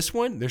 This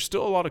one, there's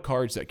still a lot of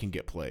cards that can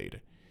get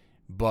played,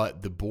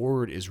 but the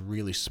board is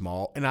really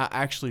small, and I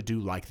actually do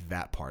like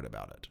that part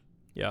about it.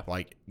 Yeah.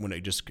 Like when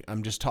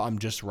I'm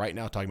just right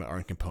now talking about art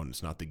and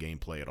components, not the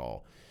gameplay at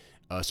all.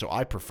 So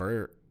I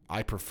prefer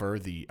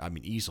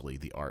easily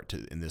the art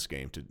in this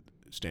game to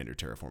standard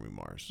Terraforming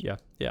Mars. Yeah.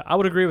 I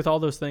would agree with all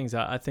those things.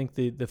 I think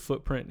the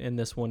footprint in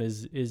this one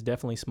is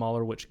definitely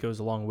smaller, which goes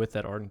along with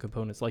that art and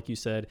components. Like you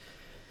said,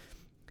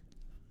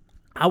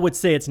 I would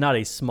say it's not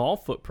a small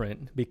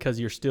footprint because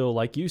you're still,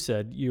 like you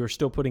said, you're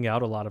still putting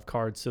out a lot of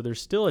cards. So there's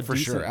still a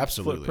decent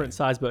footprint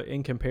size, but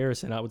in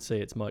comparison, I would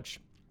say it's much,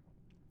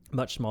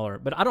 much smaller.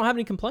 But I don't have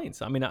any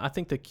complaints. I mean, I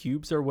think the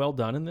cubes are well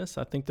done in this.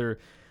 I think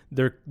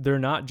they're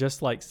not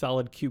just like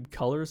solid cube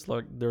colors,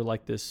 like they're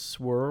like this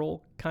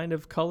swirl kind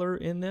of color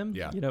in them.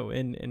 Yeah.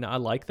 And I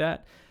like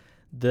that.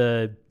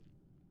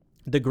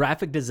 The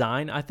graphic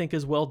design, I think,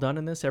 is well done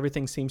in this.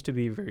 Everything seems to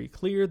be very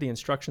clear. The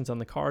instructions on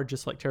the card,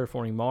 just like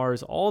Terraforming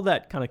Mars, all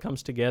that kind of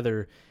comes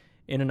together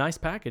in a nice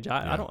package.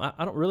 I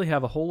don't really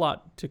have a whole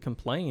lot to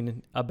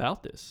complain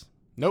about this.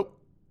 Nope.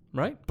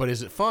 Right? But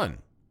is it fun?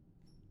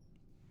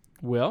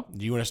 Well,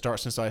 Do you want to start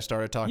since I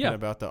started talking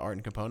about the art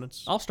and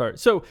components? I'll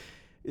start. So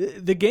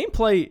the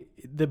gameplay,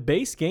 the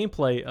base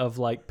gameplay of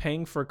like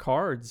paying for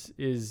cards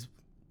is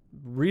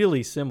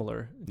really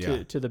similar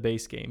to the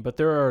base game. But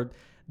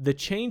the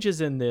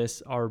changes in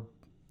this are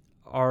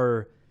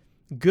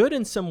good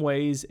in some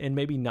ways and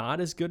maybe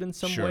not as good in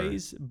some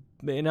ways.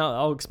 And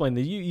I'll explain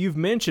that. You've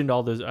mentioned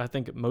all those, I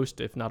think most,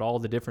 if not all,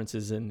 the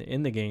differences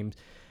in the games.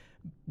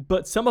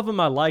 But some of them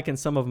I like and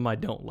some of them I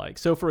don't like.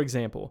 So, for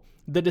example,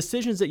 the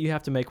decisions that you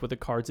have to make with the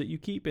cards that you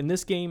keep. In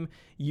this game,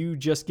 you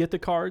just get the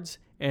cards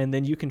and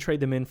then you can trade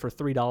them in for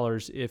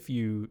 $3 if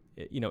you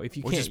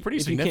can't. Which is pretty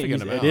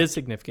significant amount. It is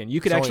significant.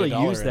 You could actually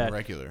use that.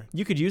 Regular.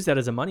 You could use that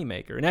as a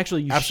moneymaker. And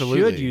actually, you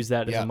should use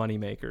that as a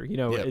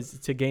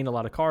moneymaker. To gain a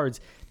lot of cards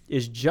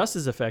is just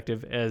as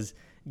effective as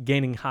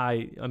gaining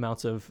high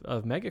amounts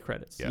of mega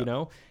credits,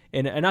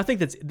 And I think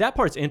that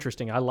part's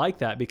interesting. I like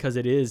that because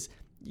it is,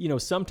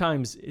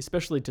 sometimes,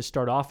 especially to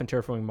start off in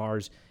Terraforming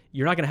Mars,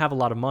 you're not going to have a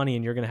lot of money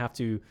and you're going to have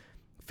to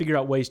figure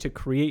out ways to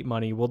create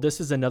money. Well, this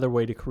is another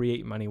way to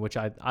create money, which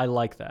I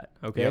like that.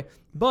 Okay. Yep.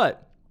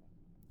 But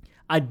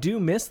I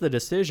do miss the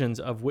decisions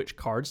of which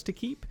cards to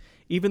keep,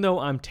 even though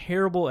I'm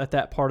terrible at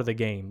that part of the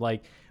game.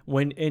 Like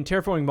when in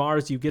Terraforming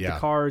Mars, you get the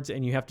cards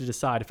and you have to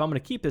decide if I'm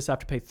going to keep this, I have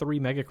to pay 3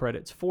 mega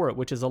credits for it,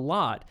 which is a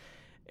lot.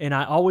 And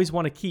I always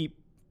want to keep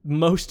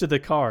most of the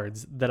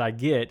cards that I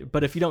get,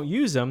 but if you don't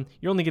use them,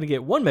 you're only going to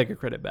get 1 mega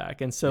credit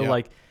back. And so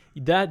like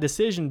that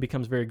decision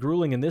becomes very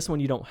grueling. And this one,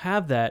 you don't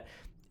have that.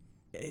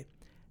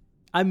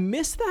 I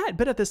miss that,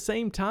 but at the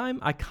same time,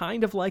 I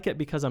kind of like it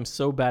because I'm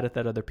so bad at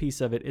that other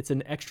piece of it. It's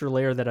an extra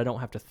layer that I don't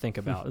have to think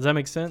about. Does that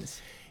make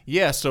sense?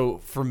 Yeah. So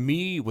for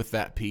me with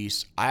that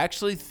piece, I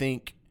actually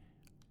think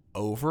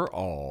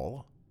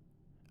overall,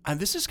 and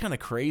this is kind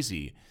of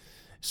crazy.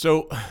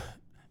 So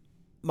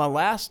my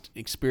last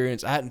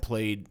experience, I hadn't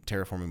played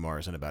Terraforming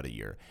Mars in about a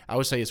year. I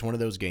would say it's one of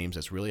those games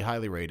that's really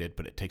highly rated,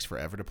 but it takes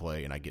forever to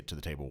play, and I get to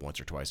the table once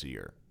or twice a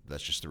year.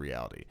 That's just the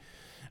reality.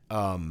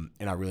 And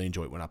I really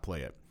enjoy it when I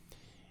play it.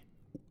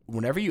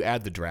 Whenever you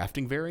add the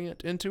drafting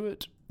variant into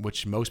it,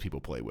 which most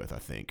people play with, I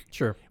think.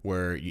 Sure.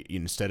 Where you,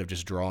 instead of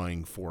just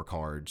drawing 4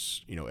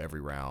 cards,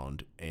 every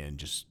round and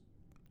just,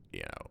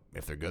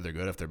 if they're good, they're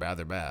good. If they're bad,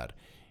 they're bad.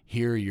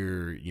 Here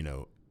you're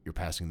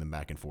passing them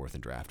back and forth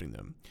and drafting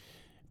them.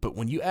 But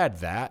when you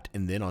add that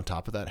and then on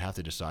top of that have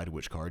to decide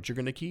which cards you're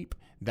going to keep,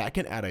 that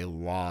can add a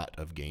lot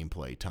of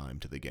gameplay time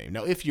to the game.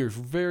 Now, if you're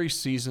very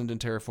seasoned in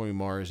Terraforming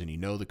Mars and you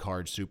know the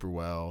cards super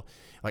well,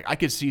 like I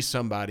could see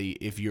somebody,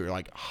 if you're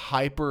like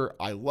I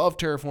love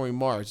Terraforming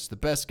Mars, it's the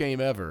best game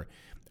ever,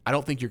 I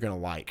don't think you're going to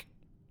like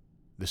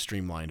the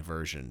streamlined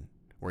version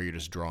where you're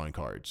just drawing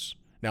cards.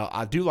 Now,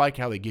 I do like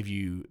how they give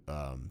you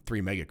 3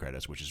 mega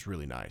credits, which is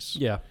really nice.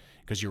 Yeah.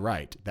 Because you're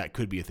right. That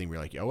could be a thing where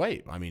you're like, oh,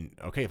 wait, I mean,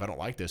 okay, if I don't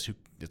like this,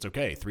 it's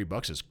okay.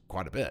 $3 is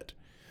quite a bit.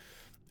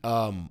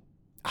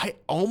 I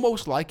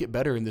almost like it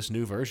better in this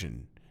new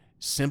version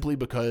simply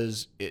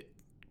because it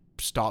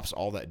stops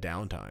all that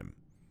downtime.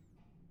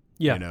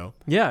 Yeah.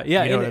 Yeah.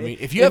 You know what I mean?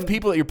 If you have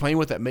people that you're playing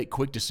with that make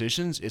quick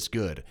decisions, it's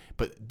good.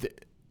 But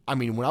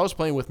when I was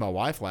playing with my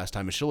wife last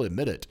time, and she'll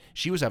admit it,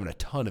 she was having a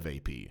ton of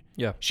AP.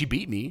 Yeah. She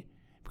beat me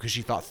because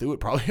she thought through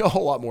it probably a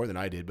whole lot more than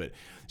I did. But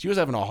she was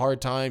having a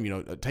hard time,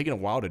 taking a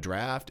while to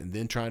draft and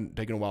then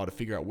taking a while to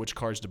figure out which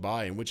cards to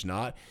buy and which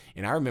not.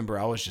 And I remember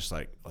I was just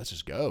like, let's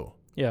just go.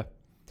 Yeah.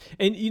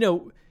 And,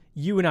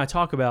 you and I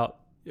talk about,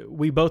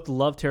 we both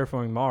love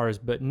Terraforming Mars,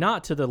 but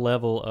not to the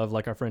level of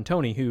like our friend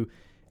Tony, who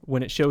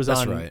when it shows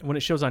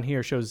on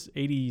here shows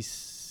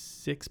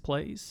 86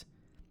 plays.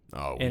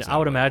 Oh, and I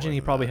would imagine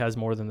he probably has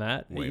more than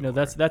that.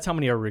 That's how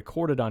many are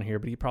recorded on here,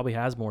 but he probably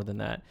has more than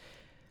that.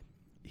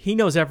 He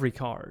knows every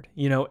card.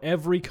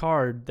 Every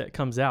card that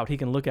comes out, he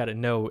can look at it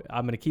and know,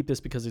 I'm going to keep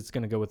this because it's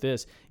going to go with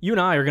this. You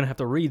and I are going to have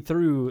to read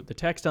through the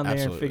text on there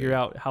and figure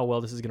out how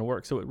well this is going to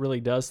work. So it really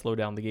does slow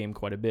down the game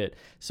quite a bit.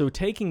 So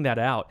taking that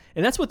out,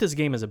 and that's what this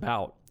game is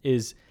about,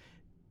 is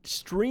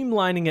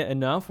streamlining it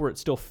enough where it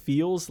still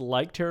feels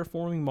like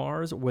Terraforming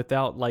Mars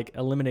without like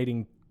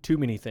eliminating too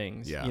many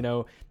things.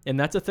 Yeah. And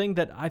that's a thing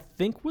that I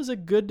think was a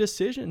good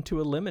decision to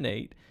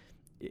eliminate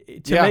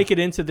to make it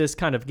into this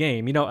kind of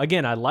game.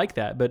 Again, I like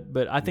that,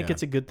 but I think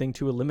it's a good thing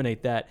to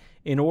eliminate that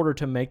in order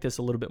to make this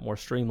a little bit more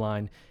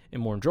streamlined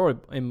and more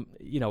enjoyable, and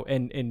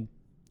and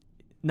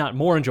not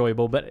more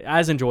enjoyable, but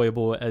as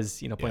enjoyable as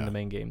playing the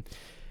main game.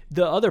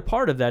 The other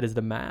part of that is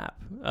the map.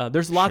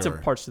 There's lots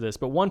of parts to this,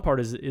 but one part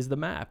is the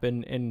map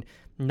and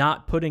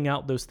not putting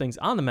out those things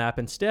on the map.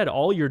 Instead,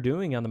 all you're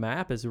doing on the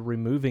map is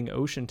removing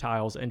ocean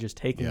tiles and just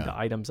taking the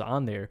items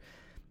on there.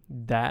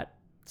 That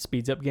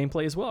speeds up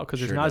gameplay as well because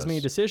there's not as many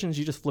decisions.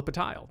 You just flip a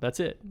tile. That's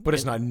it. But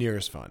it's not near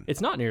as fun.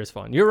 It's not near as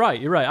fun. You're right.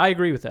 I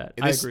agree with that.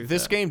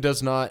 This game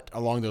does not,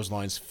 along those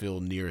lines, feel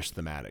near as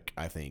thematic,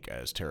 I think,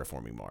 as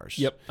Terraforming Mars.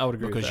 Yep, I would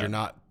agree with that. Because you're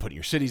not putting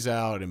your cities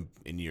out and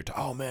you're,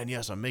 oh man,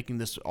 yes, I'm making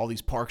all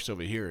these parks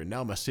over here, and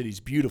now my city's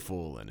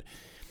beautiful,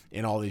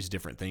 and all these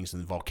different things,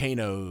 and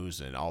volcanoes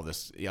and all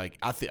this. Like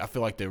I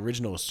feel like the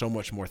original is so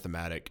much more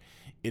thematic.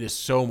 It is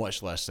so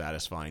much less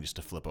satisfying just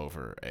to flip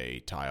over a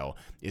tile.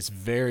 It's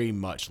very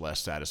much less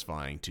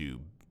satisfying to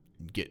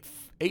get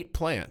 8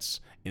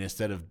 plants, and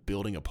instead of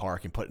building a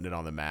park and putting it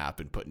on the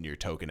map and putting your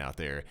token out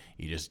there,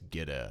 you just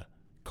get a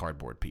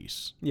cardboard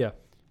piece. Yeah.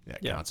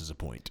 That counts as a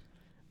point.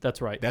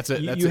 That's right. That's a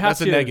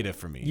negative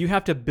for me. You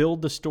have to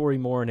build the story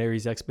more in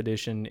Ares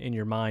Expedition in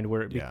your mind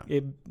where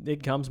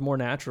it comes more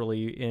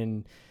naturally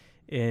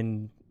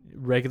in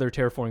regular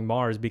Terraforming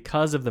Mars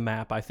because of the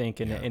map, I think,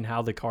 and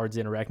how the cards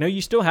interact. Now,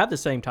 you still have the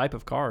same type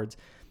of cards,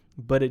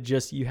 but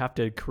you have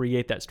to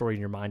create that story in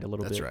your mind a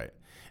little bit. That's right.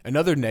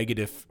 Another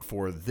negative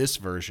for this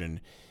version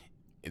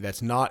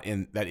that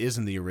is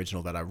in the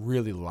original that I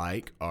really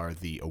like are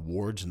the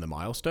awards and the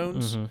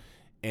milestones,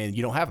 and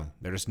you don't have them.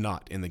 They're just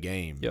not in the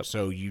game. Yep.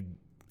 So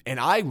and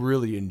I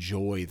really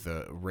enjoy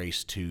the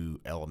race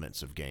to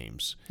elements of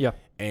games. Yeah.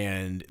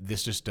 And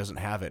this just doesn't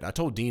have it. I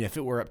told Dean if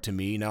it were up to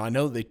me, now I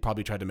know they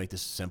probably tried to make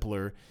this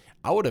simpler.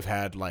 I would have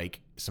had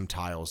like some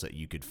tiles that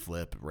you could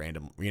flip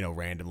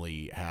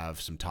randomly have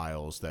some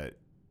tiles that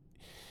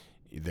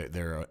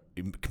they're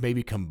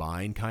maybe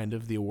combine kind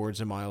of the awards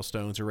and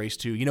milestones or race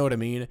to, you know what I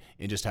mean?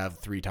 And just have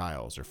 3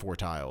 tiles or 4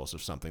 tiles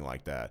of something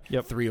like that.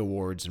 Yep. 3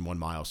 awards and 1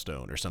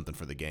 milestone or something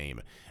for the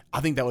game. I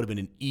think that would have been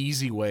an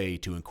easy way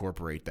to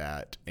incorporate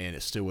that, and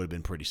it still would have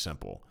been pretty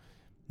simple.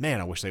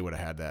 Man, I wish they would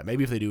have had that.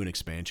 Maybe if they do an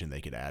expansion,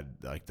 they could add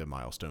like the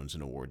milestones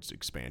and awards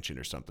expansion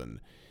or something.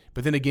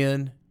 But then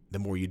again, the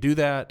more you do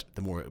that,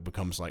 the more it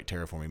becomes like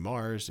Terraforming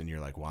Mars, and you're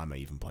like, why am I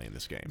even playing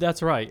this game?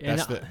 That's right.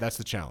 That's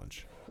the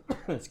challenge.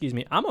 Excuse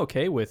me. I'm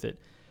okay with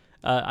it.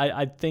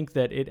 I think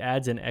that it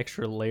adds an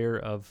extra layer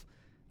of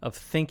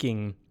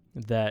thinking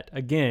that,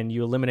 again,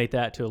 you eliminate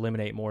that to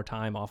eliminate more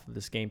time off of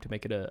this game to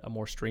make it a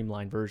more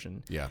streamlined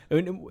version. Yeah.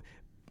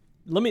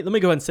 Let me go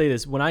ahead and say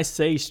this. When I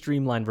say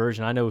streamlined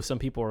version, I know some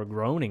people are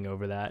groaning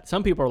over that.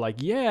 Some people are like,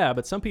 yeah,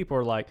 but some people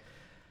are like,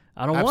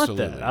 I don't want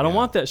Absolutely, that. I don't yeah.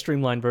 want that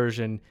streamlined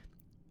version.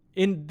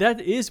 And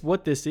that is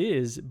what this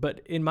is, but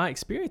in my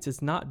experience,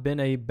 it's not been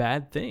a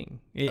bad thing.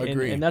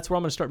 Agree. And that's where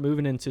I'm going to start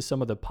moving into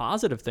some of the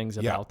positive things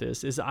Yeah. about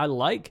this. Is I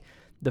like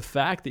the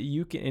fact that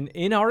you can,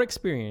 in our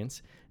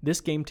experience, this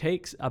game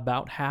takes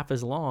about half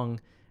as long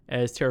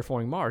as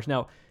Terraforming Mars.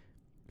 Now,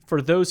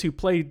 for those who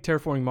played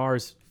Terraforming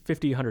Mars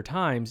 50, 100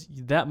 times,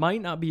 that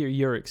might not be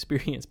your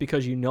experience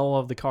because you know all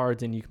of the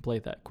cards and you can play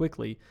it that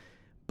quickly.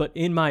 But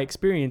in my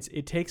experience,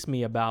 it takes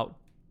me about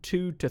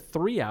 2 to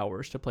 3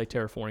 hours to play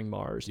Terraforming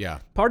Mars. Yeah.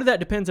 Part of that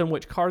depends on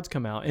which cards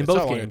come out in That's both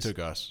how long games. it took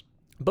us.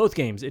 Both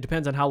games, it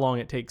depends on how long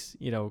it takes,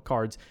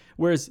 cards.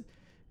 Whereas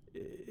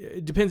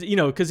it depends,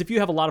 because if you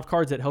have a lot of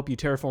cards that help you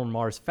terraform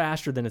Mars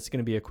faster, then it's going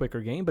to be a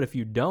quicker game. But if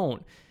you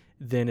don't,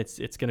 then it's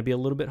going to be a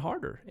little bit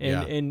harder.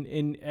 And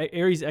in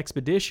Ares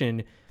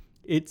Expedition,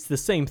 it's the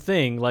same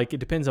thing. Like, it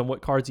depends on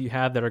what cards you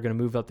have that are going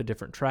to move up the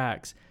different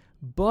tracks.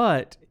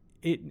 But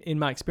in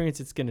my experience,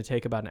 it's going to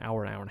take about an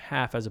hour and a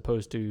half, as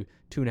opposed to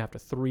 2.5 to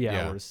 3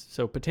 hours.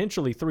 So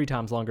potentially 3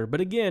 times longer. But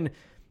again,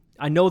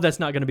 I know that's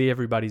not going to be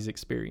everybody's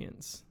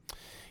experience.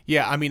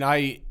 Yeah, I mean,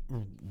 I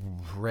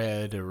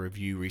read a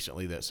review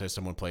recently that says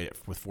someone played it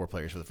with 4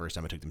 players for the first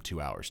time. It took them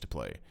 2 hours to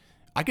play.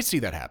 I could see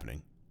that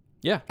happening.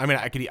 Yeah. I mean,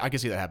 I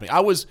could see that happening.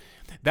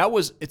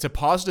 It's a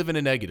positive and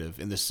a negative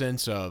in the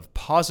sense of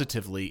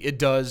positively, it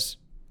does,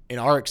 in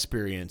our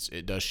experience,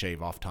 it does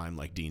shave off time,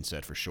 like Dean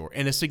said, for sure,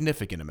 and a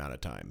significant amount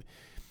of time.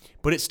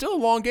 But it's still a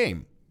long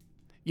game.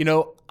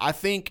 I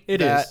think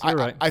it is. You're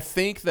right. I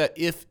think that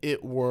if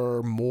it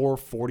were more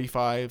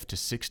 45 to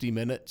 60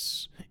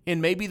 minutes,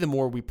 and maybe the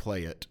more we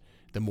play it,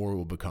 the more it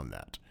will become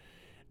that.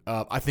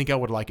 I think I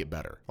would like it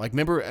better. Like,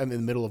 remember in the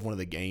middle of one of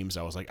the games,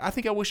 I was like, I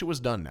think I wish it was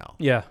done now.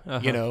 Yeah.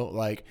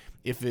 Like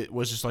if it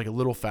was just like a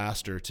little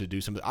faster to do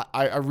something,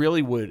 I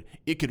really would.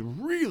 It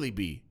could really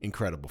be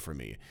incredible for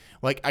me.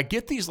 Like, I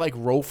get these like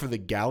Roll for the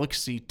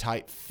Galaxy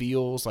type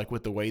feels, like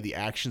with the way the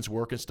actions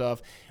work and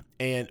stuff.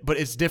 But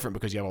it's different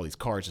because you have all these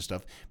cards and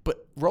stuff.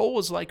 But Roll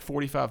is like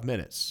 45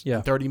 minutes,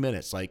 30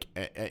 minutes, like,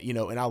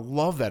 and I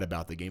love that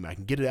about the game. I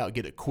can get it out,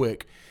 get it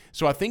quick.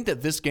 So I think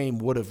that this game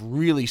would have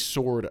really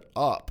soared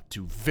up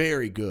to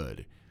very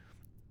good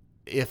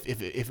if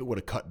it would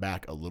have cut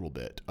back a little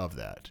bit of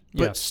that.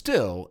 But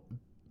still,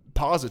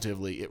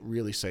 positively, it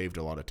really saved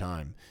a lot of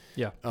time.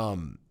 Yeah.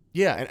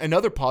 And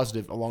another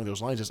positive along those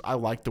lines is I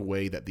like the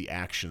way that the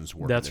actions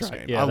work in this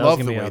game. Yeah, I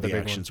love the way the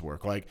actions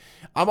work. Like,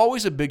 I'm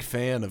always a big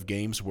fan of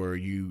games where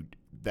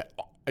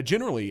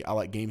generally I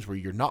like games where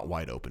you're not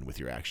wide open with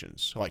your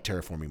actions, like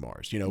Terraforming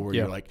Mars, where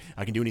you're like,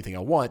 I can do anything I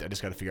want. I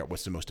just got to figure out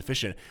what's the most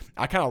efficient.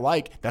 I kind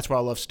of that's why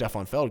I love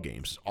Stefan Feld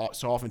games.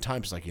 So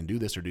oftentimes it's like, I can do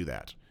this or do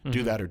that,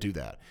 do that or do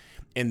that.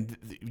 And,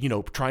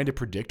 trying to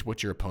predict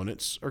what your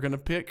opponents are going to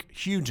pick,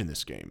 huge in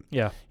this game.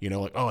 Yeah.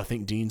 Like, I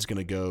think Dean's going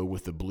to go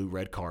with the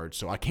blue-red card,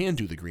 so I can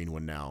do the green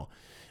one now.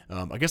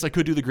 I guess I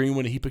could do the green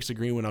one, and he picks the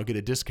green one, I'll get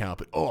a discount.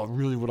 But, I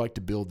really would like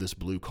to build this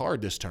blue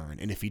card this turn.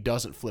 And if he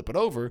doesn't flip it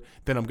over,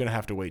 then I'm going to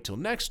have to wait till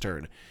next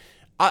turn.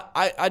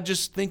 I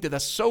just think that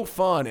that's so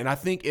fun, and I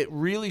think it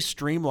really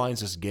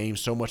streamlines this game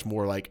so much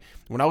more. Like,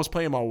 when I was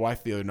playing with my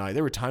wife the other night,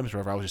 there were times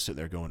where I was just sitting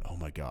there going, oh,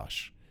 my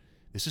gosh.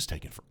 This is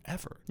taking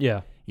forever.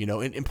 Yeah.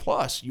 And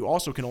plus, you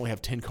also can only have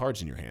 10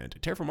 cards in your hand.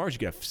 Terraform Mars, you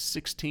can have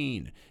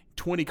 16,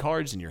 20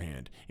 cards in your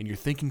hand, and you're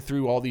thinking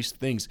through all these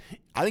things.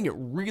 I think it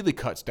really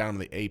cuts down on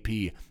the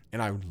AP,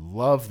 and I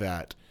love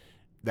that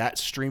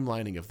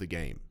streamlining of the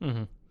game.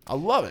 Mm-hmm. I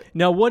love it.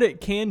 Now, what it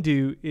can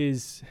do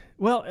is,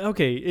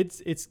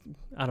 it's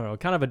I don't know,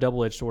 kind of a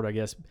double-edged sword, I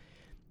guess.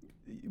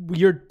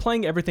 You're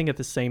playing everything at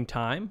the same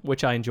time,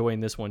 which I enjoy in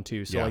this one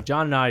too. So like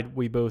John and I,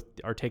 we both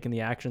are taking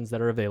the actions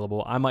that are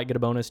available. I might get a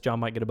bonus, John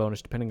might get a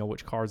bonus, depending on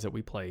which cards that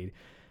we played.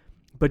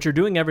 But you're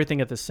doing everything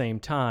at the same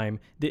time.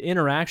 The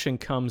interaction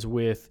comes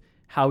with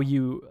how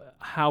you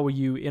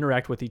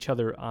interact with each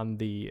other on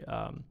the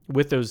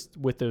with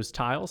those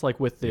tiles, like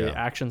with the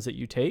actions that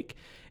you take.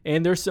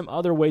 And there's some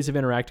other ways of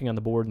interacting on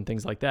the board and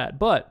things like that.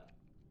 But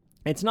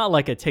it's not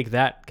like a take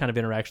that kind of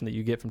interaction that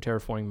you get from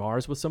Terraforming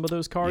Mars with some of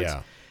those cards.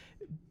 Yeah.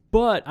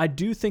 But I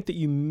do think that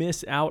you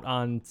miss out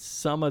on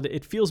some of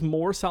it feels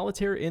more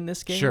solitaire in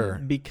this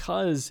game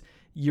because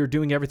you're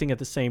doing everything at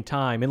the same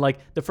time. And like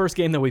the first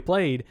game that we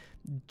played,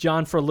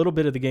 John, for a little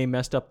bit of the game,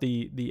 messed up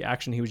the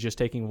action. He was just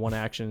taking one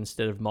action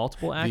instead of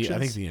multiple actions. I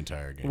think the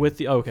entire game.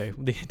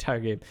 The entire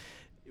game.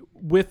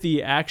 With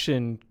the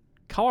action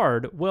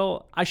card,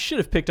 well, I should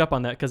have picked up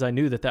on that because I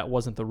knew that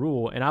wasn't the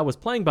rule, and I was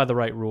playing by the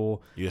right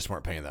rule. You just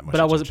weren't paying that much But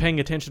attention. I wasn't paying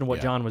attention to what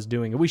John was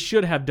doing. And we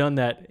should have done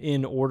that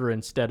in order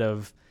instead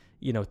of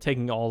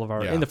taking all of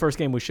our in the first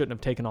game. We shouldn't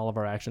have taken all of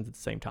our actions at the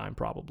same time,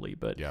 probably.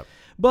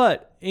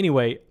 But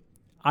anyway,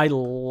 I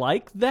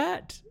like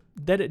that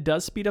it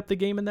does speed up the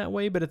game in that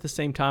way. But at the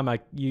same time,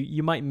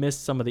 you might miss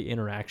some of the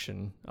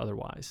interaction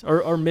otherwise,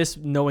 or miss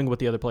knowing what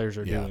the other players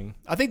are doing.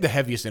 I think the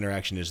heaviest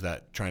interaction is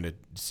that trying to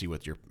see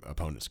what your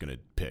opponent's going to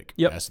pick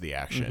as the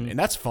action, and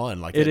that's fun.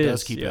 Like it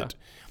does keep it.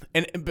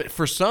 But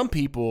for some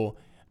people,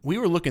 we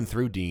were looking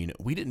through, Dean.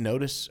 We didn't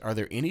notice. Are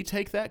there any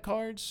take that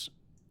cards?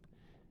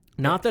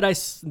 Not that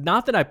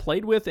I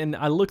played with, and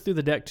I looked through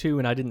the deck too,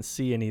 and I didn't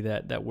see any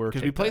that were.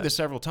 Because we played this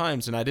several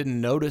times, and I didn't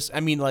notice. I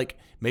mean, like,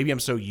 maybe I'm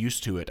so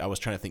used to it. I was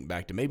trying to think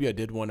back to maybe I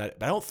did one,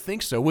 but I don't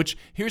think so. Which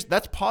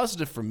that's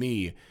positive for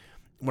me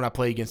when I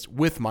play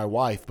with my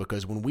wife,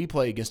 because when we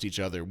play against each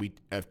other, we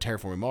have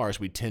Terraforming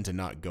Mars. We tend to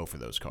not go for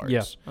those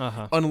cards,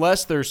 Yeah.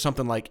 Unless there's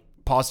something like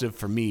positive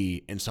for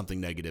me and something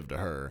negative to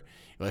her.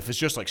 If it's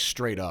just like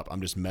straight up,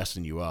 I'm just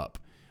messing you up.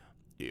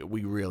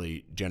 We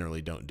really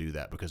generally don't do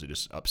that because it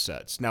just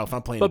upsets. Now, if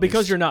I'm playing, but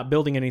because you're not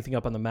building anything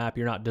up on the map,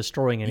 you're not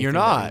destroying anything. You're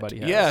not. That anybody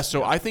has. Yeah.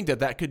 So I think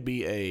that could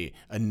be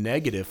a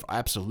negative,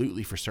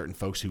 absolutely, for certain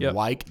folks who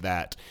like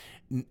that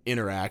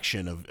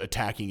interaction of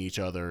attacking each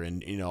other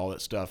and all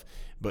that stuff.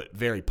 But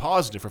very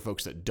positive for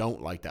folks that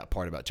don't like that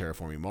part about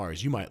Terraforming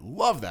Mars. You might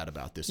love that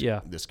about this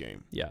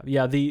game.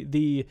 Yeah.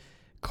 The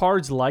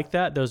cards like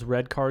that, those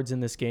red cards in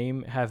this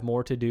game, have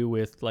more to do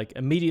with, like,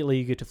 immediately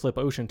you get to flip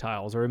ocean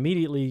tiles, or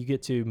immediately you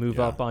get to move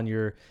up on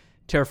your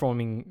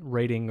terraforming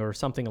rating or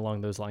something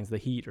along those lines, the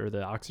heat or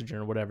the oxygen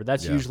or whatever.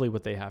 That's usually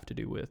what they have to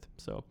do with.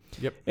 So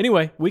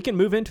anyway, we can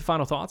move into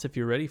final thoughts if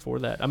you're ready for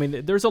that. I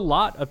mean, there's a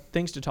lot of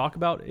things to talk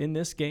about in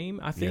this game,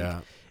 I think.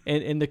 Yeah.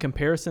 And the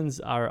comparisons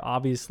are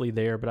obviously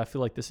there, but I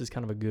feel like this is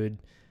kind of a good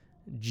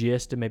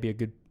gist and maybe a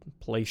good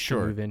place to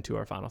move into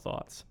our final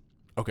thoughts.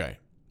 Okay.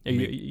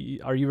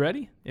 Are you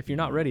ready? If you're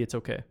not ready, it's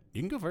okay.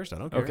 You can go first. I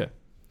don't care. Okay.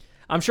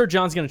 I'm sure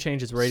John's going to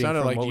change his rating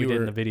from what we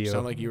did in the video.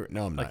 Sound like you were.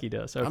 No, I'm not. Like he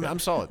does. Okay. I'm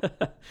solid.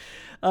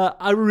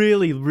 I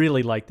really,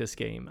 really like this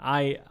game.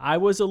 I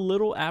was a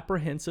little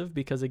apprehensive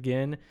because,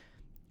 again,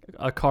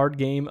 a card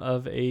game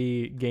of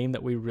a game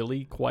that we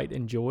really quite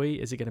enjoy.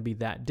 Is it going to be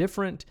that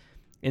different?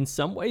 In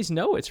some ways,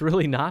 no, it's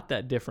really not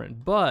that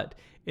different. But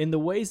in the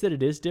ways that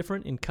it is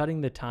different, in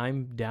cutting the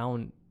time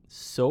down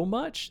so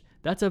much,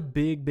 that's a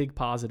big, big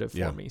positive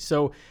for me.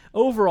 So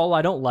overall,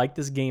 I don't like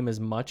this game as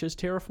much as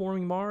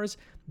Terraforming Mars,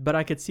 but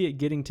I could see it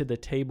getting to the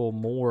table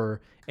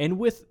more and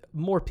with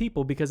more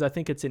people, because I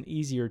think it's an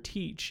easier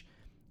teach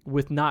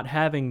with not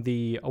having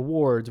the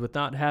awards, with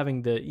not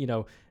having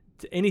the,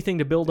 anything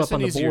to build up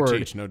on the board.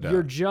 Teach, no doubt.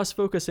 You're just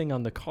focusing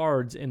on the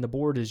cards, and the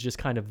board is just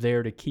kind of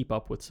there to keep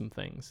up with some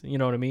things. You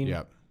know what I mean?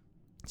 Yeah.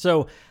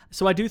 So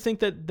I do think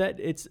that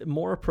it's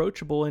more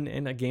approachable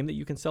in a game that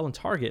you can sell and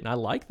target, and I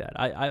like that.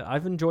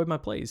 I've enjoyed my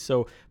plays.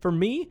 So for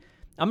me,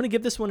 I'm going to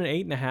give this one an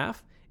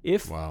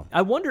 8.5.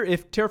 I wonder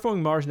if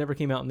Terraforming Mars never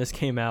came out and this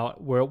came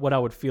out, what I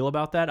would feel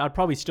about that. I'd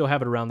probably still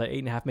have it around that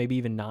 8.5, maybe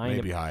even 9.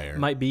 Maybe higher. It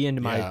might be into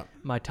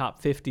my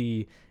top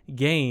 50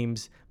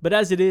 games. But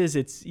as it is,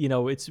 it's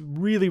it's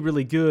really,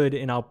 really good,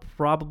 and I'll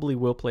probably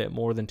will play it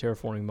more than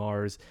Terraforming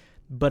Mars.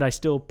 But I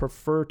still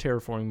prefer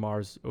Terraforming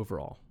Mars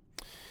overall.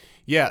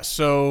 Yeah,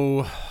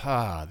 so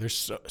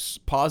there's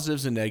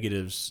positives and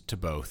negatives to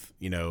both.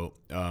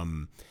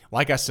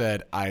 Like I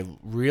said,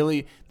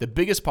 the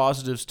biggest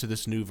positives to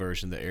this new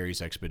version, the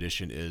Ares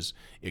Expedition, is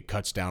it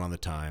cuts down on the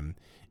time,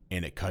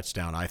 and it cuts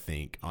down, I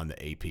think, on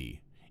the AP.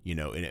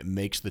 And it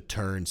makes the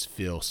turns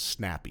feel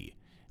snappy,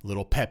 a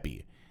little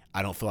peppy.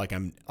 I don't feel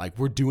like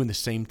we're doing the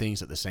same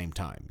things at the same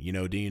time.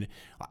 Dean,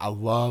 I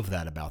love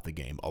that about the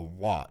game a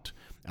lot.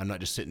 I'm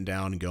not just sitting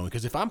down and going,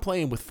 because if I'm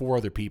playing with 4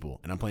 other people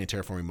and I'm playing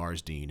Terraforming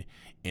Mars, Dean,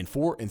 and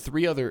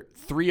three other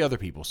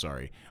people,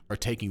 are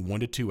taking 1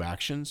 to 2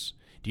 actions,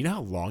 do you know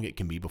how long it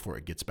can be before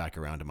it gets back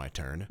around to my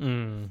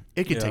turn?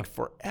 It can take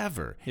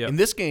forever. Yep. In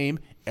this game,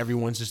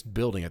 everyone's just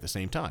building at the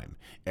same time.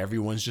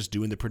 Everyone's just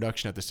doing the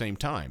production at the same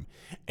time.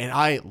 And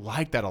I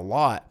like that a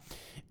lot.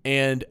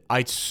 And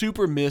I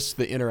super miss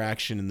the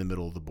interaction in the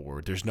middle of the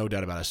board. There's no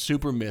doubt about it. I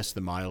super miss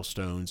the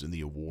milestones and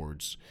the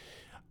awards.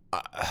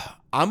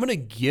 I'm going to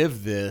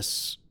give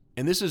this,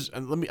 and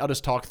I'll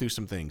just talk through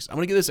some things. I'm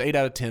going to give this 8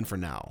 out of 10 for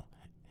now.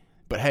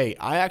 But hey,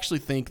 I actually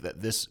think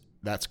that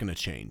that's going to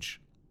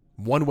change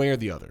one way or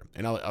the other.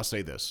 And I'll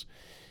say this.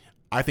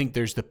 I think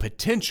there's the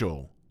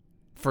potential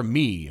for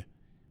me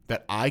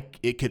that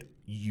it could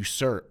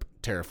usurp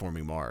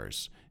Terraforming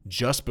Mars,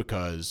 just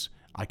because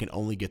I can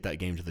only get that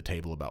game to the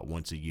table about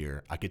once a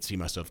year. I could see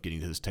myself getting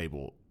to this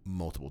table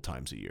multiple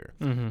times a year.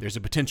 Mm-hmm. There's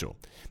a potential.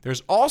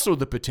 There's also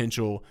the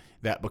potential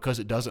that because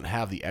it doesn't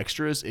have the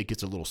extras, it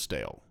gets a little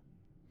stale,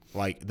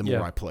 like the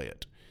more I play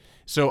it.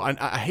 So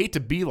I hate to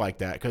be like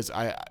that,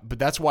 but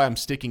that's why I'm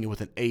sticking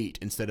with an 8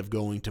 instead of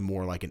going to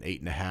more like an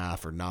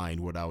 8.5 or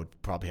 9, what I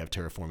would probably have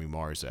Terraforming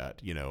Mars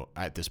at,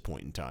 at this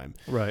point in time.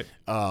 Right.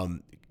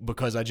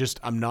 Because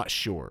I'm not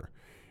sure.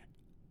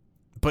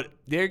 But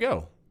there you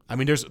go. I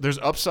mean, there's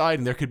upside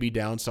and there could be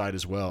downside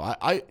as well.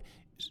 I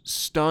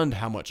stunned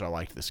how much I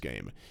liked this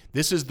game.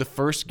 This is the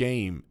first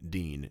game,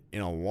 Dean,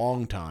 in a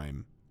long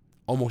time,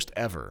 almost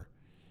ever,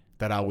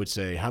 that I would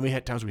say, how many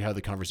times we had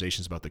the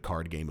conversations about the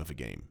card game of a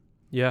game?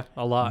 Yeah,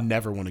 a lot.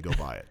 Never want to go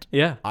buy it.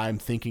 Yeah. I'm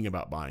thinking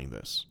about buying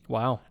this.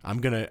 Wow. I'm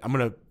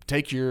gonna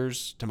take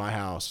yours to my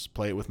house,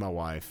 play it with my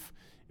wife,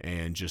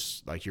 and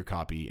just like your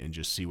copy, and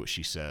just see what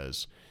she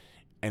says.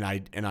 And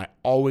I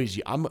always,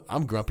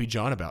 I'm grumpy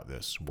John about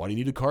this. Why do you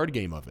need a card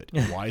game of it?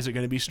 Why is it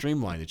going to be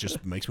streamlined? It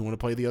just makes me want to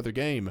play the other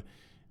game.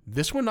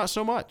 This one, not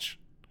so much.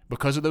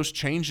 because of those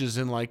changes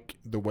in like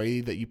the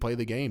way that you play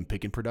the game,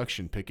 picking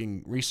production,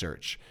 picking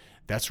research.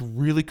 That's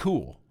really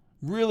cool.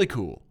 Really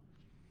cool.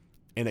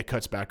 And it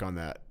cuts back on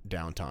that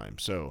downtime.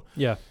 So,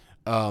 yeah,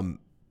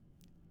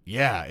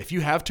 if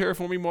you have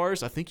Terraforming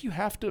Mars, I think you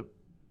have to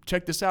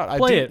check this out.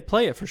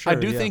 Play it for sure. I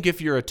do think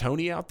if you're a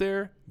Tony out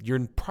there, you're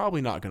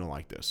probably not going to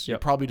like this. Yep. You're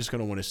probably just going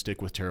to want to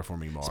stick with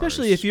Terraforming Mars.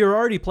 Especially if you're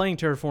already playing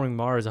Terraforming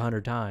Mars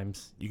 100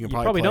 times. You can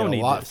probably play don't it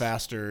need a lot this.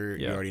 faster.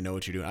 Yeah. You already know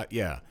what you're doing.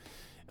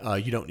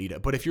 You don't need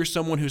it. But if you're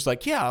someone who's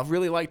like, yeah, I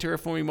really like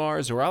Terraforming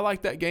Mars, or I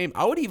like that game,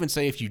 I would even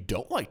say if you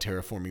don't like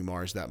Terraforming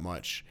Mars that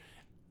much,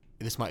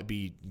 this might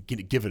be,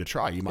 give it a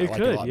try. You might like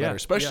it a lot better,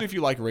 especially if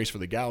you like Race for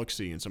the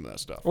Galaxy and some of that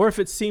stuff. Or if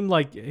it seemed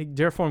like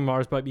Terraforming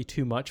Mars might be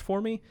too much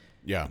for me.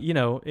 Yeah.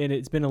 And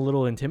it's been a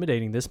little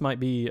intimidating. This might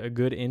be a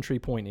good entry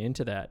point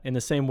into that, in the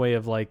same way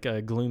of like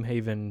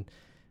Gloomhaven,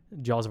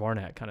 Jaws of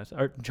Arnak kind of,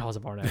 or Jaws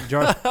of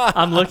Arnak.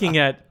 I'm looking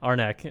at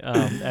Arnak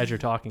as you're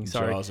talking.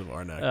 Sorry, Jaws of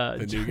Arnak.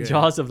 The new game.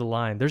 Jaws of the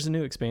Line. There's a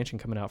new expansion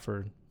coming out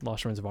for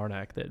Lost Ruins of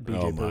Arnak that BJ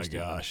Oh my posted.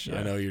 gosh! Yeah.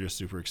 I know you're just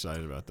super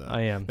excited about that.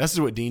 I am. This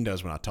is what Dean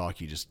does when I talk.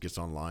 He just gets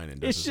online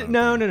and does It's his just, own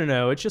no.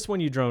 thing. It's just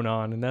when you drone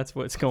on, and that's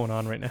what's going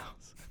on right now.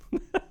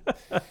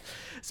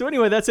 So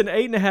anyway, that's an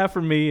 8.5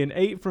 from me, an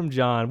 8 from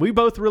John. We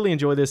both really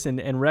enjoy this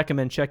and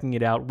recommend checking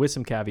it out with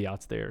some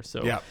caveats there.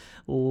 So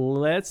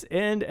let's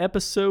end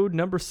episode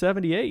number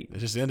 78.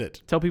 Let's just end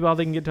it. Tell people how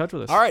they can get in touch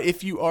with us. All right,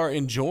 if you are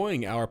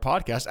enjoying our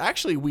podcast,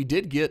 actually, we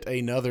did get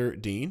another,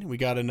 Dean. We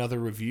got another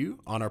review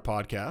on our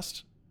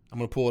podcast. I'm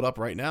going to pull it up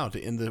right now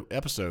to end the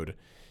episode.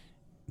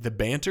 The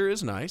banter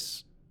is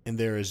nice, and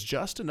there is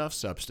just enough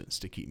substance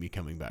to keep me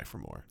coming back for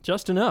more.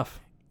 Just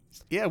enough.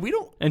 Yeah, we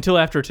don't. Until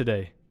after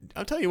today.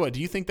 I'll tell you what.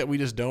 Do you think that we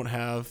just don't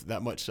have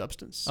that much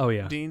substance? Oh,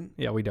 yeah. Dean?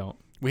 Yeah, we don't.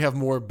 We have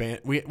more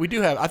we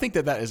do have. I think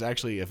that is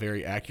actually a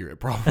very accurate,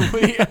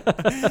 probably.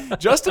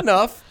 Just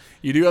enough.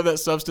 You do have that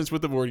substance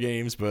with the board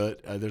games,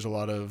 but there's a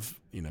lot of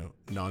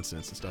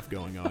nonsense and stuff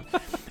going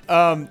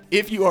on.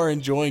 If you are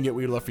enjoying it,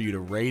 we'd love for you to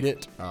rate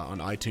it on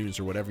iTunes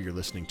or whatever you're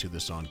listening to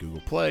this on,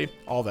 Google Play,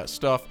 all that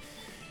stuff.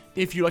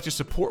 If you'd like to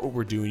support what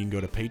we're doing, you can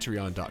go to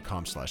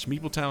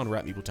patreon.com/Meepletown. We're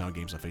at Meepletown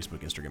Games on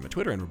Facebook, Instagram, and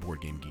Twitter, and we're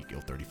Board Game Geek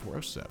Guild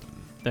 3407.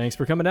 Thanks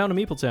for coming down to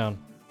Meepletown.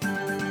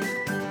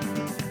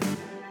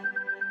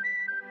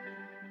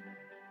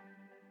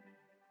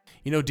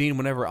 Dean,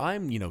 whenever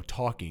I'm,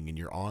 talking and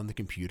you're on the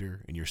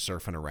computer and you're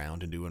surfing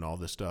around and doing all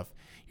this stuff,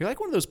 you're like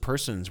one of those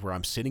persons where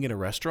I'm sitting in a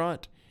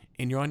restaurant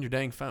and you're on your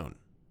dang phone.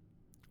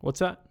 What's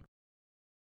that?